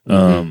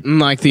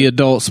 Like the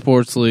adult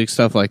sports league,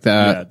 stuff like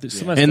that.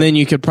 Yeah, and then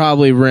you could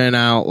probably rent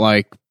out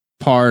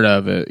part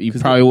of it. You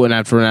probably wouldn't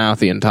have to rent out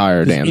the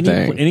entire damn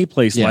thing. Any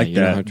place like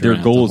that, their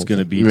goal is going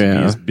to be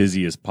as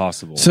busy as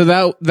possible.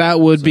 So that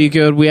would be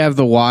good. We have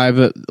the Y,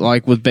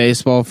 but with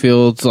baseball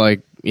fields,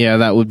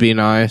 that would be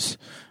nice.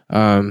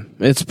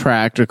 It's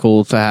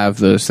practical to have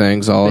those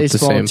things all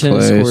baseball, at the same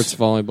tennis, place. Sports,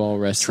 volleyball,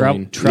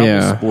 wrestling.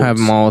 Travel sports have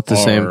them all at the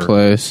same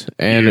place.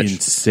 And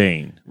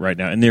insane right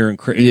now. And they're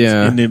incredible.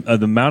 Yeah. And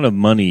the amount of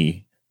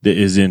money that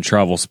is in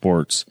travel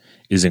sports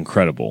is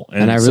incredible.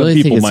 And I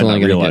really think it's only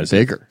going to get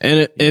bigger.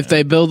 And if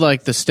they build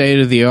the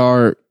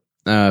state-of-the-art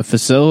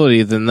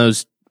facility, then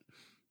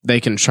they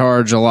can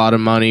charge a lot of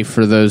money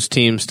for those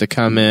teams to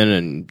come in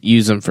and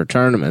use them for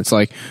tournaments.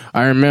 I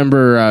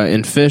remember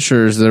in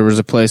Fishers, there was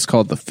a place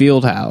called the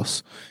Field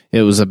House.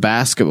 It was a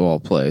basketball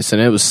place,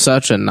 and it was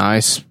such a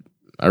nice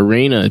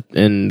arena,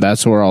 and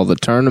that's where all the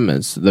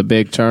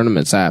big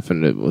tournaments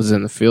happened. It was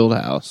in the Field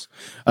House.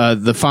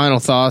 The final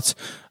thoughts.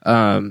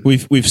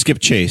 We've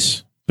skipped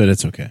Chase, but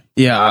it's okay.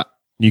 Yeah.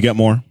 You got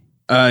more?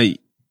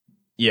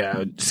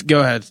 Yeah, just go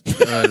ahead.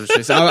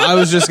 I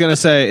was just gonna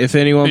say, if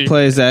anyone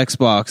plays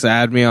Xbox,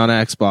 add me on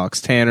Xbox.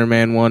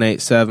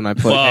 TannerMan187.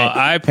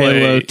 I play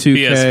Halo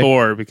 2K.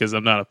 PS4 because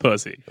I'm not a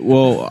pussy.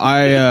 Well,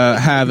 I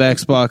have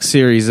Xbox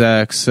Series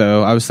X,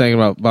 so I was thinking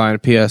about buying a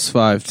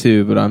PS5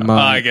 too, but I'm.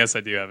 I guess I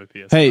do have a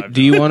PS5. Hey,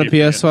 do you want a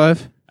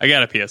PS5? I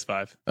got a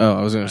PS5. Oh,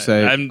 I was gonna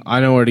say, I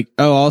know where to.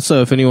 Oh,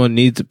 also, if anyone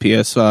needs a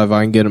PS5,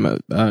 I can get them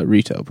at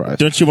retail price.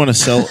 Don't you want to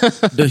sell?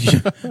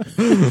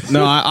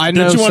 No, I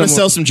know. Don't you want to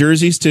sell some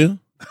jerseys too?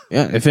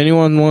 Yeah, if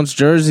anyone wants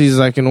jerseys,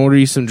 I can order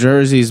you some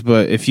jerseys.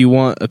 But if you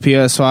want a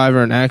PS5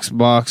 or an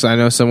Xbox, I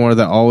know somewhere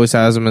that always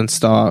has them in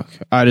stock.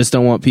 I just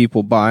don't want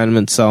people buying them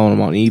and selling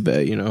them on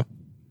eBay,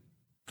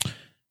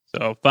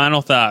 So,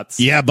 final thoughts.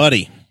 Yeah,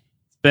 buddy.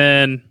 It's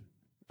been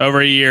over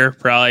a year,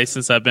 probably,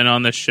 since I've been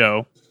on this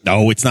show.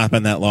 No, it's not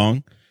been that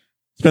long.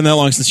 It's been that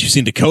long since you've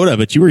seen Dakota,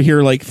 but you were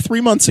here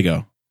 3 months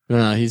ago.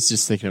 No, he's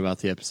just thinking about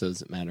the episodes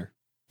that matter.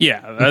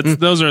 Yeah,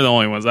 those are the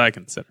only ones I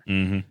consider.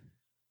 Mm-hmm.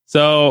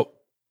 So,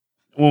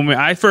 when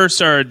I first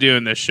started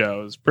doing this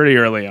show, it was pretty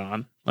early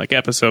on,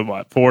 episode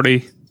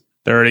 40,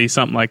 30,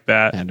 something like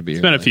that. Had to be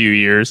it's been a few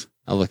years.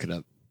 I'll look it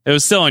up. It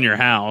was still in your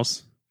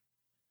house.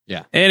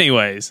 Yeah.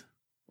 Anyways,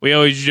 we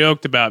always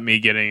joked about me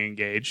getting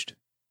engaged.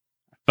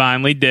 I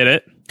finally did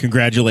it.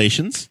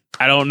 Congratulations.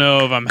 I don't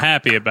know if I'm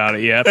happy about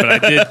it yet, but I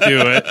did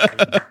do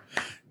it.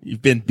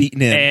 You've been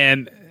beaten in.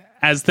 And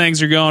as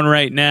things are going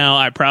right now,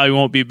 I probably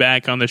won't be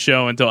back on the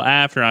show until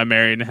after I'm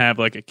married and have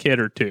a kid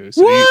or two.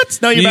 So what?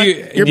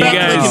 You're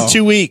back in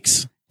 2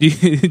 weeks. Do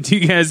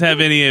you guys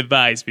have any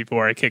advice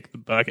before I kick the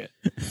bucket?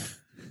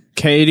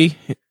 Katie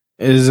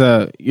is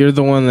you're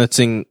the one that's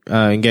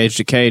engaged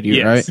to Katie,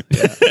 yes.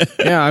 Right?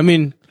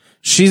 Yeah,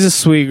 she's a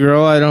sweet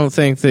girl. I don't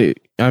think that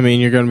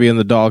you're going to be in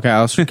the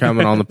doghouse or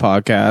coming on the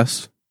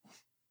podcast.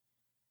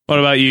 What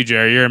about you,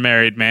 Jerry? You're a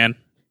married man.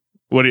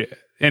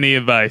 Any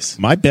advice?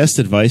 My best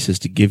advice is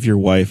to give your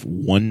wife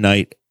one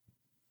night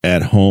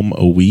at home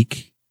a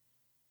week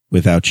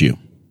without you.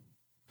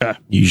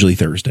 Usually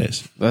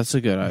Thursdays. That's a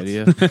good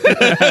idea. Do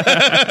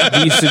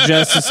you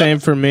suggest the same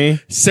for me?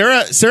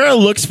 Sarah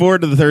looks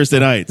forward to the Thursday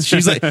nights.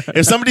 She's like,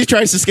 if somebody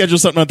tries to schedule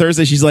something on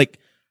Thursday, she's like,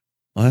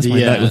 well, that's my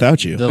night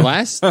without you. The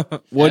last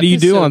what do you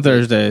do on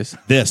Thursdays?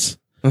 This.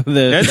 It's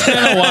been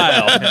a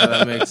while. Yeah,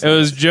 that makes sense. It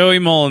was Joey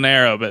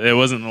Molinaro, but it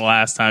wasn't the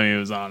last time he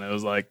was on. It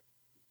was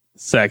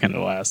second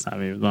to last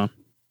time he was on.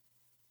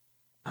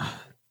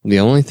 The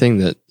only thing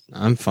that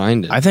I'm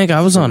finding, I think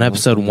I was on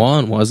episode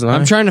 1, wasn't I?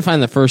 I'm trying to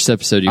find the first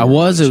episode. It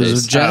was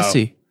with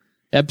Jesse.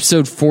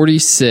 Episode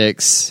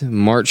 46,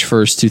 March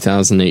 1st,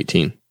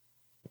 2018.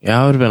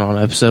 Yeah, I would have been on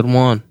episode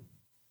 1.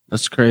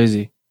 That's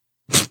crazy.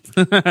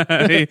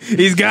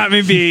 He's got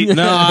me beat.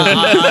 No,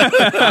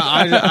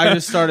 I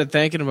just started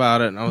thinking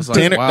about it, and I was like,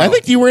 Tanner, wow. I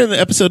think you were in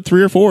episode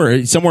 3 or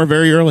 4, somewhere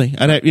very early.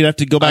 You'd have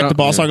to go back to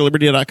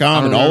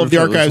BossHogLiberty.com, and all of the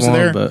archives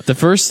are there. The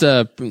first,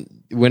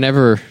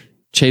 whenever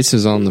Chase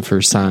was on the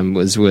first time,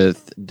 was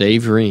with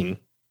Dave Ring.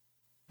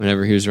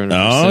 Whenever he was running.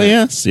 Oh,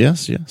 yes.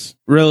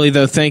 Really,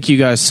 though, thank you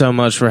guys so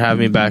much for having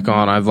me back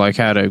on. I've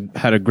had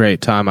a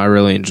great time. I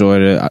really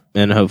enjoyed it,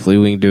 and hopefully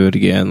we can do it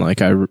again.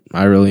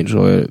 I really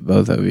enjoyed it,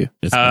 both of you.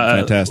 It's been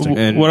fantastic.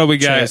 And what do we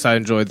got? Chase, I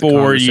enjoyed the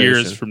 4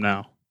 years from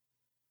now.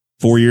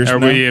 4 years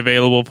from now? Are we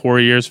available 4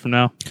 years from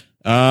now?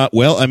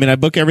 Well, I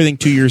book everything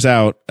 2 years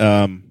out.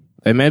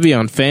 They may be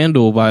on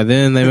FanDuel by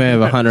then. They may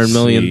have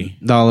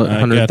 $130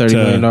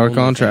 million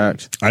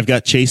contract. I've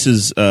got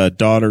Chase's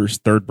daughter's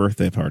 3rd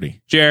birthday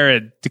party.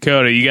 Jared,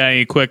 Dakota, you got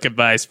any quick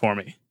advice for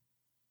me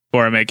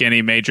before I make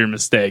any major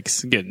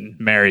mistakes getting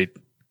married?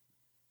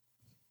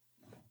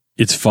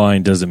 It's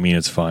fine doesn't mean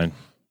it's fine.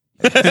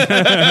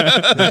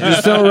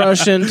 Just don't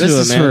rush into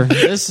it, man.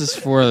 This is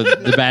for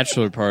the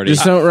bachelor party.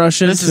 Just don't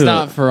rush into it. This is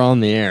not for on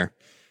the air.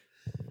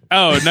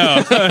 Oh,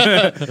 no.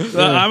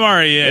 I'm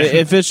already in.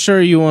 If it's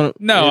sure you want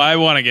to... No, I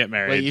want to get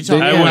married. Wait,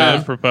 I would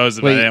have proposed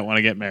if I didn't want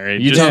to get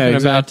married. You talking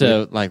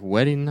about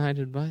wedding night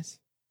advice?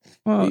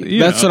 Well,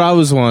 that's what I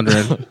was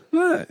wondering.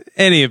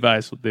 Any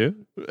advice will do.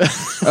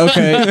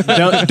 Okay,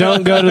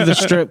 don't go to the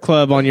strip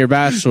club on your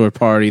bachelor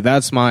party.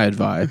 That's my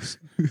advice.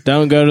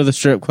 Don't go to the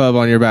strip club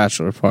on your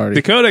bachelor party.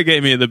 Dakota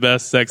gave me the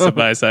best sex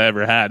advice I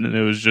ever had, and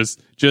it was just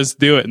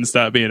do it and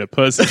stop being a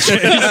pussy.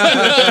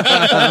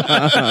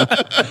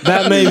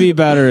 That may be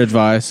better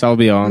advice, I'll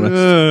be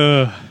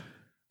honest.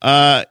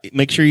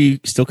 Make sure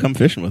you still come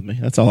fishing with me.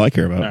 That's all I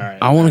care about. All right.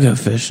 I want to go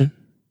fishing.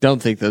 Don't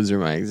think those are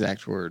my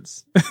exact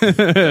words.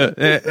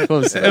 It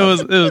was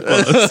close.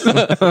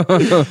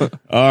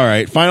 All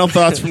right. Final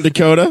thoughts from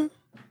Dakota.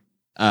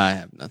 I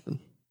have nothing.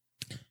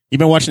 You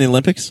been watching the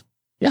Olympics?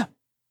 Yeah.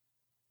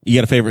 You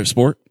got a favorite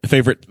sport? A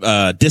favorite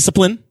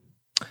discipline?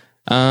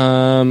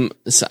 So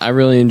I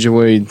really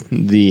enjoyed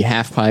the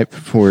half pipe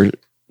for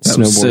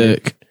snowboarding.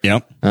 Sick.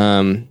 Yep.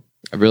 I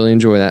really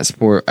enjoy that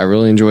sport. I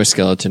really enjoy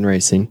skeleton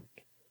racing.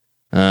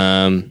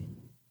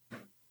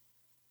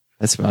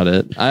 That's about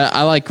it. I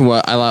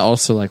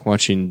also like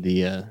watching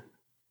the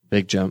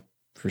big jump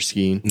for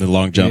skiing. The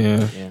long jump.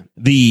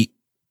 Yeah.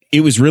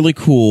 It was really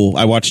cool.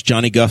 I watched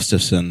Johnny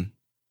Gustafson,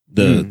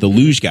 the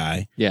luge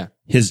guy. Yeah.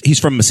 He's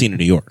from Messina,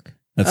 New York.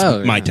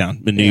 That's my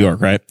town in New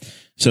York, right?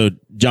 So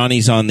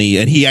Johnny's and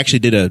he actually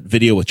did a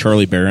video with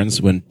Charlie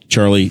Behrens when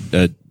Charlie,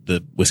 the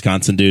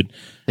Wisconsin dude.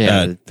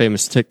 Yeah, the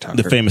famous TikTok.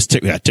 The famous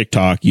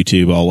TikTok,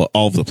 YouTube,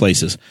 all of the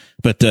places.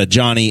 But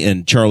Johnny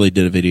and Charlie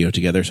did a video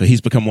together. So he's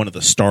become one of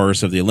the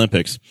stars of the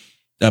Olympics.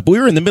 But we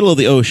were in the middle of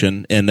the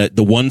ocean, and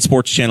the one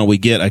sports channel we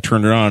get, I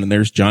turned it on, and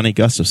there's Johnny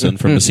Gustafson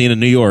from Messina,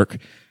 New York,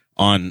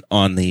 on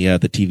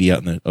the TV out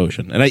in the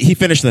ocean. And he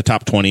finished in the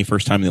top 20,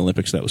 first time in the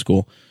Olympics. That was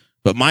cool.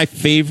 But my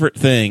favorite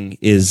thing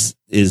is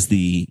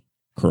the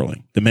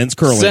curling, the men's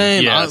curling.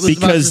 Same. Yes.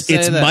 Because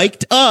it's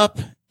mic'd up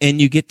and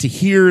you get to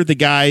hear the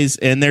guys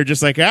and they're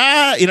just like,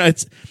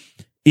 it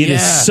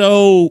is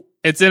so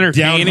it's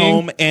entertaining. Down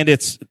home, and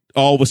it's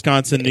all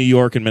Wisconsin, New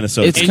York, and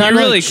Minnesota. It's kind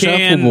of like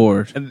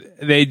shuffleboard.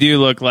 They do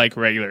look like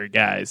regular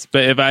guys.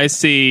 But if I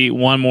see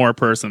one more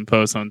person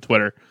post on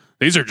Twitter,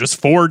 these are just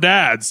 4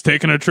 dads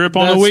taking a trip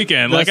on the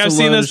weekend. Like, I've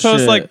seen this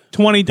post like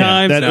 20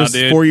 times that now, was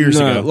dude. 4 years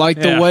ago. Like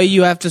the way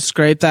you have to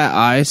scrape that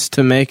ice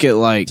to make it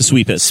like to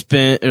sweep it,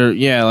 spin, or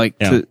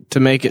to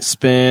make it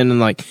spin, and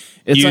like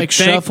it's like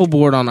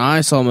shuffleboard on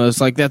ice almost.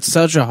 Like that's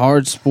such a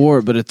hard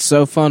sport, but it's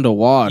so fun to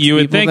watch. You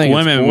would think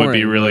women would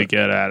be really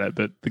good at it,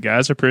 but the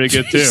guys are pretty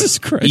good too. Jesus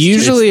Christ.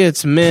 Usually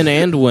it's men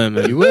and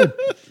women. You would.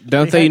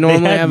 Don't they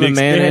normally have a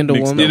man and a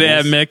woman? Do they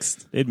have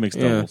mixed? They'd mix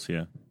doubles,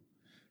 yeah.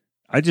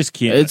 I just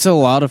can't. It's a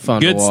lot of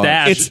fun good to watch.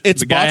 Stash. It's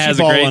the guy has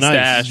a bocce great ball on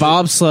stash. ice.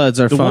 Bobsleds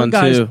are fun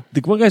too.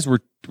 The one guys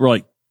were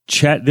like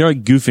they're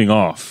like goofing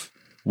off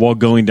while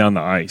going down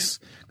the ice.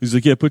 He's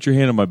like, yeah, put your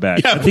hand on my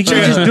back. Yeah, I think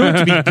you're just doing it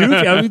to be goofy.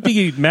 I don't think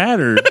it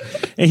mattered.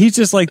 And he's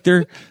just like,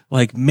 they're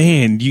like,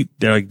 man,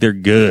 they're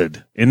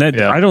good. And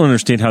that I don't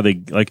understand how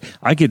they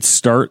I could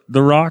start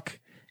the rock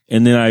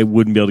and then I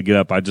wouldn't be able to get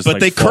up. But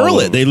they curl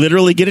it. They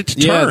literally get it to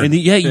turn. And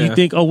you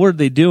think, oh, what are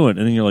they doing?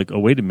 And then you're like, oh,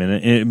 wait a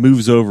minute. And it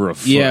moves over a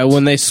foot. Yeah,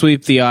 when they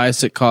sweep the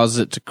ice, it causes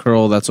it to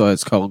curl. That's why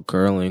it's called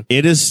curling.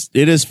 It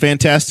is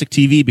fantastic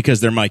TV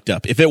because they're mic'd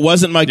up. If it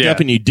wasn't mic'd up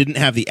and you didn't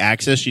have the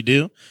access, you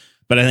do.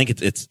 But I think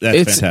that's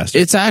fantastic.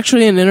 It's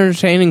actually an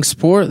entertaining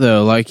sport,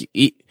 though. Like,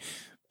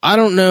 I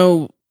don't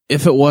know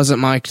if it wasn't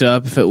mic'd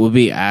up, if it would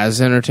be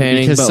as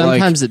entertaining. Because but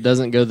sometimes it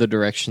doesn't go the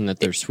direction that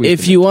they're sweeping.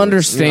 If you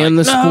understand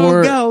the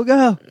sport,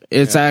 go.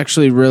 It's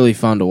actually really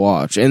fun to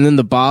watch. And then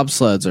the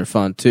bobsleds are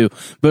fun, too.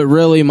 But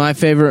really, my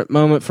favorite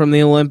moment from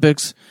the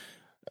Olympics,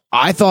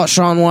 I thought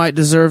Shaun White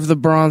deserved the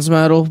bronze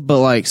medal, but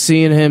like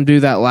seeing him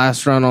do that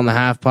last run on the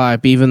half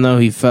pipe, even though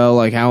he fell,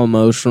 like how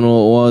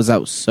emotional it was,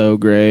 that was so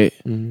great.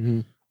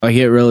 Mm-hmm. Like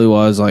it really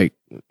was like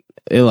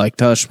it like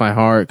touched my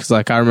heart because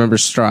like I remember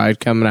Stride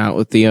coming out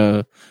with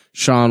the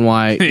Shaun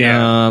White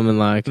gum and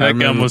like that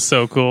gum was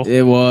so cool.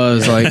 It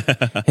was like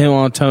him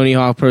on Tony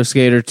Hawk Pro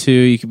Skater 2.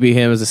 You could be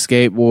him as a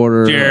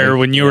skateboarder. Jared,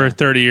 when you were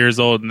 30 years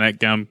old and that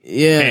gum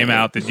came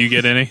out, did you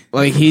get any?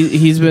 Like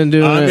he's been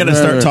doing. I'm gonna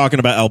start talking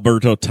about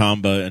Alberto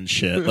Tomba and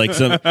shit. Like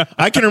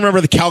I can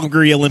remember the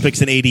Calgary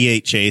Olympics in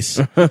 '88. Chase,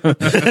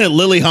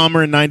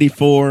 Lillehammer in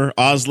 '94,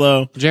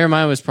 Oslo.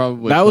 Jeremiah was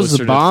probably that was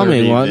the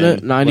bombing,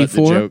 wasn't it?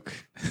 '94. Joke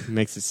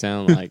makes it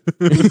sound like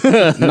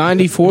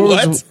 94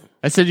 was.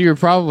 I said you were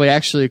probably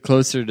actually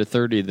closer to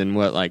 30 than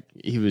what like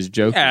he was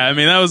joking. Yeah, I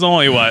mean that was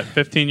only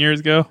 15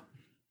 years ago.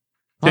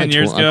 10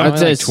 years ago. I'd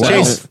say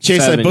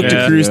Chase, I booked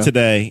a cruise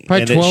today,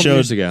 probably and 12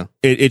 years ago.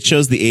 It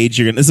shows the age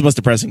you're going to. This is the most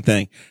depressing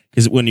thing,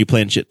 because when you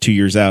plan shit 2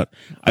 years out,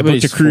 I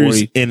booked a cruise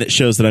 40. And it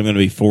shows that I'm going to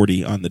be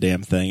 40 on the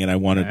damn thing, and I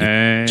wanted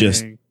to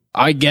just,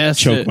 I guess,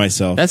 choke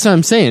myself. That's what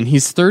I'm saying.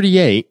 He's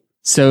 38.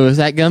 So if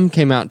that gum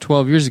came out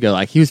 12 years ago,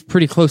 like he was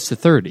pretty close to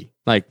 30.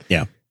 Like,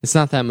 yeah, it's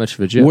not that much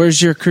of a joke.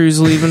 Where's your cruise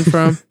leaving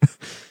from?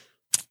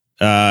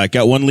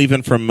 Got one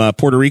leaving from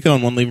Puerto Rico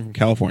and one leaving from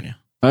California.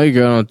 Oh, you're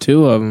going on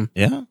 2 of them.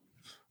 Yeah.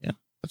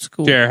 That's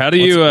cool. Jared, how do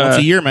you... once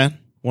a year, man.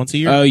 Once a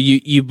year. Oh,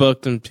 you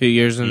booked them 2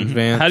 years in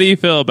advance. How do you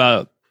feel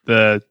about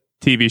the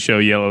TV show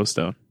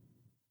Yellowstone?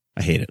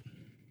 I hate it.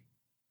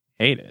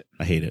 Hate it.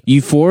 I hate it.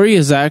 Euphoria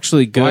is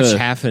actually good. Watch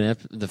half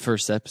the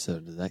first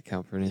episode. Does that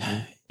count for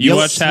anything? You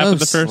watched half of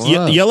the first?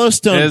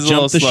 Yellowstone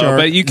jumped the shark.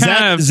 But you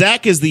kind of...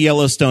 Zach is the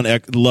Yellowstone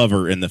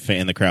lover in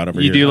the crowd over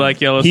here. You do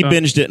like Yellowstone? He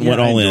binged it and went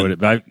all in.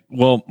 It.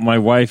 Well, my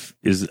wife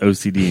is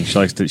OCD and she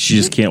likes to. She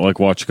just can't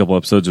watch a couple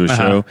episodes of a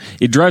show.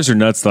 It drives her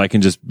nuts that I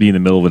can just be in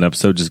the middle of an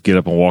episode, just get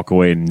up and walk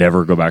away and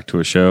never go back to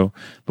a show.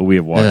 But we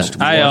have watched.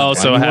 We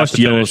watched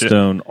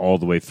Yellowstone all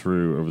the way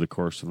through over the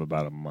course of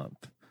about a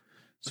month.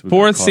 So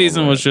 4th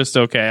season was just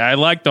okay. I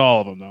liked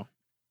all of them though.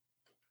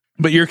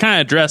 But you're kind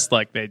of dressed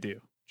like they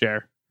do,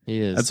 Jer. He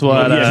is. That's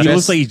what he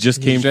looks like he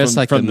just came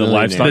from the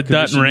livestock. The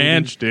Dutton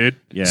Ranch, dude.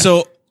 Yeah.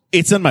 So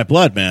it's in my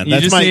blood, man.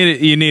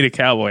 You need a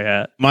cowboy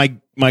hat. My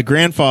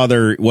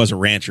grandfather was a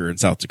rancher in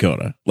South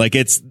Dakota. Like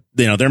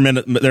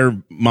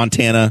they're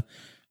Montana.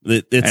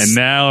 And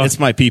now it's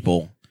my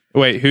people.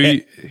 Wait,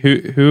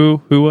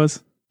 who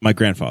was? My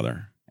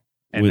grandfather.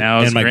 And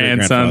now his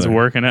grandson's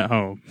working at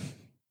home.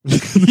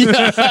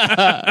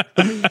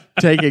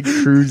 Taking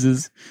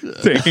cruises.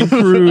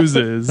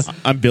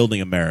 I'm building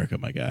America,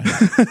 my guy.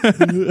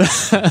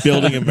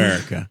 Building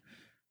America.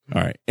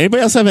 All right.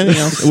 Anybody else have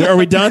anything else? Are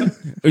we done?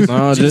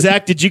 No,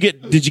 Zach, did you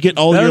get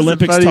all your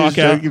Olympics talk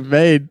out?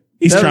 Made.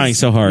 He's trying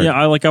so hard. Yeah,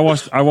 I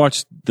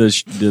watched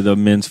the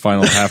men's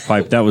final half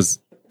pipe. That was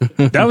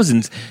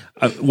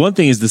one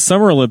thing is the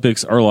Summer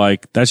Olympics are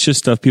like that's just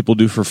stuff people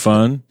do for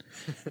fun,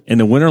 and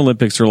the Winter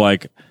Olympics are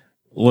like,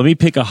 let me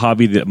pick a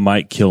hobby that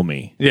might kill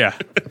me. Yeah.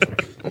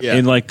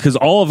 And like, cause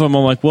all of them,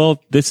 I'm like,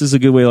 well, this is a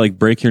good way to like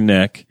break your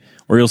neck,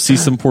 or you'll see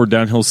some poor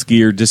downhill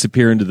skier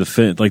disappear into the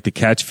fence, like the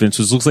catch fence,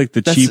 which looks like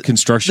the cheap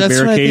construction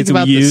barricades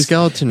we use.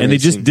 And they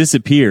just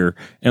disappear.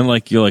 And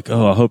like, you're like,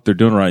 oh, I hope they're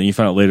doing right. And you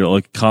find out later,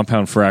 like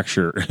compound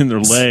fracture in their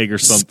leg or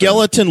something.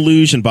 Skeleton,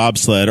 luge, and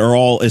bobsled are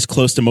all as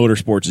close to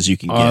motorsports as you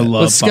can get. I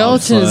love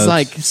skeleton is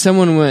like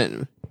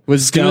someone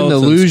was doing the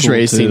luge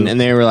racing and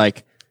they were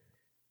like,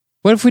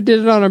 what if we did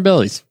it on our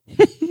bellies?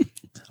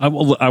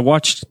 I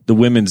watched the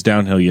women's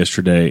downhill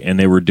yesterday, and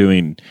they were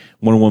doing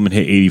one woman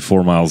hit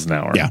 84 miles an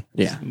hour.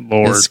 Yeah,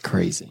 Lord, it's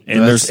crazy.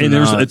 And there's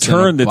a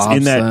turn that's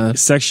in that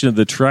section of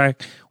the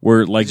track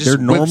where like their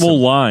normal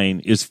line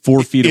is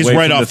 4 feet away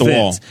right from off the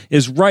fence. Wall.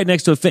 Is right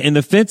next to a fence, and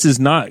the fence is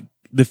not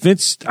the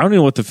fence. I don't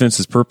know what the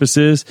fence's purpose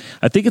is.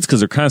 I think it's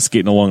because they're kind of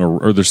skating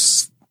along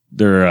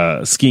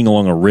they're skiing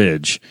along a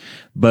ridge,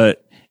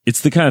 but.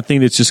 It's the kind of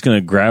thing that's just going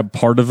to grab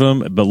part of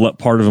them, but let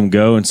part of them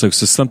go, and so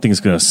something's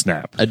going to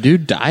snap. A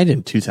dude died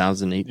in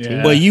 2018.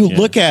 Yeah. Well, you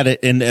look at it,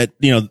 and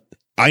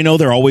I know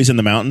they're always in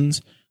the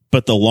mountains,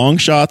 but the long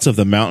shots of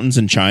the mountains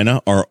in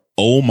China are,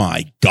 oh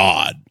my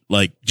god,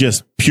 like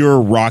just pure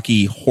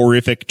rocky,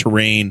 horrific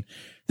terrain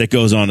that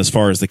goes on as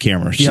far as the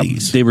camera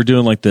sees. They were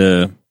doing like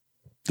the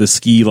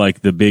ski,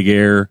 like the big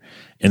air,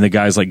 and the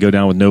guys like go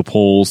down with no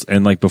poles,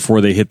 and like before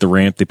they hit the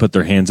ramp, they put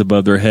their hands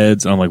above their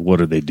heads. I'm like, what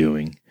are they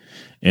doing?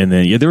 And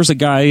then, there was a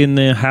guy in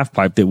the half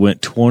pipe that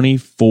went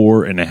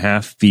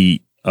 24.5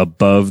 feet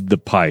above the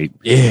pipe.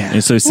 Yeah.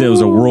 And so he said it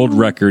was a world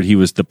record.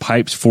 The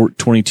pipe's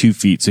 22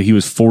 feet. So he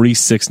was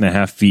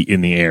 46.5 feet in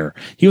the air.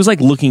 He was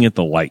like looking at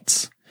the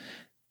lights.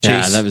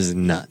 Yeah, that was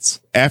nuts.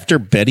 After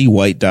Betty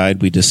White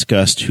died, we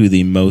discussed who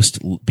the most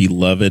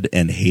beloved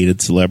and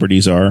hated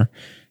celebrities are.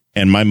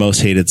 And my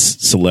most hated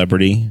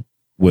celebrity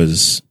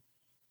was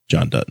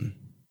John Dutton.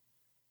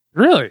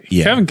 Really?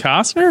 Yeah. Kevin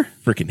Costner?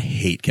 Freaking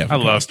hate Kevin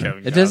Costner. I love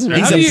Kevin Costner. It doesn't.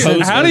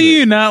 How do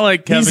you not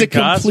like Kevin Costner? He's a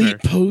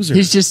complete poser.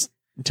 He's just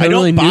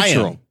totally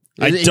neutral.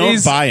 I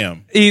don't buy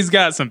him. He's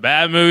got some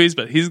bad movies,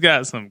 but he's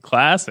got some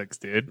classics,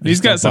 dude.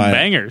 He's got some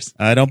bangers.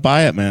 I don't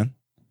buy it, man.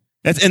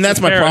 That's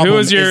my problem. Who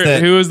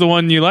was the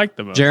one you liked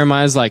the most?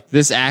 Jeremiah's like,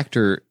 this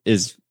actor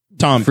is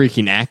Tom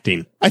freaking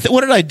acting. What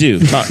did I do?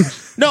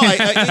 No,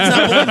 it's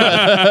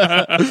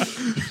not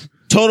believable.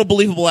 Total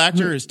believable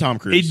actor is Tom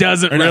Cruise. He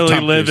doesn't really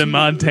live in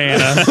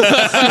Montana.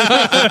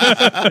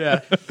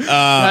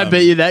 I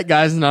bet you that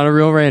guy's not a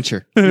real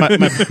rancher.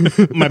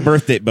 My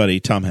birthday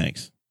buddy, Tom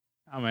Hanks.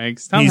 Tom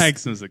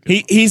Hanks is a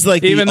good he's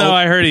like, even though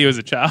I heard he was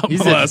a child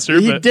molester.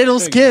 He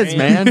diddles kids,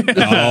 man.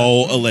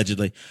 Oh,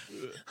 allegedly.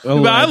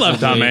 But I love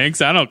Tom Hanks.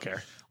 I don't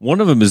care.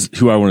 One of them is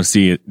who I want to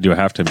see do a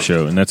halftime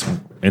show, and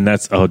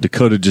that's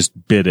Dakota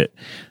just bit it.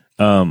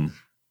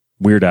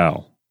 Weird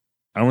Al.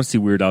 I want to see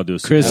Weird Al do a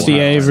Christy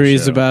Avery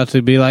is about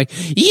to be like,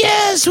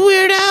 yes,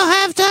 Weird Al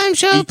halftime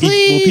show,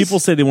 please. Well, people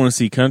say they want to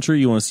see country,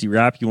 you want to see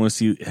rap, you want to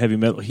see heavy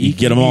metal. He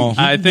get them all.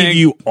 I think give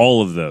you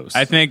all of those.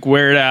 I think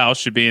Weird Al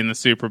should be in the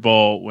Super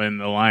Bowl when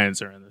the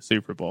Lions are in the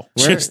Super Bowl.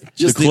 Just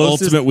the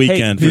ultimate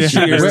weekend.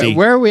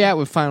 Where are we at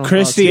with final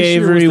Christy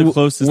Avery? The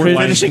closest we're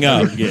finishing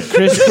up.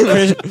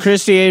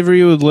 Christy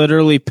Avery would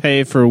literally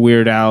pay for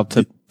Weird Al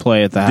to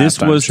play at the halftime show.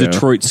 This was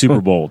Detroit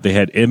Super Bowl. They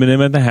had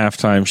Eminem at the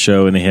halftime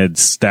show, and they had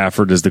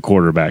Stafford as the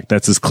quarterback.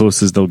 That's as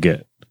close as they'll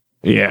get.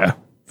 Yeah.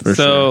 So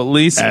sure.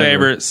 Least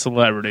favorite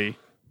celebrity,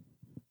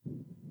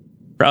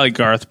 probably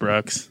Garth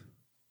Brooks.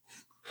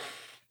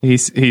 He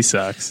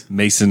sucks.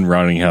 Mason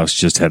Roninghouse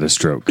just had a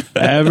stroke.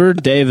 Ever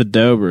David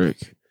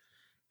Dobrik.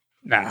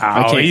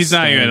 No, he's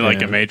not even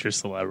like a major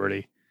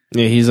celebrity.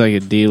 Yeah, he's like a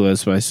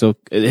D-list, but I still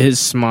his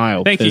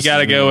smile. I think you got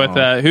to go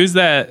with who's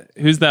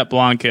that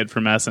blonde kid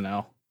from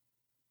SNL?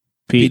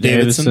 Pete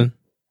Davidson.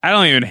 I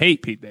don't even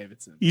hate Pete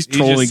Davidson. He's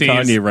trolling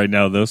Kanye right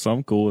now, though, so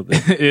I'm cool with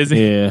it. Is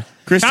he? Yeah.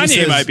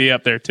 Kanye might be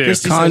up there too.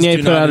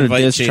 Kanye put out a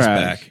diss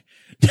track.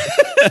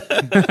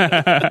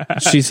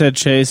 She said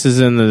Chase is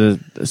in the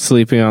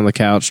sleeping on the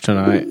couch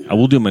tonight. I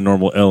will do my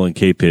normal L and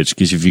K pitch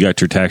because if you got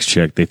your tax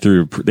check, they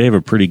have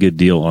a pretty good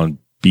deal on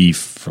beef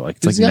for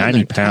like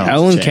 90 pounds.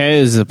 L and K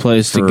is the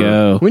place to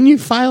go when you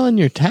filing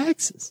your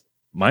taxes.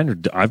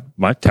 Mine are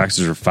my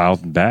taxes are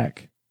filed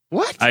back.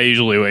 What? I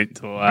usually wait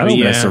until I don't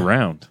mess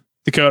around.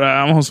 Dakota,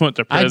 I almost went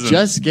to prison. I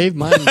just gave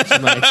mine to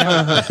my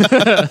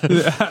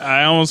account.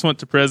 I almost went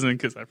to prison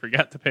because I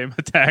forgot to pay my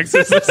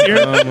taxes this year.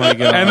 Oh my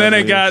god! And then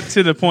it got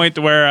to the point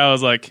where I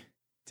was like,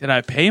 "Did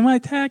I pay my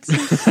taxes?"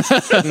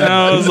 And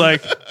I was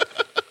like,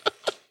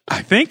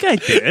 "I think I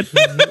did."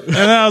 And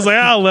then I was like,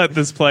 "I'll let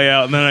this play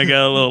out." And then I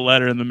got a little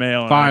letter in the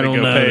mail, and Final I had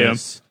to go pay him.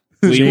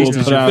 We will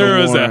put out there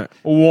was a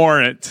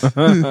warrant.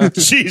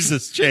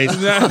 Jesus, Chase.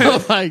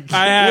 Oh my God.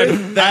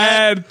 I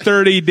had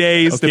 30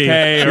 days to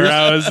pay, or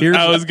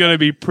I was going to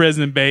be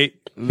prison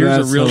bait.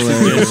 Here's a real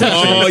suggestion.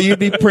 Oh, you'd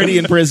be pretty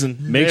in prison.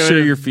 Make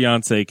sure your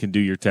fiance can do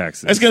your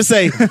taxes. I was going to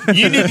say,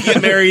 you need to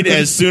get married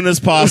as soon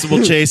as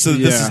possible, Chase, so that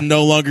this is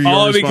no longer your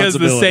responsibility. All because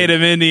the state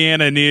of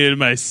Indiana needed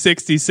my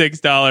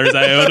 $66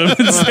 I owed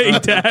them in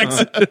state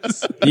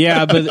taxes.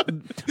 Yeah, but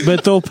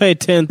they'll pay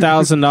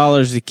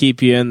 $10,000 to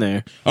keep you in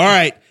there. All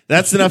right.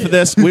 That's enough of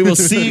this. We will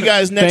see you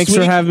guys next week. Thanks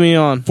for having me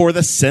on. For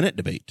the Senate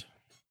debate.